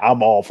ring,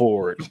 I'm all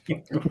for it.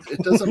 It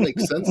doesn't make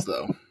sense,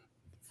 though.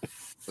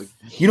 Like,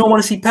 you don't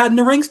want to see Pat in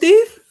the ring,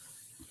 Steve?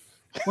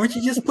 Why don't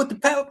you just put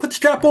the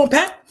strap on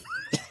Pat?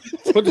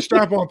 Put the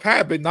strap on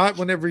Pat, but not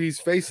whenever he's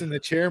facing the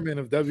chairman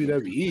of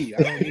WWE.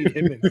 I don't need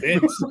him and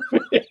Vince.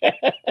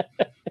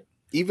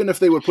 Even if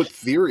they would put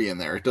Theory in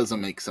there, it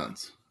doesn't make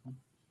sense.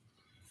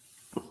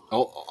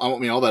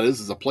 All that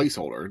is a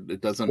placeholder.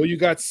 It doesn't. Well, you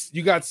got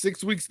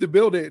 6 weeks to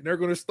build it, and they're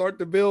going to start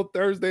the build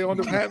Thursday on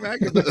the Pat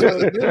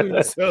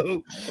McAfee.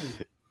 So,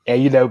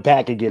 and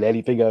Pat can get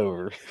anything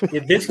over.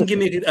 If Vince can give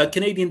me a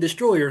Canadian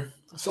destroyer,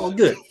 it's all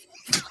good.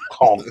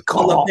 Oh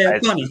God,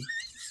 Bad Bunny.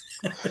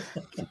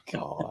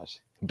 Gosh,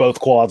 both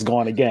quads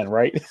gone again,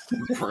 right?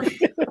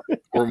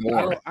 Or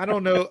more. I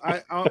don't know.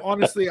 I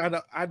honestly,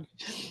 I'd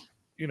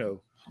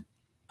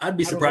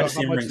be surprised to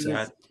see him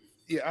ringside.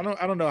 Yeah,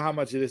 I don't know how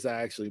much of this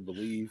I actually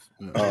believe.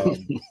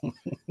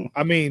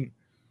 I mean,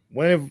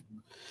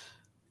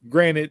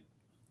 granted,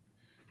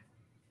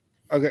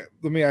 okay,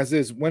 let me ask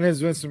this. When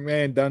has Vince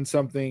McMahon done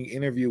something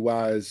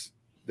interview-wise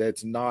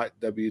that's not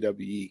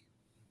WWE?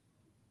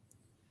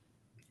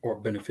 Or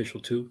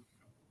beneficial too?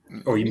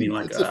 Or you mean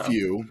like it's a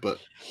few, but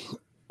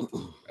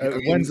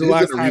when's the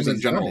last time in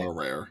general are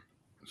rare.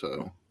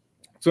 So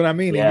that's what I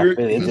mean. Yeah,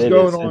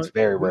 it's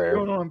very rare.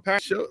 Going on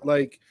Pat's show,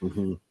 like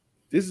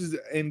this is,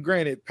 and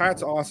granted,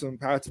 Pat's awesome.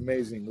 Pat's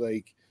amazing.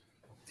 Like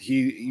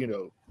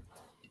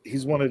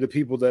he's one of the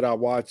people that I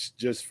watch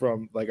just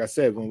from, like I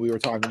said, when we were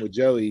talking with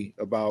Joey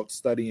about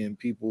studying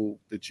people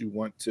that you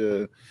want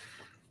to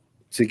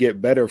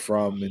get better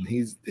from, and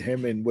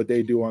him and what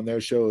they do on their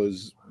show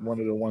is one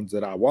of the ones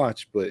that I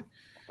watch, but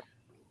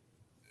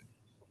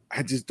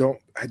I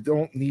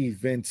don't need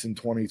Vince in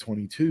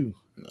 2022.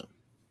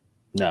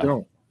 No. I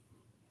don't.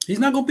 He's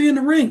not going to be in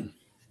the ring.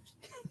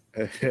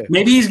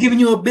 Maybe he's giving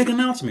you a big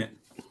announcement.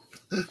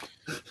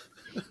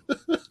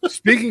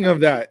 Speaking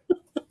of that,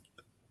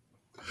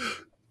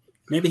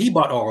 maybe he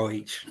bought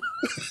ROH.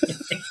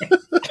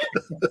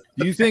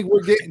 Do you think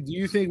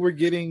we're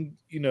getting,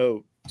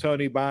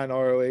 Tony buying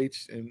ROH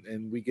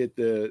and we get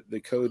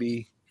the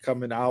Cody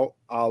coming out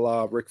a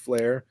la Ric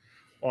Flair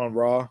on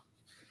Raw?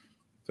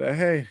 So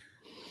hey,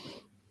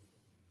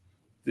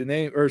 the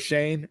name, or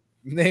Shane,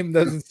 name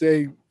doesn't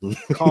say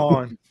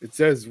Khan, it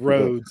says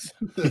Rhodes.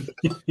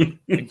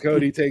 And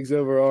Cody takes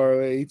over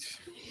ROH.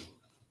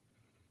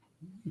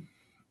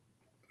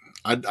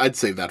 I'd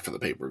save that for the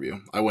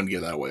pay-per-view. I wouldn't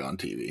give that away on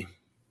TV.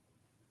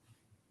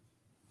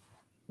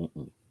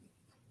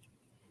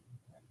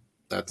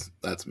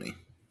 That's me.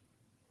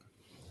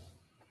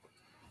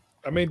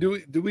 I mean,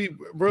 do we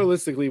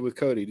realistically with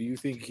Cody, do you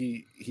think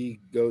he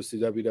goes to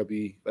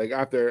WWE? Like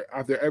after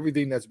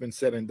everything that's been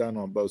said and done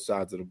on both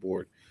sides of the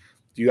board,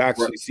 do you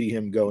actually see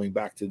him going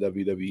back to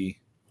WWE?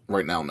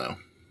 Right now, no.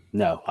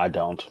 No, I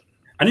don't.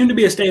 I need him to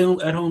be a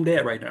stay-at-home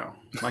dad right now,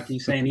 like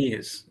he's saying he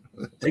is.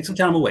 Take some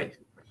time away.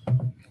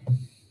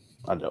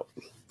 I don't.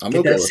 I'm Get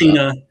okay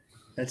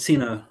that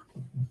Cena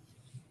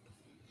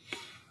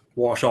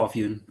wash off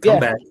you and come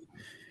back,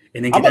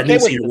 and then get that new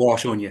Cena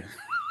wash on you.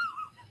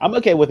 I'm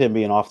okay with him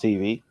being off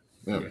TV.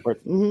 Yeah.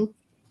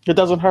 It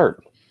doesn't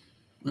hurt.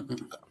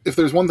 If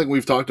there's one thing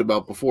we've talked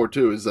about before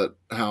too, is that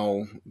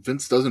how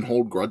Vince doesn't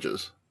hold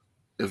grudges.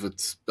 If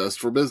it's best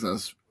for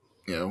business,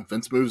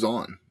 Vince moves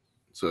on.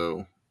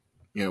 So,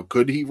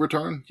 could he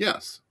return?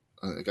 Yes.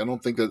 I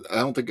don't think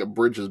a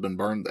bridge has been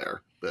burned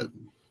there, but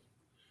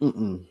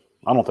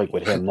I don't think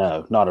with him,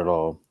 no, not at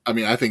all. I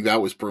mean, I think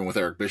that was proven with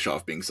Eric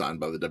Bischoff being signed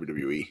by the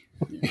WWE.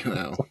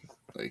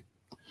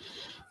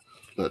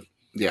 But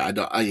yeah,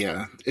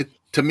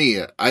 to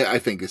me, I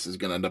think this is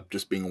going to end up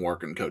just being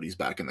work, and Cody's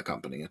back in the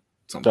company at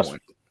some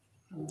point.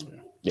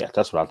 Yeah,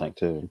 that's what I think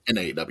too. In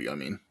AEW, I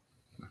mean.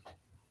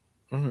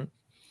 Mm-hmm.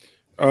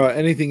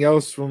 Anything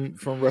else from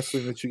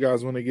wrestling that you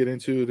guys want to get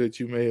into that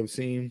you may have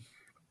seen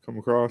come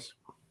across?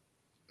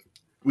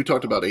 We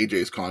talked about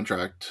AJ's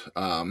contract.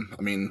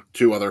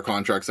 Two other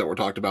contracts that were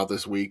talked about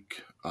this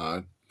week.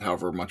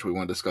 However much we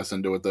want to discuss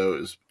into it, though,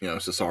 is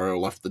Cesaro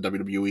left the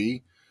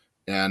WWE,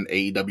 and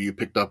AEW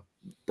picked up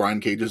Brian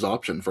Cage's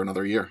option for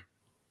another year.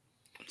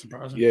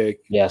 Surprising.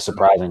 Yeah,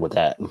 surprising with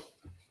that.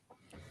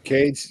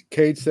 Cage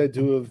said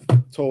to have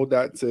told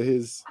that to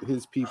his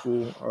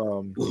people,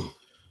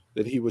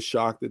 that he was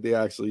shocked that they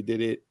actually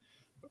did it.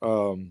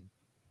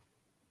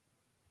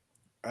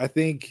 I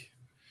think.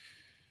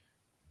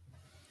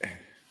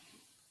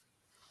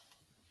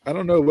 I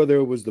don't know whether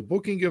it was the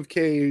booking of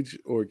Cage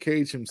or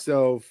Cage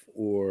himself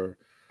or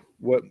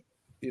what,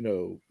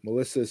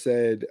 Melissa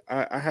said.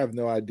 I have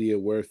no idea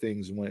where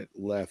things went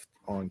left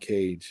on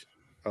Cage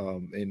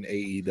in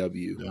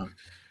AEW. Yeah.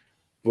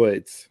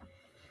 But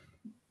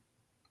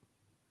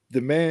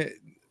the man,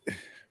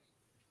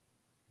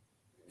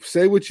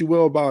 say what you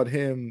will about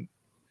him,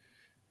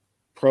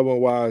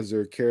 promo-wise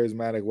or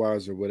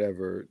charismatic-wise or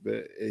whatever,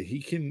 but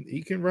he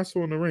can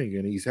wrestle in the ring,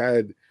 and he's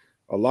had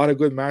a lot of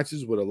good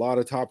matches with a lot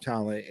of top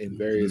talent in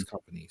various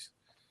companies.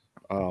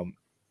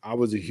 I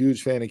was a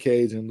huge fan of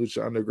Cage and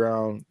Lucha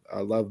Underground.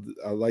 I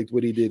liked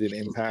what he did in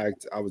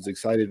Impact. I was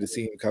excited to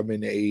see him come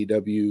into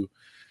AEW.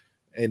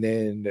 And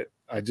then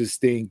I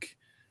just think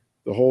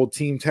the whole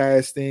Team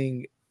Taz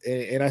thing,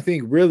 and I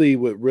think really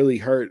what really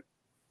hurt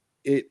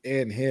it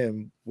and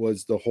him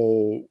was the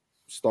whole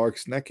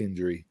Stark's neck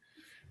injury,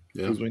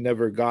 because we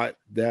never got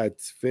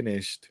that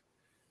finished.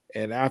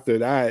 And after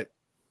that,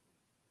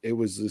 it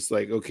was just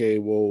like, okay,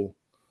 well,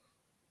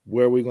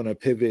 where are we going to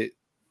pivot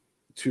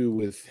to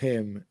with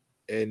him?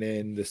 And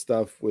then the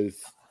stuff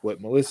with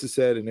what Melissa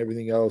said and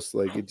everything else,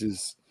 like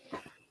it's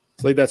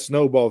like that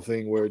snowball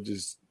thing where it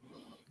just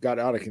got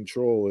out of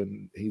control,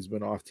 and he's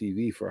been off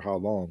TV for how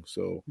long?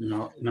 So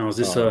no, is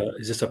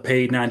this a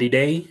paid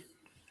 90-day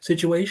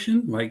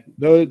situation? Like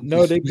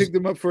no, they picked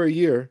him up for a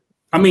year.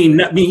 I'm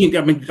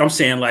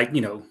saying, like,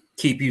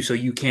 keep you so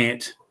you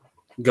can't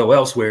go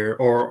elsewhere,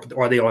 or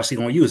are they actually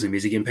going to use him?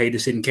 Is he getting paid to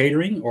sit in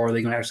catering, or are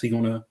they actually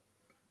going to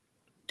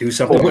do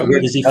something? Where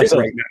does he fit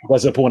right now?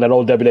 What's the point of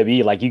old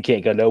WWE? Like, you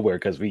can't go nowhere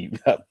because we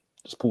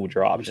just pulled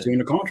your option. Doing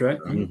the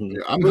contract.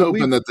 Yeah, I'm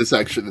hoping that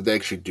they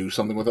actually do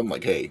something with him.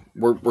 Like, hey,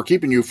 we're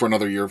keeping you for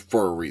another year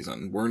for a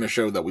reason. We're going to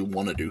show that we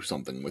want to do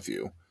something with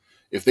you.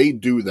 If they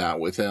do that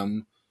with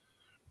him,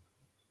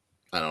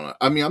 I don't know.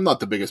 I mean, I'm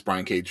not the biggest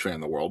Brian Cage fan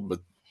in the world, but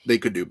they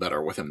could do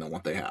better with him than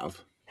what they have.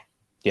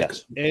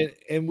 Yes,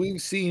 and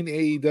we've seen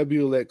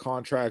AEW let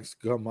contracts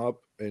come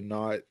up and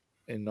not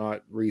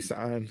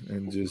re-sign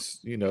and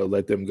just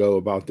let them go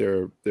about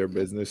their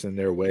business and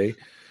their way.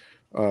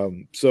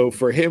 So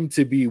for him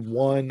to be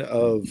one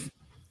of,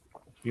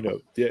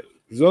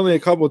 there's only a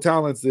couple of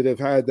talents that have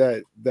had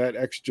that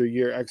extra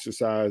year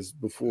exercise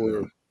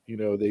before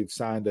they've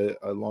signed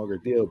a longer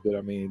deal. But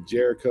I mean,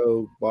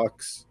 Jericho,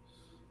 Bucks,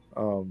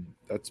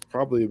 that's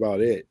probably about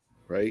it.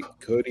 Right,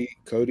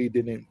 Cody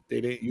didn't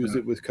use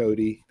it with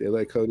Cody. They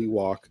let Cody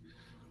walk.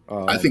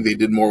 I think they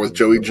did more with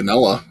Joey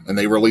Janela, and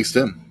they released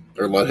him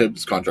or let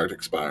his contract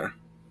expire.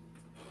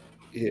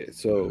 Yeah,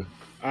 so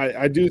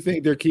I do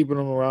think they're keeping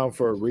him around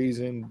for a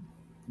reason.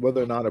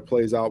 Whether or not it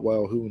plays out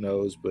well, who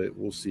knows? But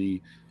we'll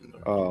see.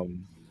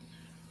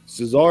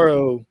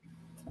 Cesaro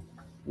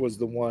was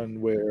the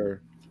one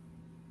where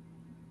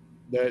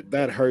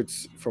that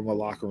hurts from a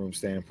locker room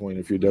standpoint.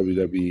 If you're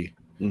WWE,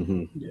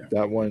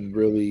 that one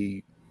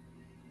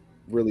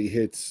really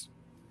hits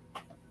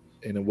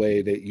in a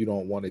way that you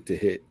don't want it to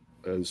hit,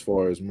 as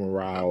far as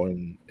morale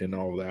and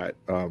all that.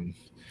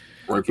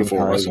 Right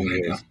before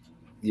WrestleMania.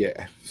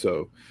 Yeah.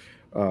 So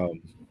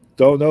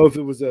don't know if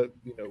it was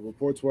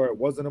reports where it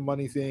wasn't a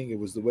money thing. It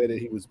was the way that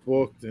he was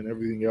booked and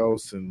everything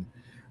else. And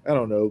I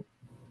don't know.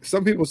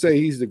 Some people say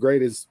he's the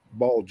greatest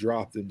ball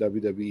dropped in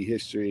WWE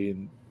history,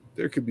 and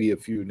there could be a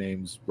few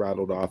names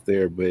rattled off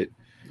there, but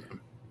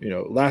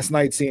last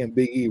night seeing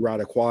Big E ride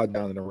a quad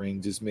down in the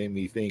ring just made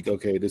me think,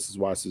 okay, this is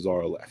why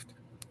Cesaro left.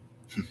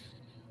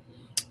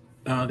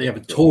 They have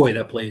a toy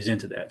that plays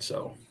into that,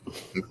 so.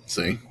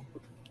 See?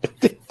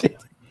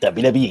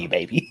 WWE,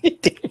 baby.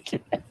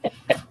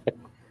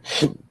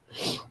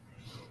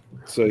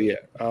 So, yeah.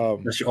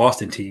 That's your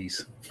Austin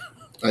tease.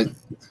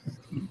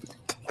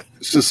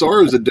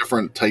 Cesaro is a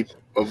different type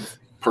of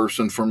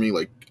person for me.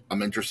 Like,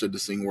 I'm interested to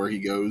seeing where he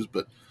goes,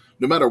 but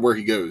no matter where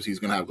he goes, he's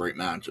going to have great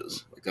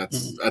matches. Like,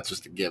 that's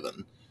just a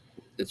given.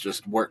 It's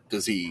just, where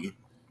does he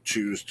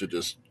choose to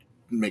just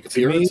make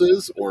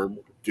appearances or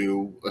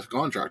do a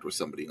contract with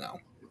somebody now?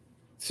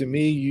 To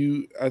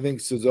me, I think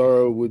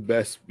Cesaro would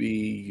best be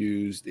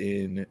used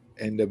in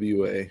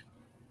NWA,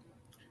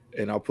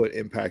 and I'll put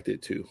Impact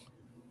it too.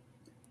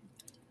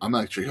 I'm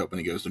actually hoping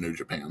he goes to New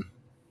Japan.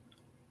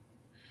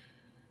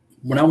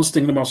 When I was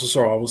thinking about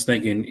Cesaro, I was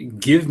thinking,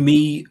 give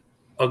me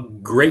a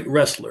great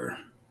wrestler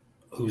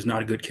who's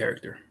not a good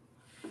character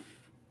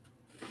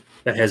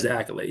that has the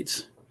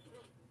accolades.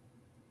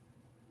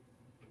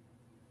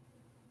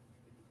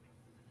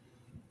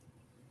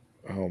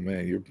 Oh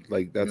man, you're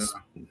like, that's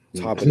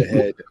top of the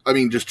head. I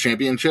mean, just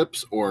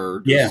championships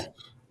or just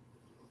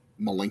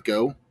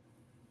Malenko. I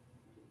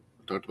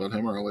talked about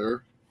him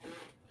earlier.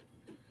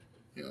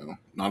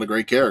 Not a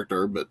great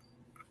character, but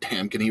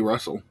damn, can he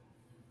wrestle?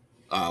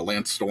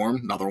 Lance Storm,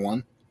 another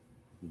one.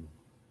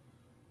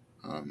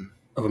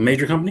 Of a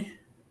major company?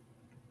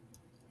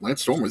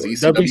 Lance Storm was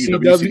ECW,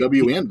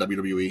 WCW, and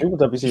WWE. He was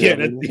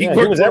WCW. He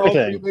was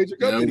everything.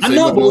 I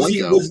know, but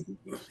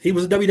he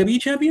was a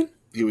WWE champion?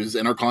 He was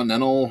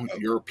Intercontinental,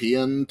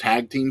 European,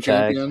 Tag Team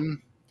Champion.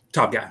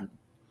 Top guy.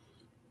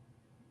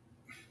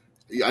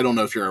 I don't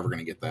know if you're ever going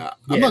to get that.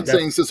 I'm not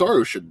saying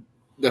Cesaro should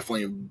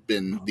definitely have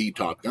been the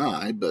top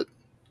guy, but...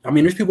 I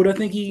mean, there's people that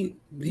think he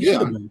should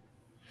have been.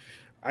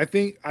 I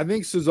think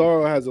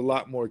Cesaro has a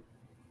lot more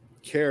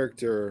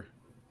character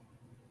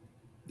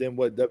than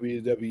what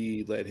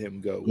WWE let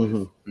him go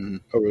with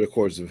over the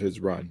course of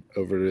his run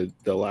over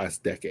the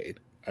last decade.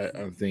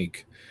 I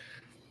think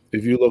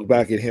if you look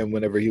back at him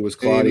whenever he was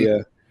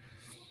Claudia,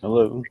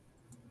 hello.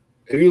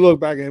 If you look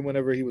back at him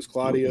whenever he was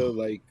Claudia,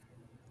 like,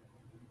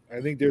 I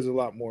think there's a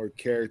lot more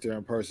character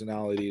and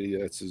personality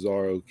that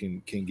Cesaro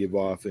can give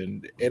off,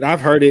 and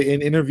I've heard it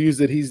in interviews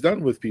that he's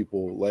done with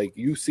people. Like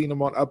you've seen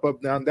him on Up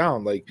Up Down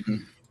Down. Like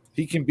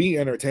he can be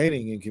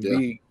entertaining and can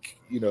be,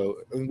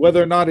 and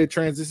whether or not it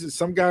transitions.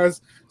 Some guys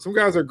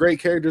are great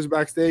characters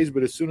backstage,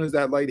 but as soon as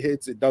that light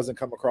hits, it doesn't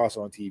come across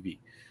on TV.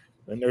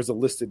 And there's a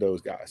list of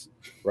those guys,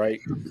 right?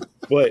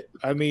 But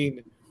I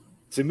mean,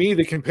 to me,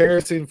 the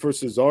comparison for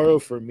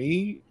Cesaro for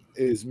me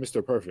is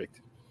Mr.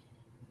 Perfect.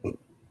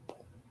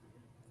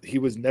 He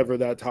was never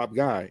that top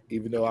guy,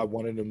 even though I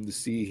wanted him to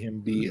see him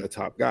be a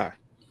top guy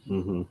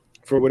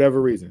for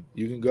whatever reason.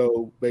 You can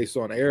go based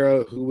on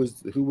era, who was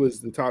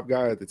the top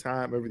guy at the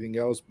time, everything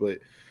else. But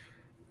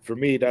for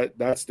me,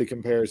 that's the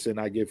comparison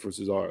I give for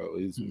Cesaro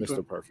is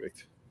Mr.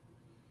 Perfect.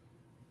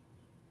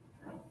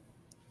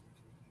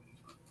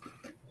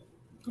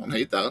 I don't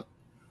hate that.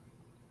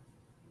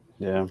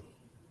 Yeah.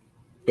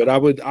 But I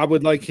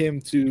would like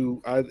him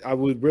to I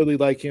would really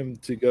like him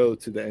to go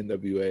to the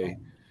NWA.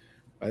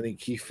 I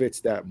think he fits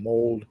that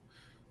mold.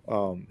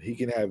 He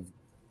can have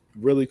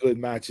really good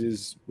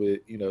matches with,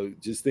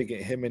 just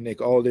thinking him and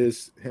Nick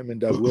Aldis, him and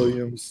Doug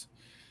Williams.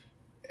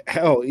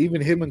 Hell,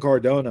 even him and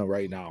Cardona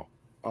right now.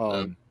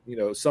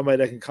 Somebody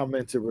that can come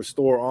in to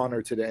restore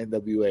honor to the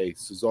NWA.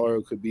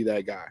 Cesaro could be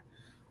that guy.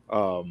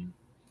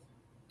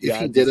 If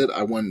he did it,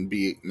 I wouldn't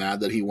be mad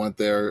that he went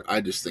there. I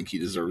just think he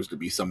deserves to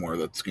be somewhere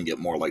that's going to get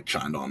more light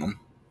shined on him.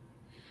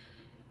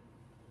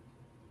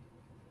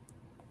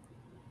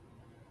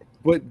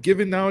 But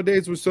given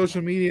nowadays with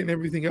social media and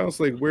everything else,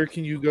 like where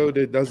can you go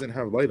that doesn't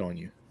have light on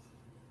you?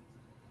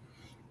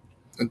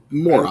 And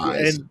more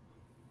eyes.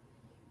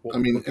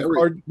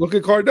 Look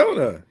at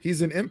Cardona.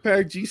 He's an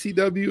Impact,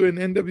 GCW,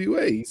 and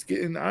NWA. He's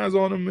getting eyes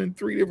on him in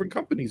 3 different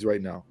companies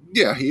right now.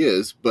 Yeah, he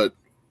is. But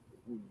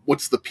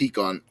what's the peak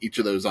on each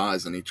of those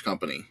eyes in each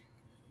company?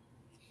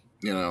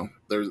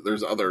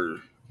 There's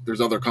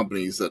other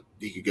companies that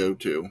he could go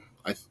to.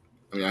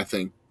 I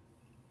think.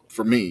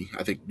 For me,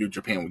 I think New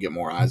Japan would get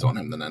more eyes on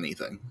him than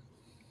anything.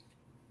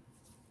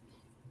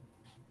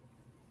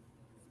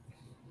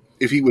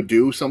 If he would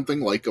do something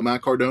like a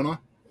Matt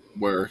Cardona,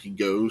 where he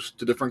goes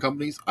to different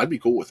companies, I'd be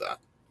cool with that.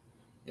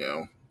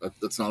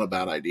 That's not a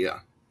bad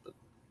idea.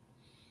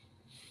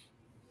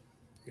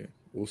 Yeah,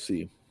 we'll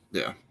see.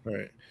 Yeah. All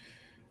right.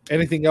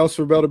 Anything else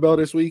for Bell to Bell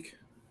this week?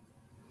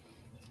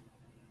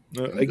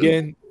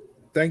 Again,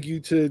 thank you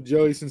to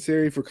Joey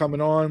Sinceri for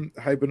coming on,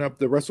 hyping up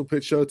the Wrestle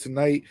Pit show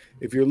tonight.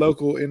 If you're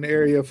local in the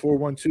area,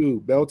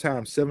 412, bell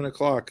time, 7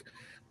 o'clock.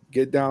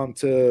 Get down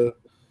to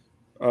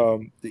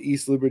the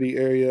East Liberty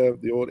area,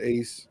 the old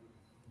Ace.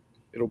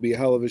 It'll be a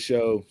hell of a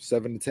show,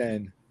 7 to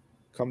 10.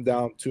 Come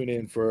down, tune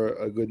in for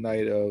a good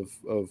night of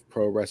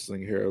pro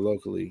wrestling here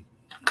locally.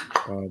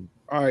 All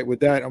right,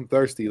 with that, I'm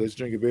thirsty. Let's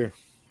drink a beer.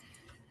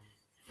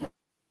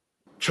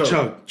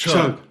 Chug,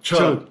 chug,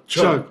 chug,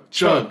 chug,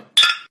 chug.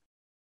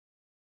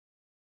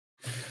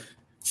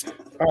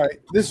 All right,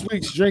 this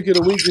week's Drink of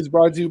the Week is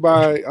brought to you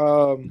by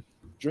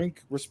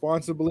Drink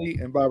Responsibly,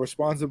 and by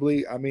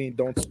responsibly, I mean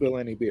don't spill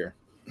any beer.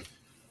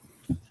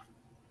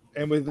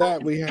 And with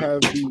that, we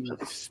have the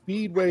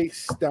Speedway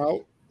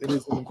Stout. It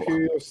is an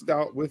Imperial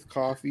Stout with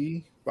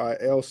coffee by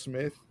L.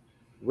 Smith,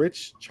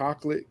 rich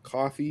chocolate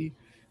coffee.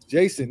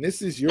 Jason,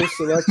 this is your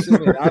selection,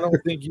 and I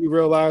don't think you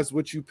realize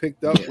what you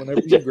picked up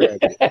whenever you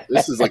grabbed it.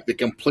 This is like the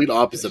complete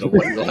opposite of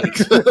what he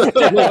likes.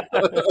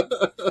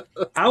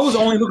 I was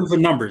only looking for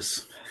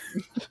numbers.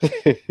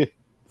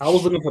 I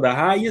was looking for the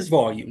highest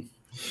volume.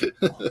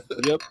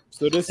 Yep.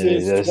 So this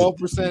is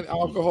 12%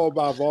 alcohol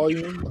by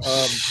volume.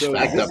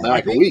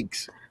 Back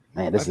weeks.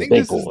 Man, this is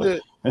big boy.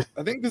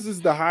 I think this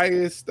is the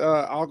highest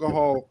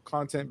alcohol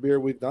content beer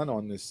we've done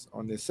on this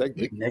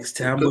segment. Next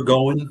time we're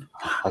going.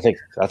 I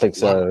think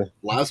so.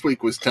 Last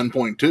week was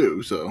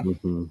 10.2. So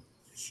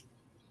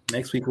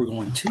next week we're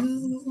going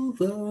to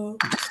the.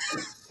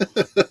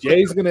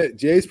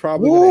 Jay's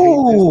probably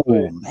gonna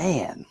hate this.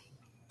 Man.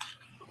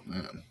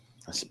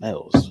 That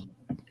smells.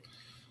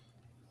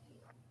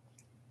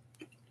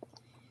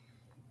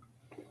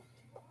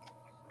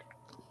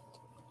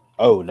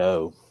 Oh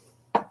no.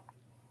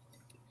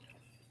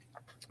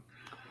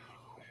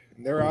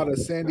 They're out of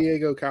San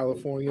Diego,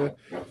 California.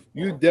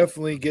 You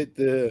definitely get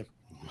you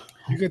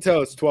can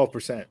tell it's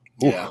 12%.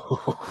 Yeah.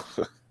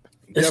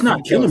 It's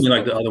not killing me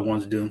like the other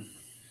ones do.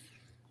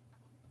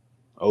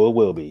 Oh, it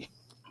will be.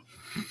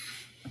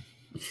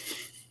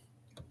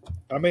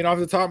 I mean, off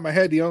the top of my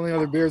head, the only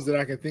other beers that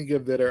I can think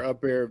of that are up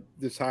there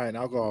this high in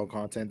alcohol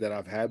content that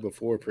I've had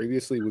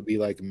previously would be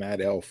like Mad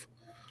Elf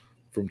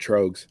from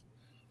Trogs.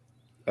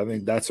 I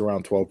think that's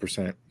around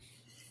 12%.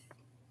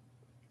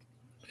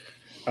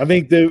 I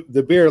think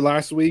the beer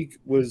last week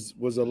was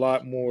a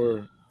lot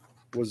more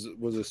was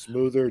a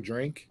smoother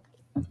drink,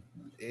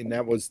 and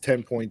that was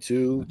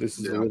 10.2. This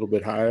is a little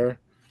bit higher.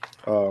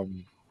 But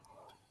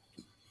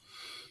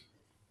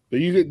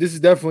you're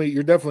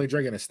definitely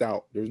drinking a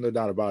stout. There's no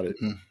doubt about it.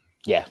 Mm-hmm.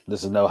 Yeah,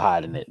 this is no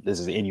hiding it.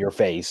 This is in your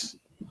face.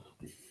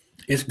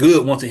 It's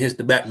good once it hits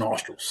the back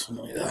nostrils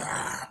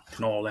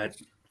and all that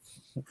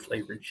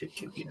flavor and shit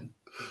kick in.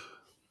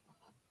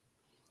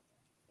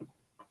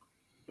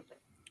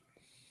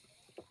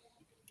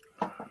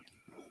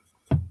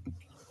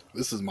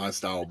 This is my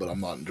style, but I'm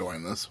not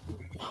enjoying this.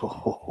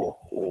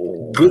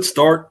 Good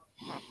start,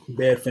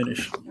 bad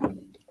finish.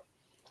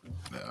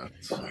 Yeah,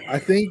 I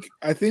think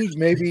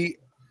maybe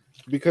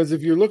because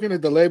if you're looking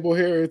at the label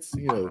here, it's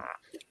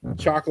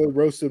chocolate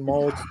roasted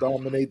malts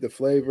dominate the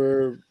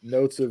flavor,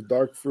 notes of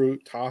dark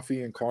fruit,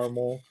 toffee, and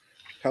caramel.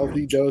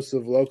 Healthy dose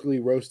of locally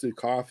roasted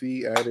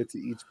coffee added to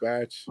each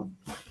batch.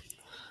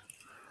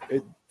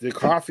 The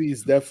coffee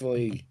is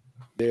definitely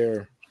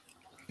there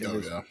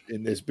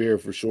in this beer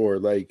for sure.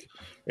 Like,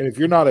 and if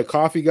you're not a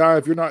coffee guy,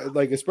 if you're not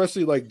like,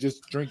 especially like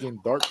just drinking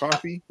dark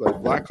coffee,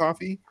 like black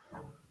coffee,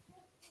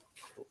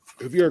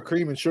 if you're a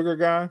cream and sugar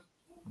guy,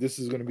 this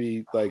isn't going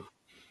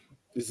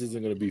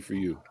to be for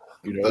you.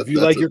 If you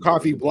like your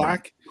coffee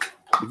black,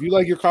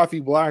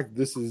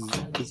 this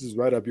is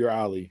right up your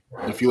alley.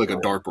 If you like a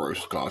dark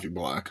roast coffee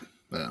black,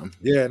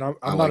 yeah, and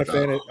I'm not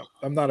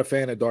a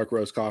fan of dark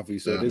roast coffee,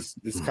 so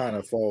this kind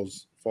of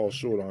falls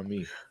short on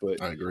me.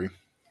 But I agree.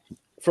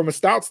 From a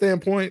stout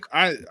standpoint,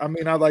 I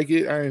mean I like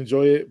it, I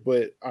enjoy it,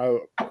 but I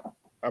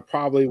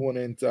probably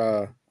wouldn't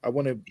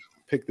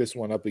pick this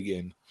one up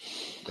again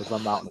if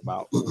I'm out and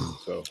about.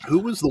 So who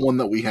was the one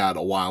that we had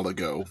a while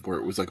ago where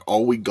it was like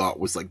all we got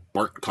was like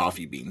burnt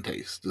coffee bean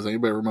taste? Does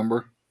anybody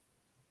remember?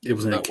 It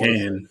was in a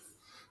can.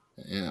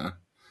 Yeah.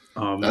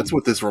 That's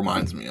what this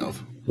reminds me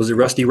of. Was it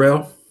Rusty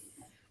Rail?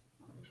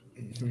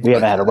 We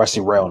haven't had a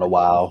Rusty Rail in a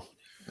while.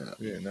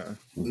 Yeah,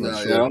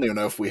 I don't even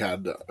know if we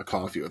had a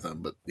coffee with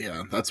them, but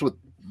yeah, that's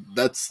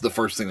the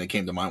first thing that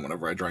came to mind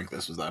whenever I drank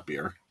this was that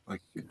beer.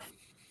 Like,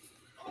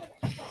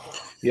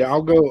 yeah,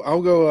 I'll go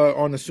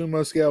on the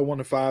Sumo scale 1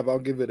 to 5. I'll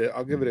give it a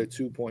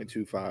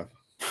 2.25.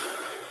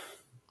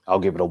 I'll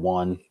give it a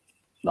 1.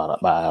 Not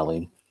up my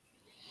alley.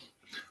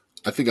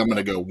 I think I'm going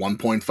to go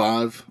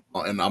 1.5,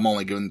 and I'm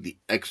only giving the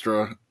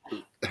extra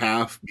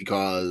half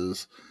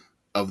because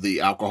of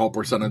the alcohol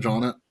percentage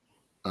on it.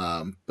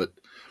 But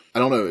I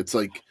don't know. It's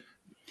like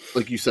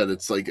you said,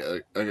 it's like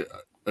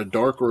a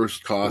dark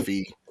roast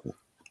coffee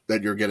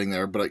that you're getting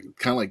there, but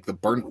kind of like the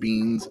burnt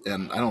beans,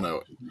 and I don't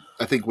know.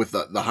 I think with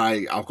the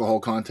high alcohol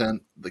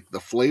content, like the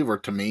flavor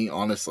to me,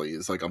 honestly,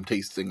 is like I'm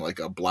tasting like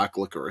a black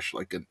licorice,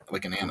 like an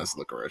anise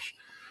licorice,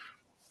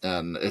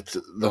 and it's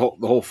the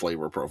whole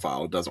flavor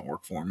profile doesn't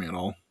work for me at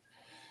all.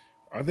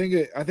 I think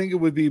it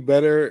would be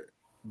better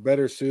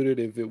suited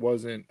if it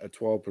wasn't a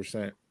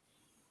 12%.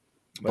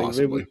 Like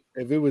Possibly.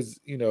 If it was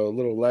a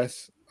little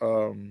less.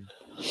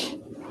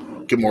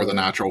 Get more of the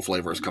natural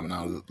flavors coming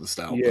out of the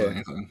stout than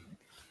anything.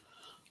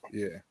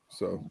 Yeah.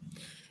 So,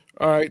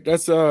 all right,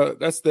 that's the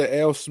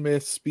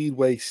AleSmith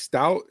Speedway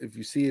Stout. If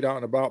you see it out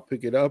and about,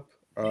 pick it up.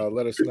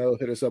 Let us know.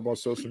 Hit us up on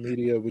social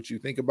media what you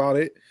think about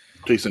it.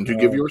 Jason, do you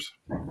give yours?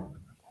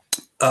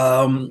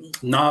 No,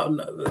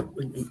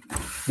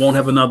 won't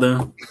have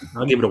another.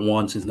 I'll give it a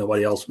 1 since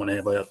nobody else want to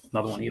have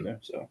another one either.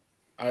 So.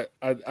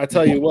 I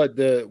tell you what,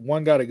 the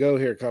one got to go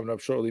here coming up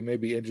shortly may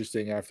be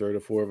interesting after the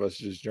 4 of us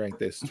just drank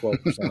this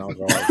 12%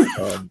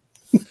 alcohol.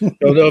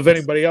 Don't know if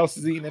anybody else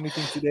has eaten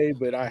anything today,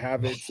 but I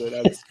haven't. So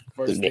that's the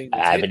first thing.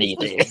 I haven't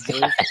eaten.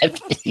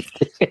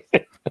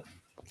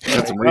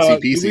 Got some Reese's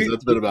Pieces.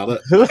 That's been about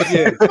it.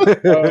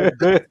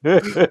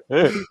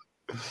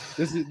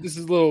 This is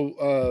a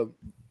little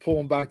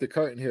pulling back the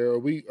curtain here. Are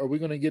we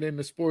going to get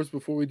into sports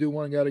before we do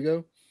one got to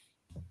go?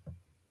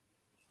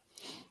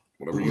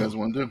 Whatever you guys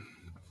want to do.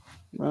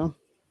 Well,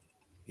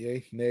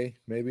 yay, nay,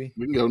 maybe.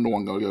 We can go into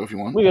one gotta go if you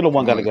want. We go to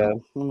one gotta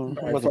go.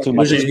 Wasn't too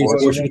much in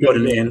sports. I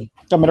mean,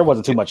 there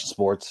wasn't too much in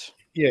sports.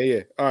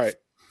 Yeah. All right.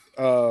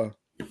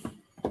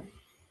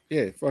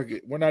 Yeah, fuck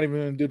it. We're not even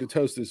gonna do the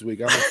toast this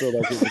week. I don't feel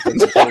like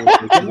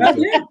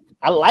it.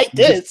 I like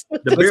this.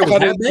 The beer was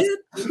that bad?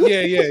 Yeah,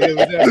 it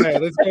was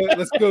that bad.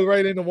 Let's go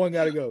right into one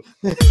gotta go.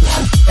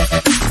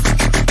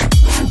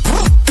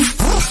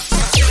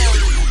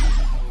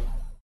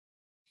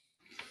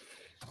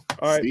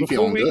 All right,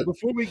 before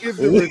we give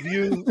the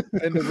review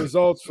and the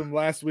results from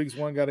last week's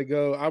One Gotta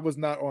Go, I was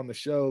not on the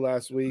show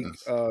last week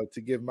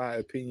to give my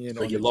opinion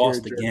on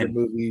the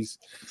movies.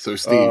 So,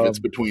 Steve, it's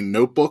between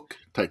Notebook,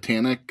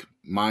 Titanic,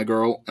 My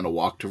Girl, and A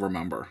Walk to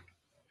Remember.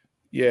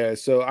 Yeah,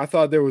 so I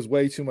thought there was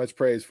way too much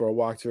praise for A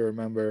Walk to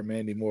Remember,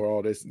 Mandy Moore,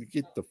 all this.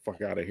 Get the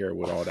fuck out of here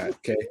with all that,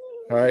 okay?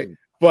 All right.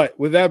 But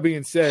with that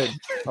being said,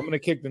 I'm going to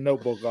kick the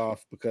Notebook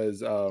off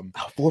because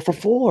 4 for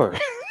 4.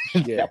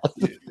 Yeah.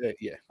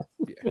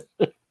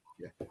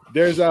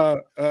 There's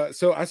so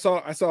I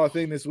saw a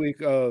thing this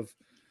week of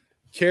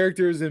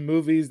characters in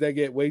movies that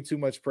get way too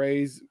much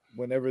praise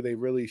whenever they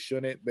really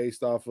shouldn't,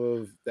 based off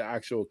of the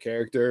actual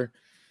character.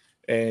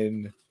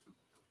 And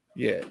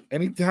yeah,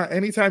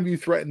 anytime you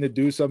threaten to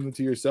do something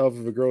to yourself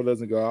if a girl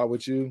doesn't go out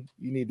with you,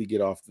 you need to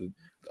get off the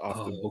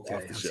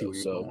show.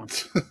 So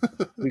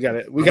we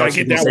gotta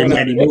get that one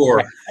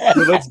anymore.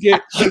 So let's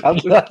get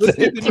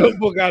the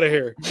Notebook out of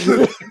here.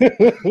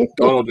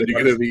 Donald, did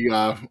you get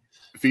any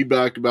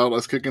feedback about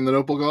us kicking the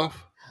Notebook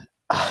off?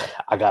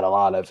 I got a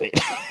lot of it.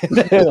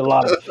 A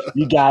lot of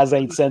you guys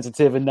ain't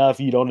sensitive enough.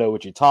 You don't know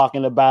what you're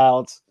talking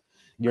about.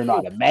 You're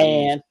not a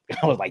man.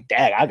 I was like,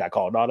 dang, I got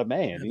called not a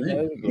man. You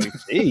know?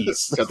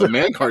 Jeez. Got the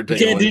man card You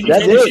taken. can't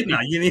do shit now.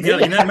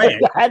 You're not a man.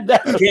 You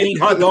can't eat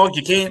hot dogs.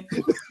 You can't.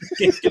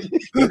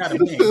 You're not a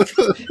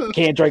man.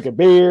 Can't drink a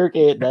beer.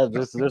 Can't.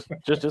 That's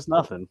just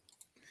nothing.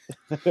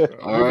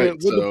 All right.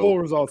 What the poll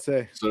results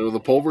say? So the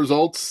poll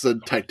results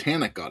said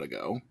Titanic got to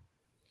go,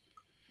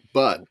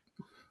 but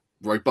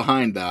right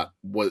behind that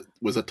was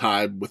a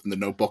tie with The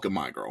Notebook and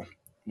My Girl.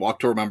 Walk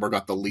to Remember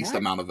got the least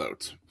amount of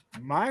votes.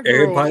 My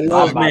Girl. Everybody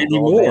loves Mandy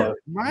Moore.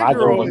 My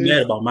Girl I'm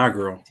mad about My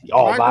Girl.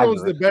 My Girl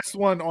is the best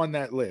one on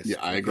that list. Yeah,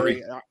 I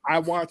agree. I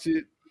watch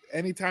it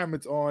anytime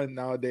it's on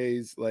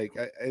nowadays. Like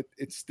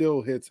it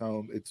still hits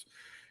home.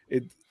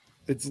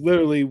 It's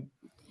literally,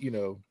 you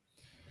know.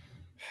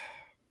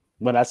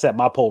 When I sent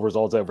my poll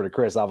results over to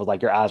Chris, I was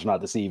like, your eyes are not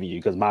deceiving you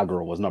because My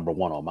Girl was number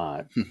 1 on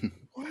mine.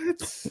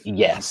 What?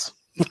 Yes.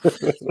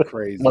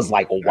 Crazy. I was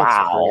like,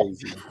 wow.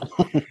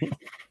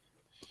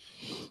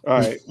 All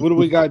right. What do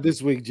we got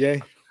this week,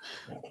 Jay?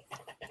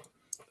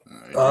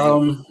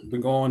 We're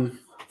going.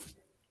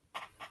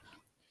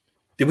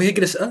 Did we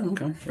get this? Oh,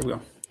 okay. Here we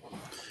go.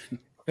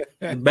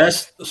 The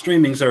best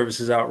streaming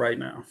services out right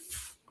now.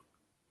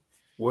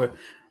 We're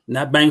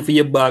not bang for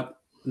your buck.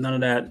 None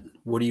of that.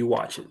 What are you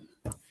watching?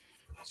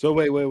 So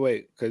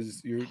wait,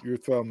 because you're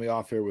throwing me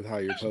off here with how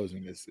you're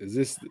posing this. Is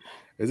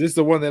this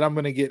the one that I'm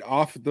going to get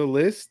off the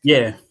list?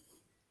 Yeah.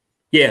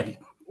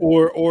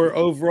 Or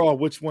overall,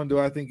 which one do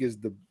I think is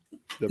the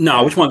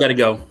no? Which one got to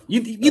go?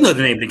 You know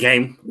the name of the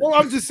game. Well,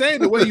 I'm just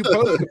saying the way you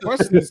pose the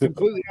question is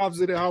completely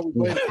opposite of how we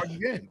play the fucking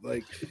game.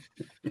 Like,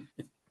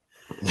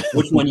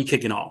 which one you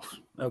kicking off?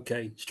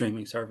 Okay,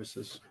 streaming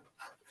services.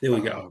 There we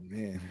go. Oh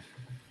man,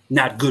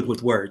 not good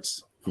with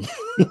words.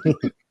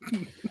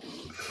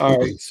 All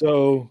right,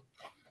 so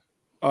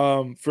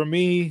for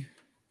me,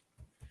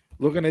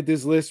 looking at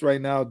this list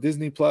right now,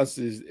 Disney Plus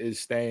is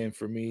staying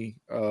for me.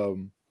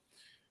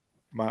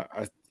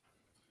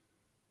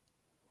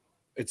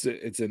 It's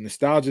a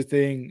nostalgia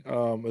thing,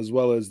 as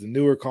well as the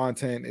newer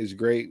content is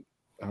great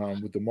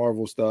with the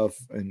Marvel stuff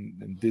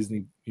and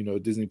Disney,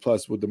 Disney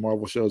Plus with the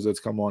Marvel shows that's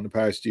come on the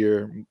past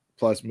year,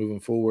 plus moving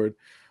forward.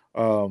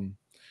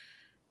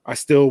 I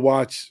still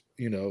watch,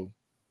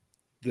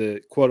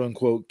 the quote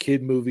unquote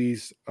kid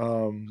movies,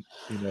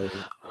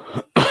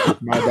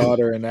 my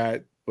daughter and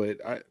that, but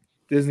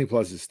Disney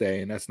Plus is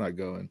staying. That's not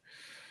going.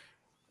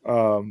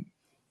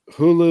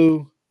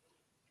 Hulu.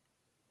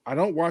 I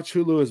don't watch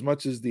Hulu as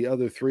much as the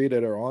other three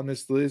that are on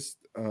this list.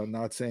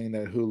 Not saying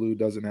that Hulu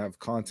doesn't have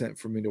content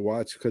for me to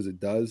watch, because it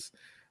does.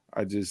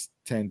 I just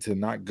tend to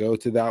not go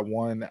to that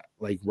one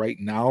like right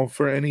now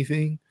for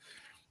anything.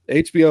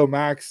 HBO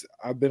Max,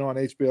 I've been on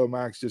HBO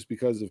Max just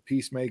because of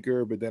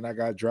Peacemaker, but then I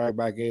got dragged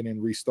back in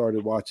and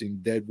restarted watching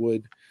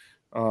Deadwood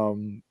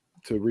to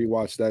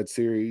rewatch that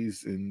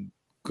series. And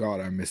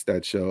God, I missed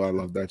that show. I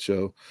love that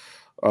show.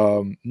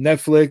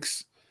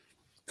 Netflix,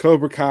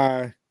 Cobra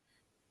Kai,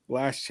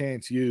 Last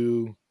Chance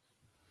U,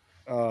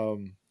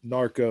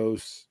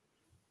 Narcos.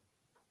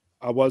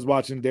 I was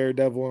watching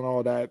Daredevil and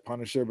all that,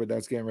 Punisher, but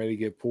that's getting ready to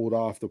get pulled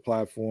off the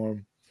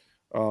platform.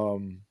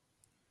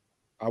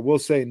 I will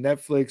say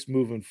Netflix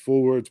moving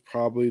forward is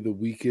probably the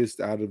weakest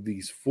out of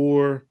these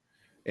four,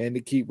 and they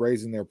keep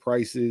raising their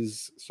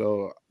prices.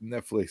 So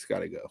Netflix got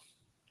to go.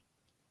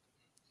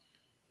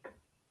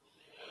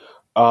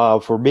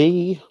 For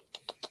me,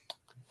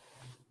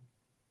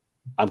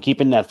 I'm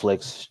keeping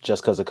Netflix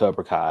just because of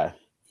Cobra Kai.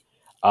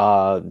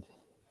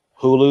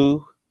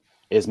 Hulu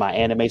is my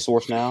anime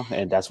source now,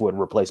 and that's what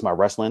replaced my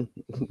wrestling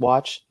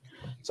watch.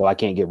 So I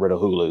can't get rid of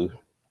Hulu.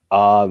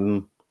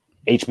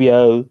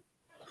 HBO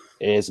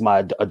is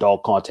my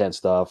adult content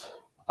stuff.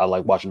 I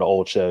like watching the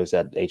old shows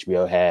that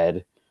HBO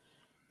had,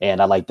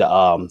 and I like the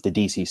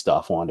DC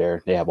stuff on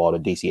there. They have all the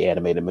DC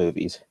animated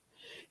movies.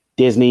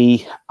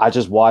 Disney, I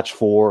just watch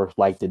for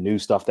like the new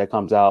stuff that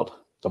comes out,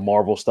 the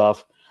Marvel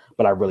stuff,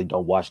 but I really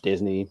don't watch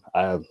Disney.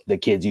 The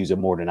kids use it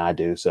more than I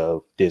do,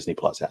 so Disney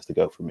Plus has to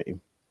go for me.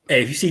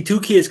 Hey, if you see two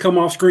kids come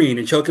off screen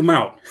and choke them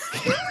out,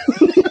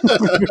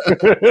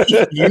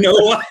 you know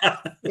what?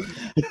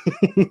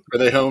 Are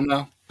they home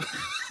now?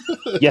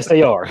 Yes,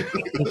 they are.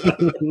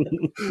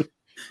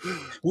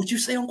 Would you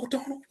say, Uncle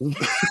Donald?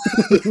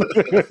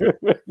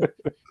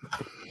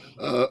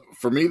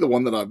 For me, the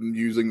one that I'm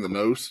using the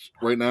most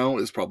right now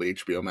is probably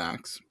HBO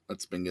Max.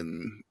 That's been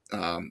getting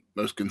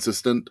most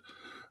consistent.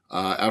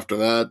 After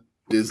that,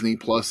 Disney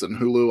Plus and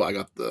Hulu. I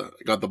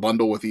got the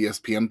bundle with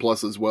ESPN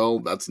Plus as well.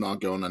 That's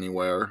not going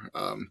anywhere.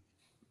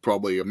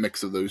 Probably a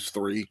mix of those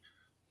three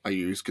I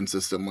use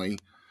consistently.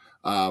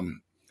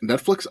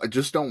 Netflix, I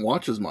just don't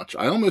watch as much.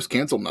 I almost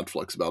canceled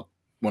Netflix about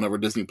whenever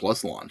Disney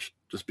Plus launched,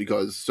 just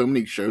because so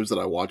many shows that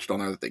I watched on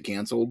there that they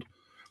canceled.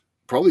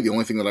 Probably the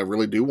only thing that I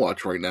really do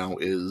watch right now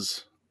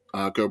is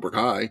Cobra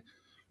Kai.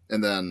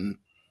 And then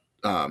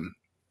I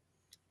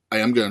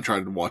am going to try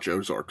to watch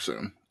Ozark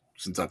soon,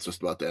 since that's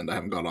just about to end. I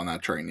haven't got on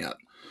that train yet.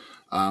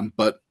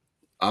 But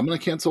I'm going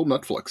to cancel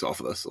Netflix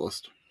off of this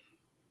list.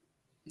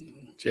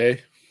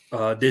 Jay?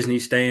 Disney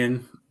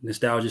staying,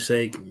 nostalgia's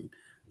sake.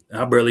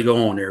 I barely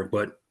go on there,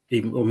 but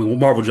Even when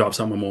Marvel drops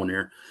something, I'm on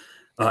there.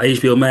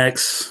 HBO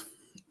Max,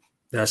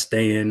 that's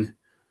staying.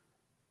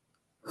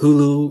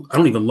 Hulu, I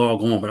don't even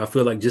log on, but I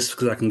feel like just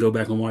because I can go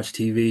back and watch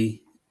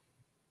TV,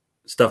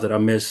 stuff that I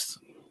missed,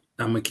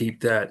 I'm gonna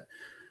keep that.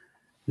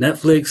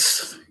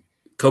 Netflix,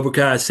 Cobra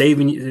Kai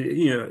saving you.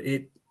 You know,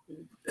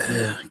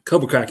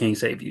 Cobra Kai can't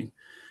save you.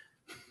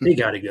 They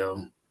got to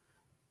go.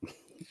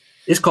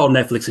 It's called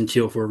Netflix and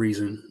chill for a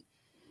reason.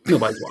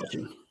 Nobody's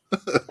watching.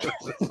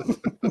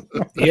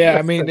 Yeah,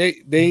 I mean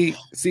they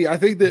see. I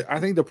think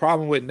the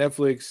problem with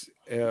Netflix,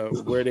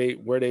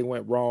 where they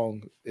went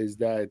wrong, is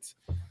that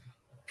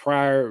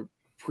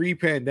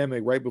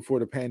pre-pandemic, right before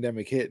the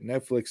pandemic hit,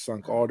 Netflix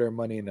sunk all their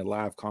money into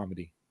live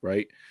comedy.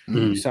 Right,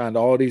 You signed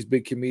all these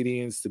big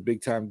comedians to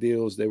big time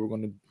deals. They were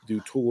going to do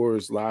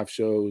tours, live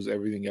shows,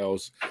 everything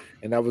else,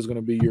 and that was going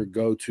to be your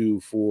go-to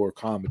for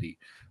comedy.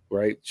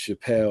 Right,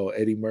 Chappelle,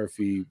 Eddie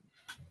Murphy,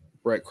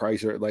 Brett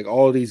Kreischer, like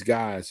all these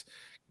guys,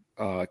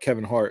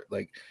 Kevin Hart,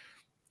 like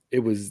it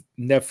was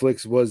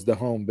Netflix was the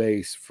home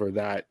base for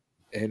that,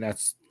 and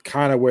that's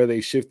kind of where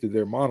they shifted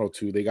their model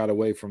to. They got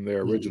away from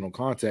their original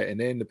content, and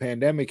then the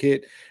pandemic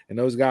hit, and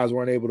those guys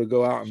weren't able to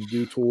go out and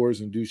do tours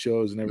and do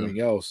shows and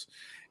everything else,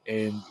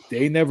 and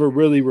they never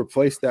really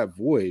replaced that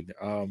void.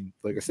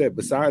 Like I said,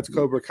 besides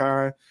Cobra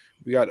Kai,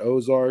 we got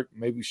Ozark,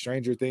 maybe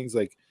Stranger Things.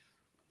 Like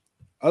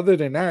other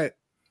than that,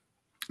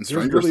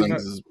 Stranger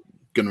Things is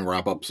going to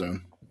wrap up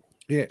soon.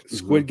 Yeah,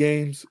 Squid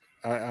Games.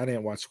 I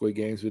didn't watch Squid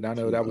Games, but I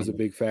know that was a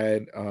big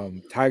fad.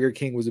 Tiger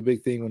King was a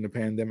big thing when the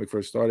pandemic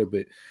first started.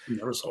 But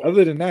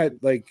other than that,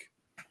 like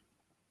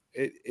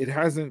it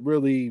hasn't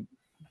really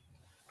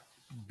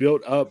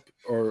built up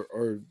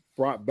or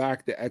brought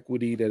back the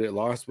equity that it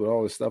lost with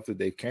all the stuff that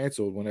they've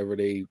canceled whenever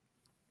they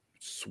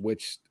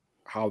switched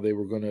how they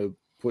were going to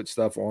put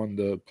stuff on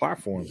the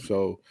platform.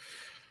 So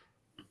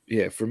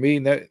yeah, for me,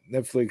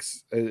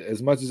 Netflix,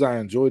 as much as I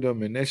enjoyed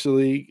them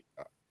initially,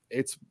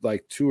 it's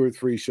like 2 or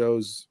 3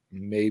 shows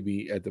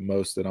maybe at the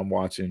most that I'm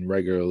watching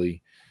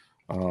regularly.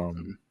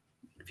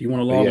 If you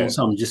want to log on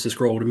something, just to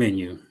scroll the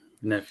menu.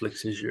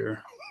 Netflix is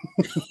your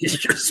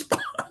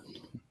spot.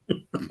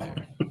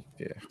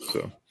 Yeah.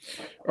 So,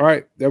 all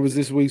right, that was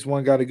this week's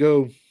One Gotta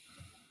Go.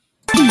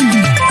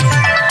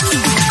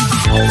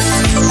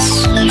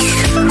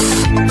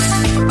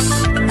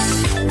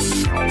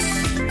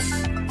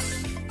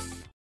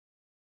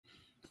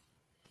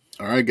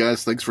 All right,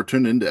 guys, thanks for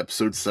tuning in to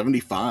episode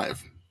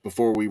 75.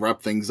 Before we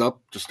wrap things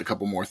up, just a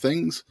couple more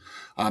things.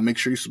 Make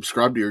sure you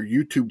subscribe to your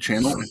YouTube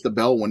channel, hit the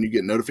bell when you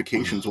get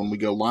notifications when we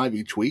go live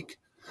each week.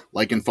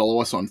 Like and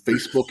follow us on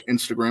Facebook,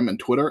 Instagram, and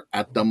Twitter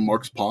at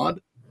DumbMarksPod.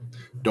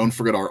 Don't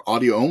forget our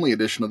audio-only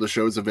edition of the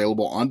show is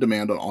available on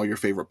demand on all your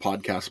favorite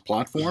podcast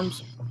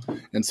platforms.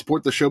 And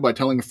support the show by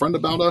telling a friend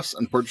about us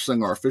and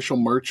purchasing our official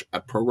merch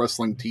at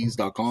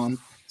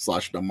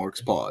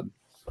ProWrestlingTees.com/DumbMarksPod.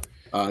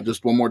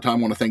 Just one more time,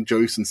 I want to thank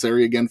Joey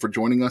Sinceri again for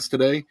joining us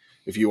today.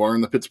 If you are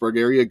in the Pittsburgh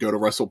area, go to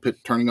WrestlePit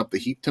Turning Up the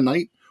Heat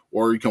tonight,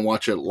 or you can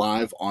watch it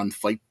live on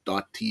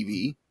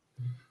FITE.tv.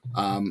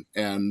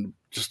 And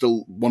just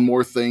one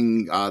more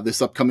thing,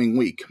 this upcoming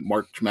week,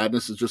 March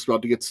Madness is just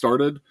about to get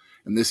started,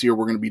 and this year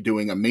we're going to be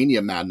doing a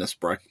Mania Madness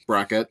bracket.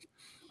 It's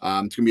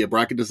going to be a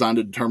bracket designed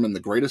to determine the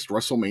greatest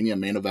WrestleMania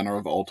main eventer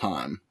of all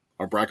time.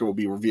 Our bracket will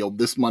be revealed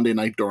this Monday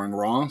night during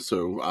Raw,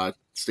 so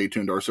stay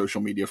tuned to our social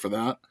media for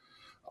that.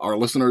 Our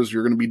listeners,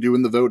 you're going to be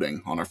doing the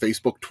voting on our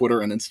Facebook, Twitter,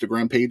 and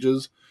Instagram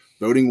pages.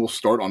 Voting will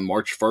start on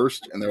March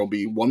 1st, and there will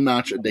be one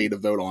match a day to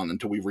vote on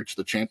until we reach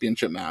the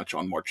championship match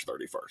on March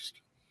 31st.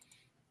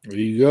 There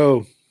you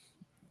go.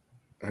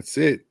 That's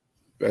it.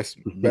 Best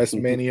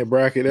Mania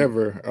bracket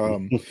ever.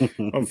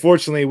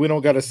 Unfortunately, we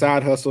don't got a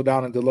side hustle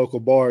down at the local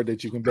bar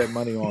that you can bet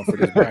money on for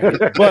this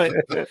bracket.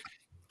 But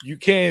you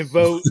can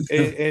vote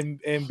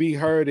and be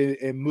heard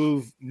and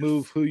move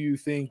who you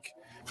think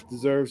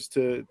deserves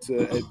to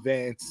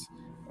advance,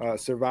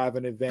 survive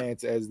and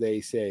advance, as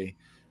they say.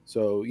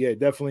 So yeah,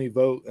 definitely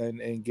vote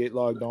and get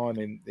logged on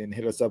and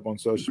hit us up on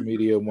social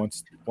media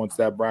once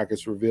that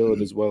bracket's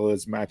revealed, as well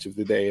as match of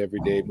the day every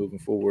day moving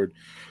forward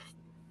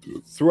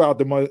throughout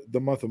the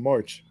month of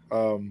March.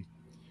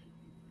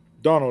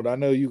 Donald, I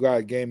know you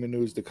got gaming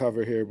news to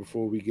cover here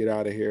before we get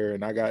out of here,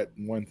 and I got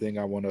one thing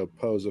I want to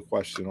pose a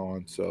question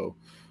on. So,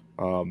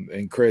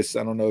 and Chris,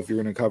 I don't know if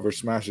you're going to cover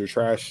Smash or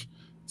Trash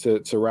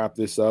to wrap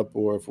this up,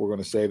 or if we're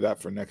going to save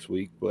that for next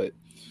week. But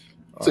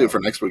save it for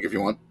next week if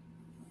you want.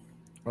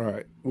 All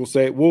right,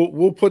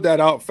 we'll put that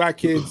out. Fat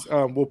Kids,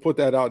 we'll put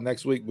that out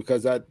next week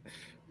because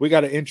we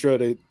got an intro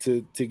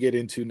to get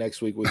into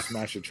next week with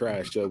Smash or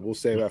Trash. So we'll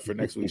save that for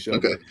next week's show.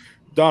 Okay.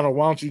 Donald,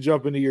 why don't you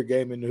jump into your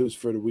gaming news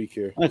for the week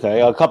here? Okay,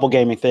 a couple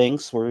gaming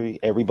things for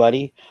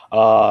everybody.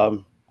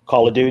 Call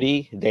of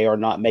Duty, they are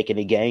not making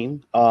a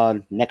game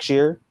next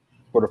year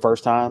for the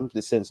first time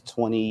since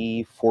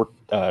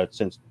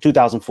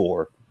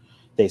 2004.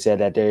 They said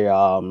that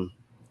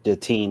the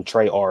team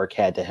Treyarch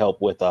had to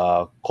help with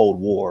Cold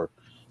War,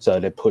 so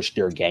they pushed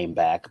their game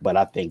back. But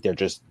I think they're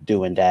just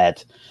doing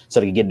that so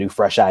they can get new,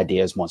 fresh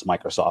ideas once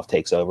Microsoft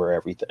takes over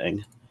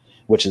everything.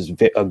 which is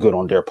good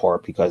on their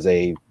part because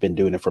they've been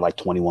doing it for like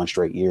 21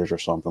 straight years or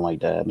something like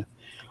that.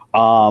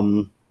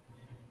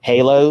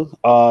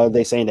 Halo,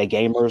 they saying that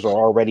gamers are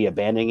already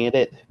abandoning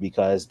it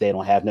because they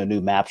don't have no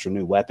new maps or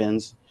new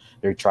weapons.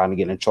 They're trying to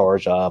get in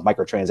charge of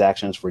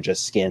microtransactions for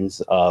just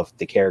skins of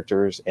the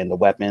characters and the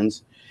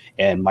weapons.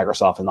 And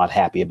Microsoft is not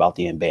happy about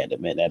the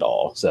abandonment at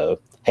all. So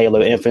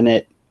Halo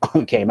Infinite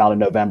came out in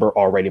November,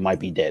 already might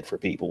be dead for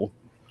people.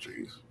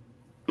 Jeez.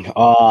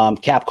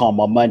 Capcom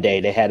on Monday,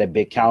 they had a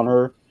big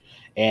counter,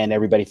 and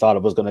everybody thought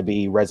it was going to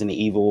be Resident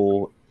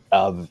Evil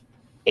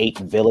 8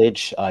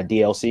 Village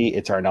DLC.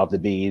 It turned out to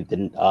be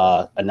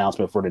the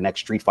announcement for the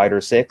next Street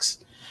Fighter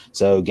 6.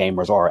 So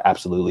gamers are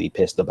absolutely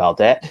pissed about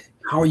that.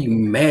 How are you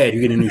mad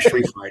you get a new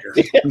Street Fighter?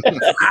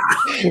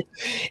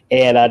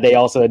 And they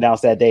also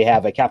announced that they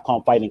have a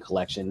Capcom Fighting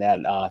Collection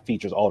that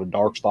features all the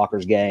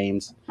Darkstalkers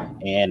games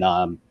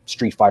and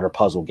Street Fighter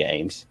puzzle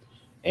games.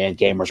 And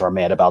gamers are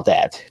mad about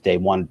that. They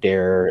want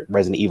their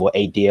Resident Evil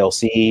 8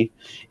 DLC,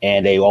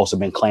 and they've also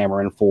been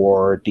clamoring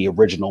for the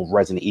original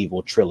Resident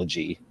Evil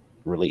trilogy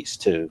release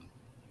too.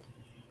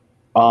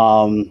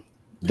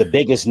 The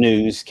biggest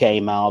news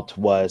came out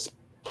was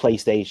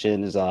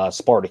PlayStation's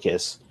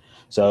Spartacus.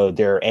 So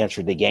they're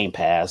answering the Game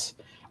Pass.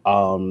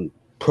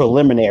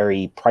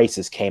 Preliminary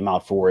prices came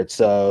out for it.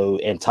 So,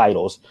 and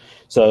titles.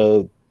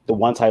 So the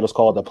one title is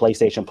called the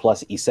PlayStation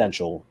Plus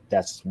Essential.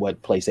 That's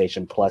what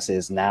PlayStation Plus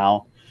is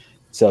now.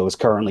 So it's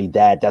currently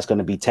that's going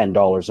to be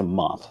 $10 a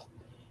month.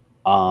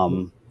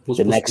 What's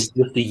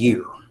the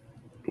year?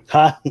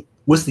 Huh?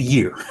 What's the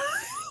year?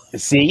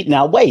 See,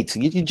 now wait,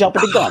 you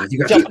jumping the gun.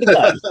 You jumping the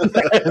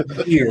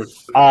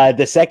gun.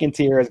 The second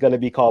tier is going to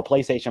be called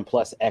PlayStation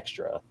Plus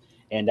Extra,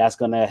 and that's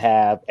going to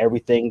have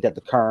everything that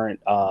the current,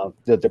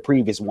 the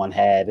previous one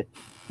had,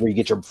 where you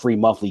get your free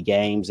monthly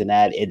games and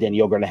that, and then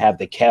you're going to have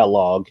the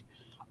catalog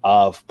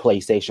of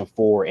PlayStation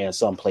 4 and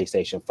some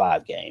PlayStation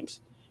 5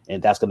 games,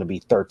 and that's going to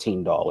be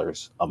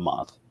 $13 a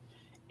month.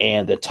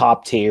 And the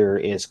top tier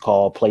is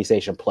called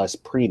PlayStation Plus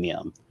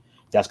Premium.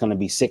 That's going to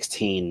be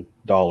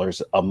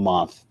 $16 a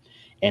month.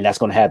 And that's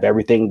going to have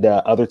everything the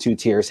other two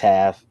tiers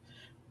have,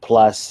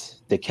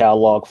 plus the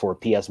catalog for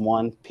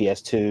PS1,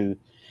 PS2,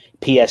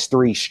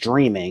 PS3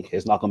 streaming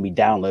is not going to be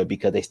downloaded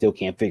because they still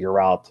can't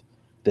figure out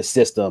the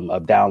system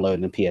of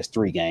downloading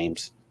PS3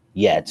 games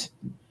yet,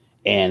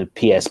 and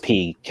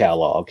PSP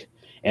catalog.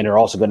 And they're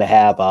also going to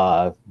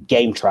have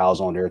game trials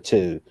on there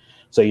too.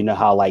 So you know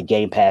how like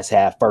Game Pass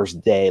have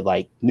first day,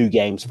 like new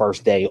games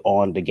first day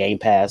on the Game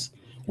Pass?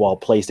 Well,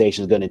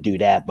 PlayStation is going to do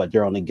that, but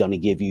they're only going to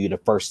give you the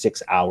first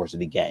 6 hours of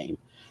the game.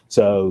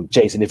 So,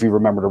 Jason, if you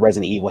remember, the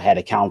Resident Evil had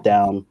a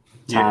countdown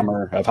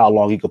timer of how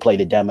long you could play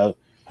the demo.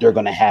 They're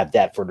going to have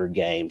that for their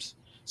games.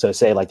 So,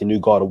 say like the new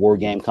God of War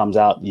game comes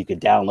out, you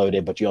could download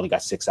it, but you only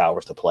got 6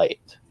 hours to play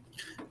it.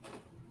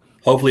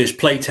 Hopefully, it's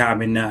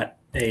playtime and not,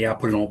 hey, I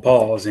put it on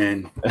pause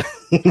and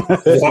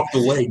walked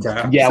away.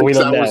 Time. Yeah, we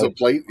don't know. 6 hours of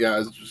play. Yeah, I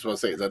was just going to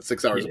say, is that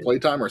 6 hours of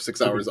playtime or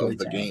 6 hours of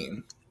the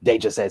game? They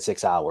just said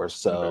 6 hours,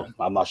 so okay.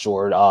 I'm not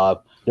sure.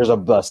 There's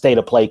a state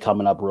of play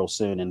coming up real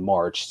soon in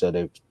March, so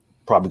they're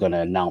probably going to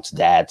announce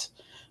that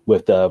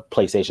with the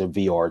PlayStation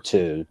VR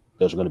 2.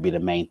 Those are going to be the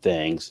main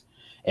things,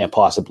 and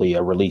possibly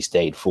a release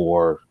date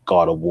for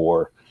God of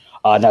War.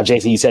 Now,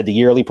 Jason, you said the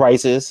yearly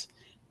prices.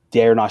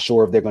 They're not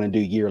sure if they're going to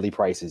do yearly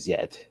prices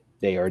yet.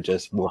 They are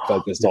just more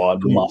focused on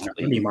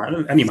monthly. I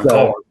need my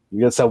card.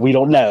 So we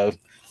don't know.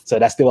 So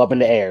that's still up in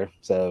the air.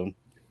 So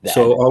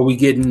are we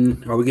getting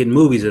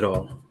movies at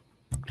all?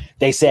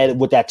 They said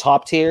with that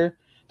top tier,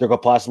 there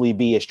could possibly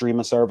be a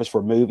streaming service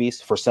for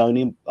movies for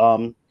Sony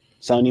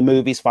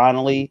movies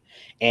finally.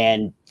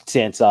 And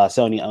since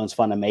Sony owns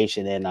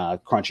Funimation and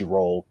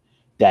Crunchyroll,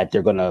 that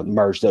they're going to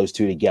merge those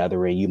two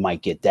together, and you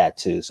might get that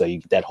too. So you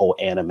get that whole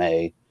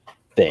anime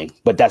thing,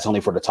 but that's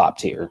only for the top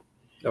tier.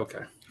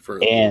 Okay.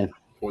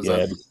 Was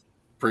that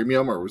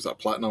premium or was that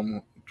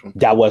platinum?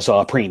 That was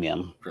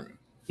premium.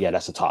 Yeah,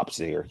 that's the top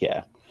tier.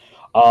 Yeah.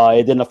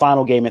 And then the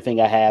final gaming thing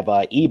I have,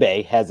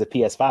 eBay has a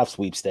PS5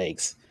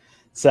 sweepstakes.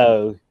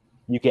 So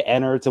you can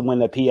enter to win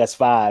the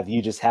PS5.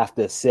 You just have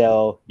to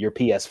sell your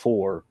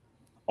PS4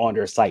 on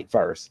their site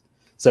first.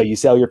 So you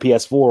sell your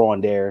PS4 on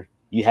there,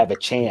 you have a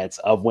chance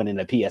of winning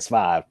the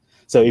PS5.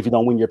 So if you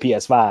don't win your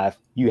PS5,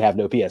 you have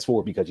no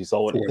PS4 because you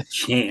sold it.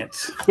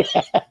 Chance.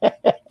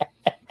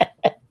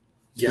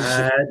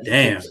 God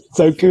damn.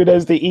 So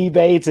kudos to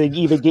eBay to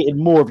even getting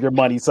more of your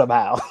money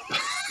somehow.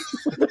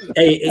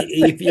 Hey,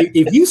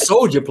 if you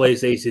sold your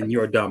PlayStation,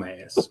 you're a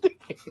dumbass.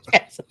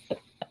 Yes.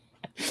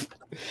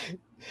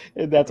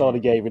 And that's all the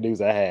gaming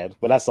news I had.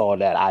 When I saw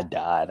that, I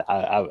died.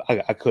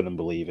 I couldn't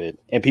believe it.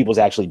 And people's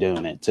actually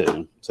doing it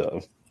too.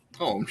 So.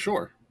 Oh, I'm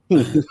sure.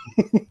 I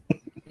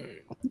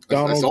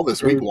saw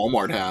this week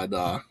Walmart had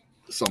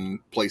some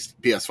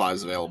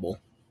PS5s available.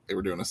 They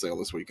were doing a sale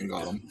this week and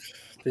got them.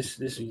 This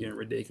is getting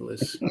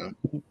ridiculous. Yeah.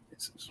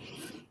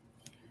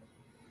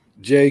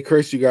 Jay,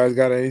 Chris, you guys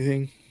got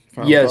anything?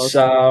 Yes,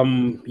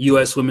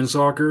 U.S. women's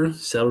soccer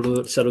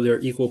settled their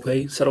equal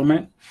pay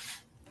settlement.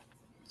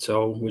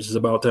 So, which is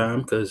about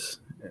time because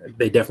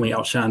they definitely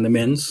outshine the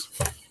men's.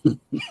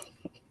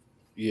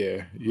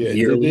 Yeah.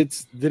 Yearly.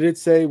 Did it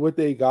say what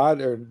they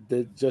got, or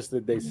just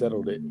that they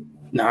settled it?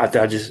 No, I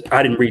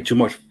didn't read too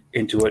much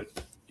into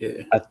it.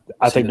 Yeah,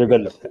 I think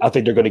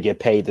they're gonna get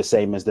paid the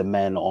same as the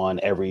men on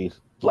every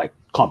like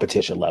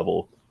competition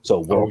level.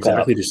 So World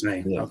Cup, exactly the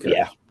same. Yeah, Okay.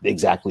 yeah,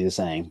 exactly the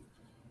same.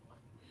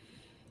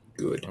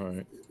 Good. All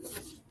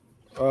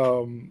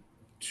right.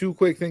 Two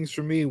quick things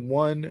for me.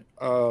 One,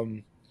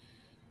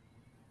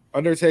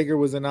 Undertaker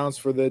was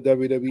announced for the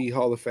WWE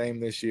Hall of Fame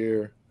this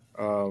year.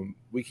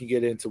 We can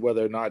get into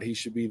whether or not he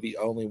should be the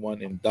only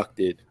one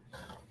inducted.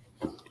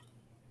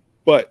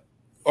 But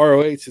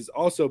ROH has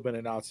also been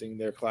announcing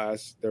their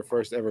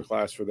first ever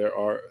class for the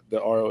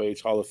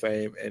ROH Hall of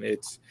Fame, and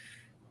it's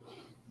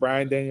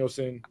Bryan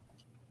Danielson,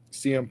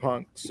 CM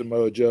Punk,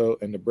 Samoa Joe,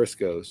 and the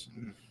Briscoes.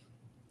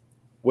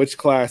 Which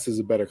class is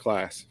a better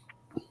class?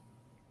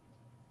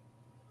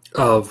 Which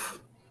Hall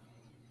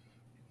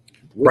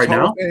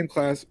of Fame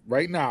class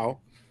right now?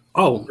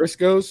 Oh,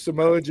 Briscoes,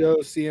 Samoa Joe,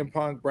 CM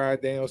Punk, Bryan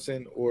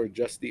Danielson, or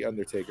just the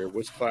Undertaker?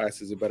 Which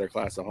class is a better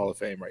class of Hall of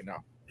Fame right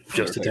now?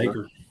 Just the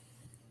Taker.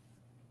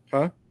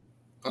 Huh?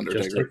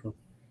 Undertaker.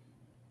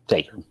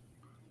 Taker.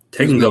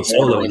 Taking go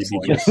solo.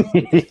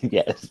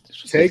 Yes.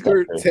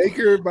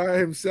 Taker by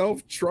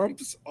himself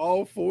trumps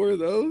all four of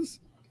those.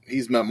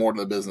 He's meant more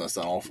to the business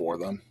than all four of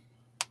them.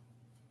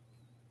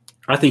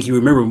 I think you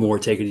remember more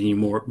Taker than you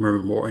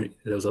remember more of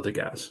those other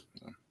guys.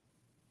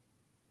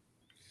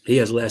 He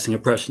has a lasting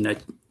impression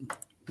that,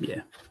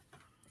 yeah.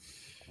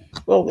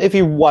 Well, if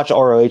you watch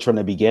ROH from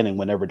the beginning,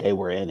 whenever they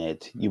were in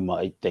it, you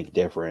might think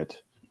different.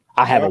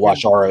 I haven't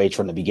watched ROH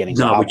from the beginning.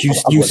 No, but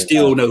you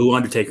still know who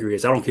Undertaker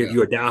is. I don't care if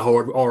you're a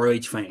diehard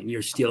ROH fan.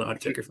 You're still an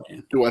Undertaker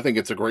fan. Do I think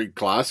it's a great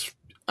class?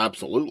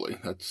 Absolutely.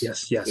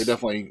 Yes. They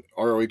definitely,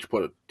 ROH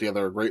put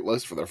together a great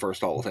list for their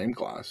first Hall of Fame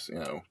class,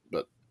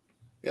 but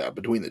yeah,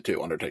 between the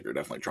two, Undertaker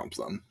definitely trumps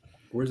them.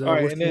 All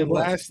right, and then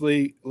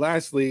lastly,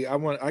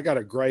 I got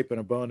a gripe and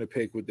a bone to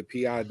pick with the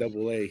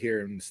PIAA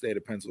here in the state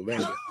of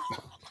Pennsylvania.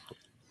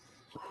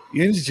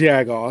 Yins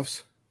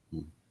Jagoffs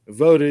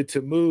voted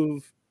to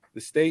move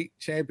the state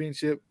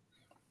championship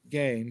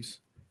games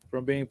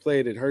from being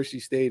played at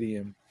Hershey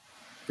Stadium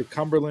to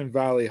Cumberland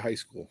Valley High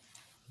School.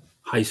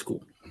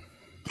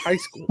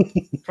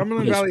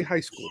 Cumberland Valley High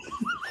School.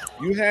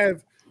 You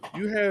have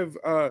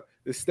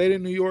the state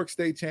of New York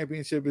state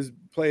championship is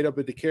played up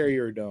at the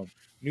Carrier Dome.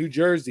 New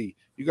Jersey,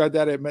 you got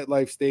that at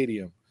MetLife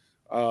Stadium.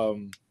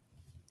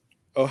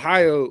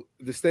 Ohio,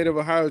 the state of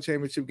Ohio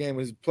championship game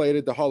is played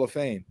at the Hall of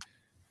Fame.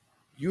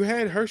 You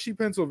had Hershey,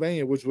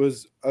 Pennsylvania, which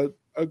was a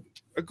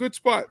good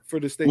spot for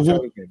the state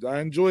title games. I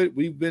enjoy it.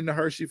 We've been to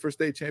Hershey for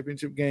state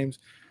championship games.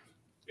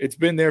 It's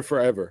been there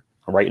forever.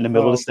 Right in the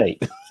middle of the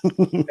state.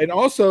 And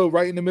also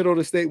right in the middle of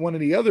the state, one of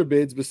the other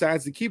bids,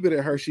 besides to keep it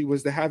at Hershey,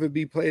 was to have it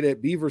be played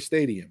at Beaver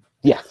Stadium.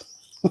 Yeah.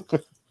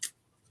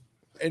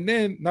 And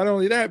then not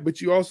only that, but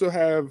you also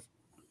have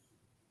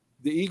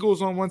the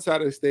Eagles on one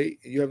side of the state,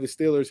 and you have the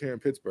Steelers here in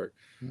Pittsburgh.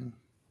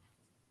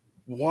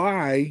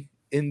 Why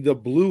in the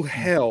blue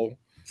hell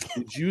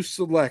did you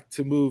select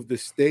to move the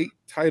state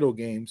title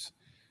games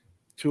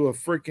to a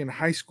freaking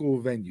high school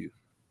venue?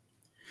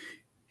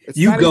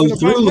 You go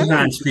through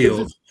Heinz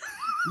Field.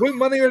 What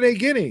money are they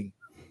getting?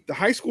 The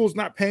high school's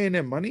not paying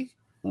them money.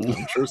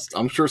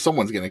 I'm sure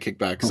someone's going to kick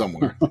back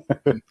somewhere.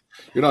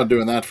 You're not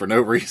doing that for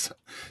no reason.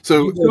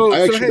 So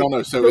I actually don't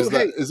know. So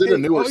is it a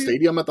newer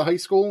stadium at the high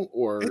school,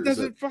 or it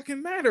doesn't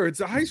fucking matter?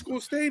 It's a high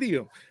school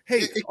stadium.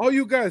 Hey, all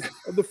you guys,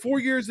 the 4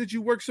 years that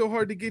you worked so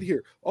hard to get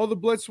here, all the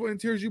blood, sweat, and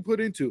tears you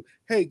put into.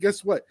 Hey,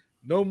 guess what?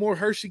 No more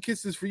Hershey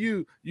Kisses for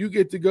you. You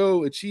get to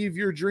go achieve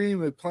your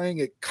dream of playing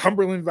at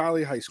Cumberland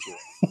Valley High School.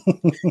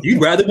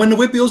 You'd rather win the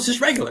Whitfields just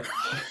regular.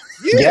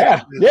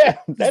 Yeah.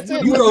 That's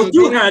it. You go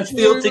through Heinz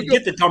Field to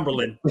get to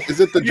Cumberland. Is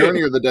it the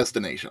journey or the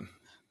destination?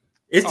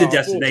 It's the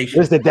destination.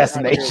 It's the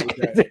destination.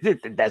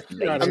 It's the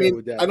destination. I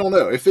mean, I don't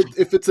know if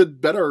it's a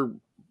better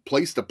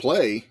place to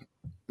play.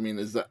 I mean,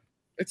 is that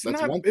that's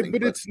not? One thing,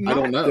 but it's not.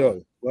 I don't know.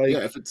 Though. Like, yeah,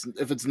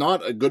 if it's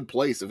not a good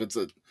place, if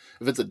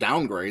it's a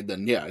downgrade,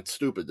 then yeah, it's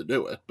stupid to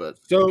do it. But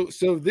so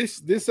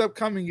this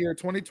upcoming year,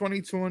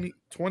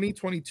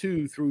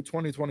 2022 through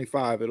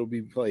 2025, it'll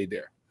be played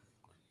there.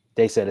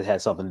 They said it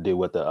had something to do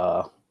with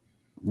the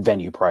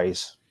venue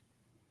price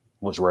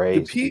was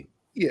raised.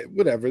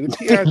 Whatever. The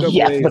PIAA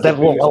yeah, but that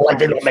like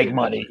they don't make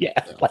money. Yeah,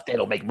 like they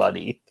don't make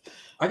money.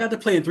 I got to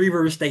play in Three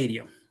Rivers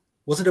Stadium.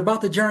 Was it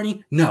about the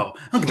journey? No,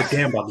 I don't give a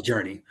damn about the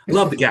journey.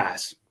 Love the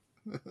guys.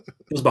 It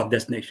was about the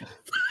destination.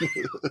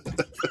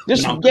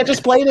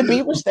 Just play in the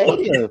Beaver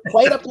Stadium.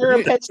 Play it up there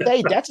in Penn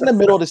State. That's in the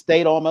middle of the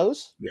state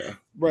almost. Yeah,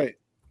 right.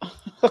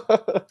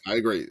 I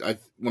agree.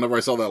 Whenever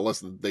I saw that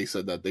list, they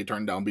said that they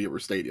turned down Beaver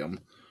Stadium.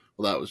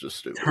 Well, that was just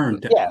stupid.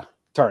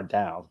 Turned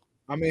down.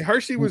 I mean,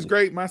 Hershey was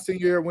great. My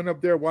senior year, went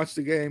up there, watched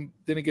the game,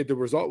 didn't get the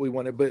result we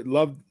wanted, but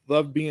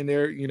loved being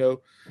there. You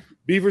know,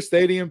 Beaver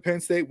Stadium, Penn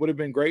State would have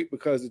been great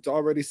because it's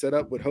already set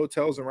up with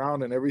hotels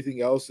around and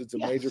everything else. It's a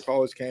major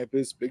college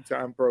campus, big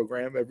time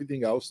program,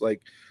 everything else,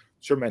 like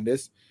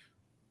tremendous.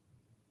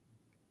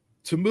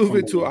 To move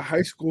it to a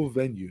high school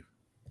venue,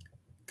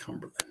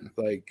 Cumberland.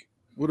 like,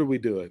 what are we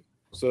doing?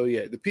 So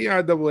yeah, the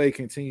PIAA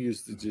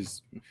continues to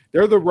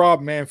they're the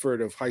Rob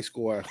Manfred of high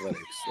school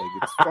athletics. Like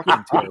it's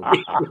fucking terrible.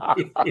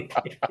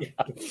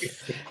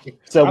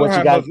 So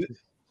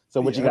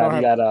what you got?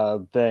 You got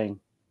a thing.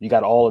 You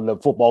got all of the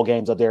football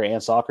games up there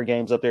and soccer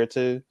games up there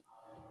too.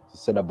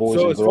 So the boys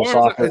and girls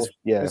soccer.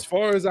 As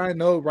far as I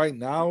know right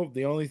now,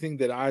 the only thing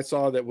that I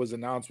saw that was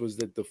announced was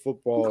that the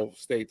football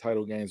state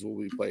title games will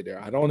be played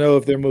there. I don't know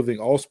if they're moving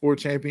all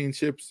sports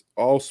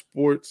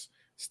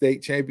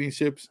state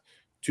championships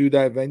to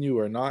that venue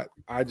or not.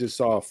 I just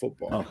saw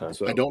football. Okay.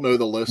 So I don't know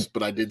the list,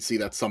 but I did see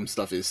that some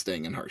stuff is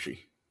staying in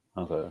Hershey.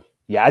 Okay.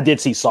 Yeah, I did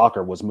see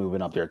soccer was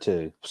moving up there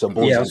too. So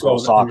boys and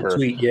girls soccer.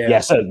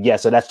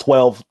 So that's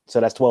 12. So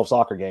that's 12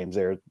 soccer games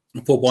there.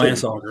 Football and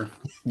soccer.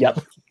 Yep.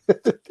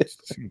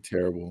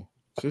 Terrible.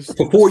 Just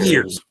for 4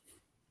 years.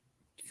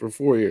 For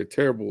 4 years.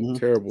 Terrible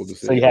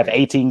decision. So you have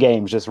 18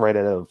 games just right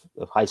out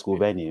of high school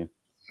venue.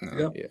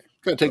 Yeah.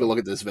 Gotta take a look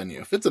at this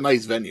venue. If it's a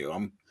nice venue,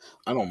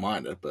 I don't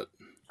mind it, but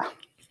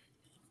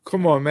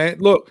come on, man.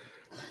 Look,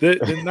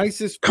 the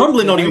nicest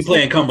Cumberland don't even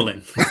play in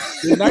Cumberland.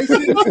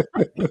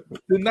 The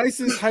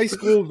nicest high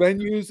school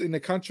venues in the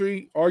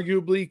country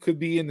arguably could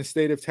be in the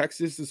state of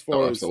Texas as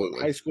far as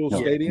high school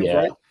stadiums,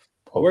 right?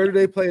 Where do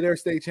they play their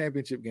state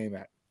championship game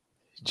at?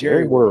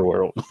 Jerry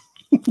World.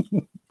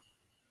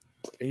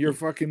 And you're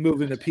fucking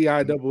moving the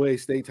PIAA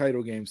state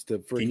title games to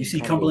freaking. Can you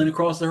see Cumberland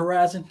across the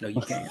horizon? No,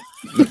 you can't.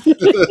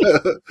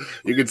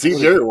 You can see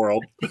Jerry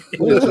World.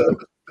 Just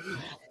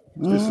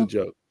a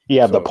joke.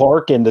 Yeah, the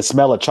park and the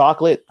smell of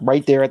chocolate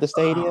right there at the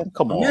stadium.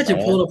 Come on, imagine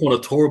pulling up on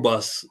a tour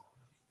bus,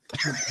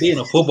 being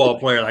a football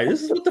player. Like,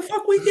 this is what the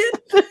fuck we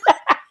did?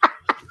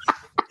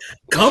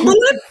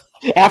 Cumberland?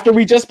 After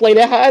we just played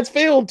at Heinz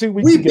Field 2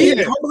 weeks ago. We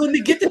beat Cumberland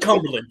to get to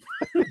Cumberland.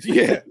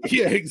 Yeah,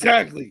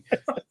 exactly.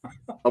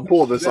 I'm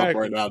pulling this up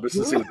right now just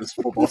to see what this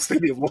football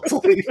stadium looks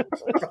like.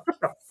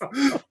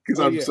 Because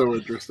I'm so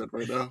interested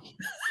right now.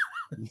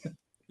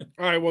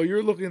 All right, well,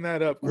 you're looking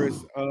that up,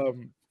 Chris.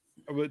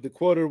 The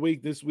quote of the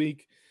week this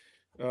week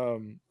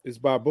is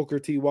by Booker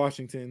T.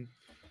 Washington.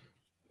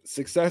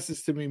 Success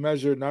is to be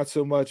measured not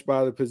so much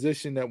by the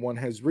position that one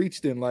has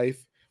reached in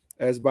life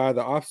as by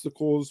the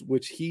obstacles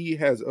which he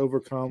has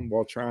overcome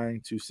while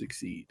trying to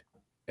succeed.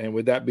 And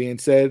with that being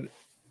said,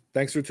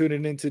 thanks for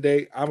tuning in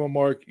today. I'm a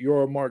Mark,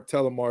 you're a Mark,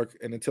 tell a Mark,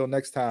 and until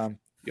next time,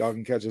 y'all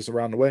can catch us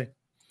around the way.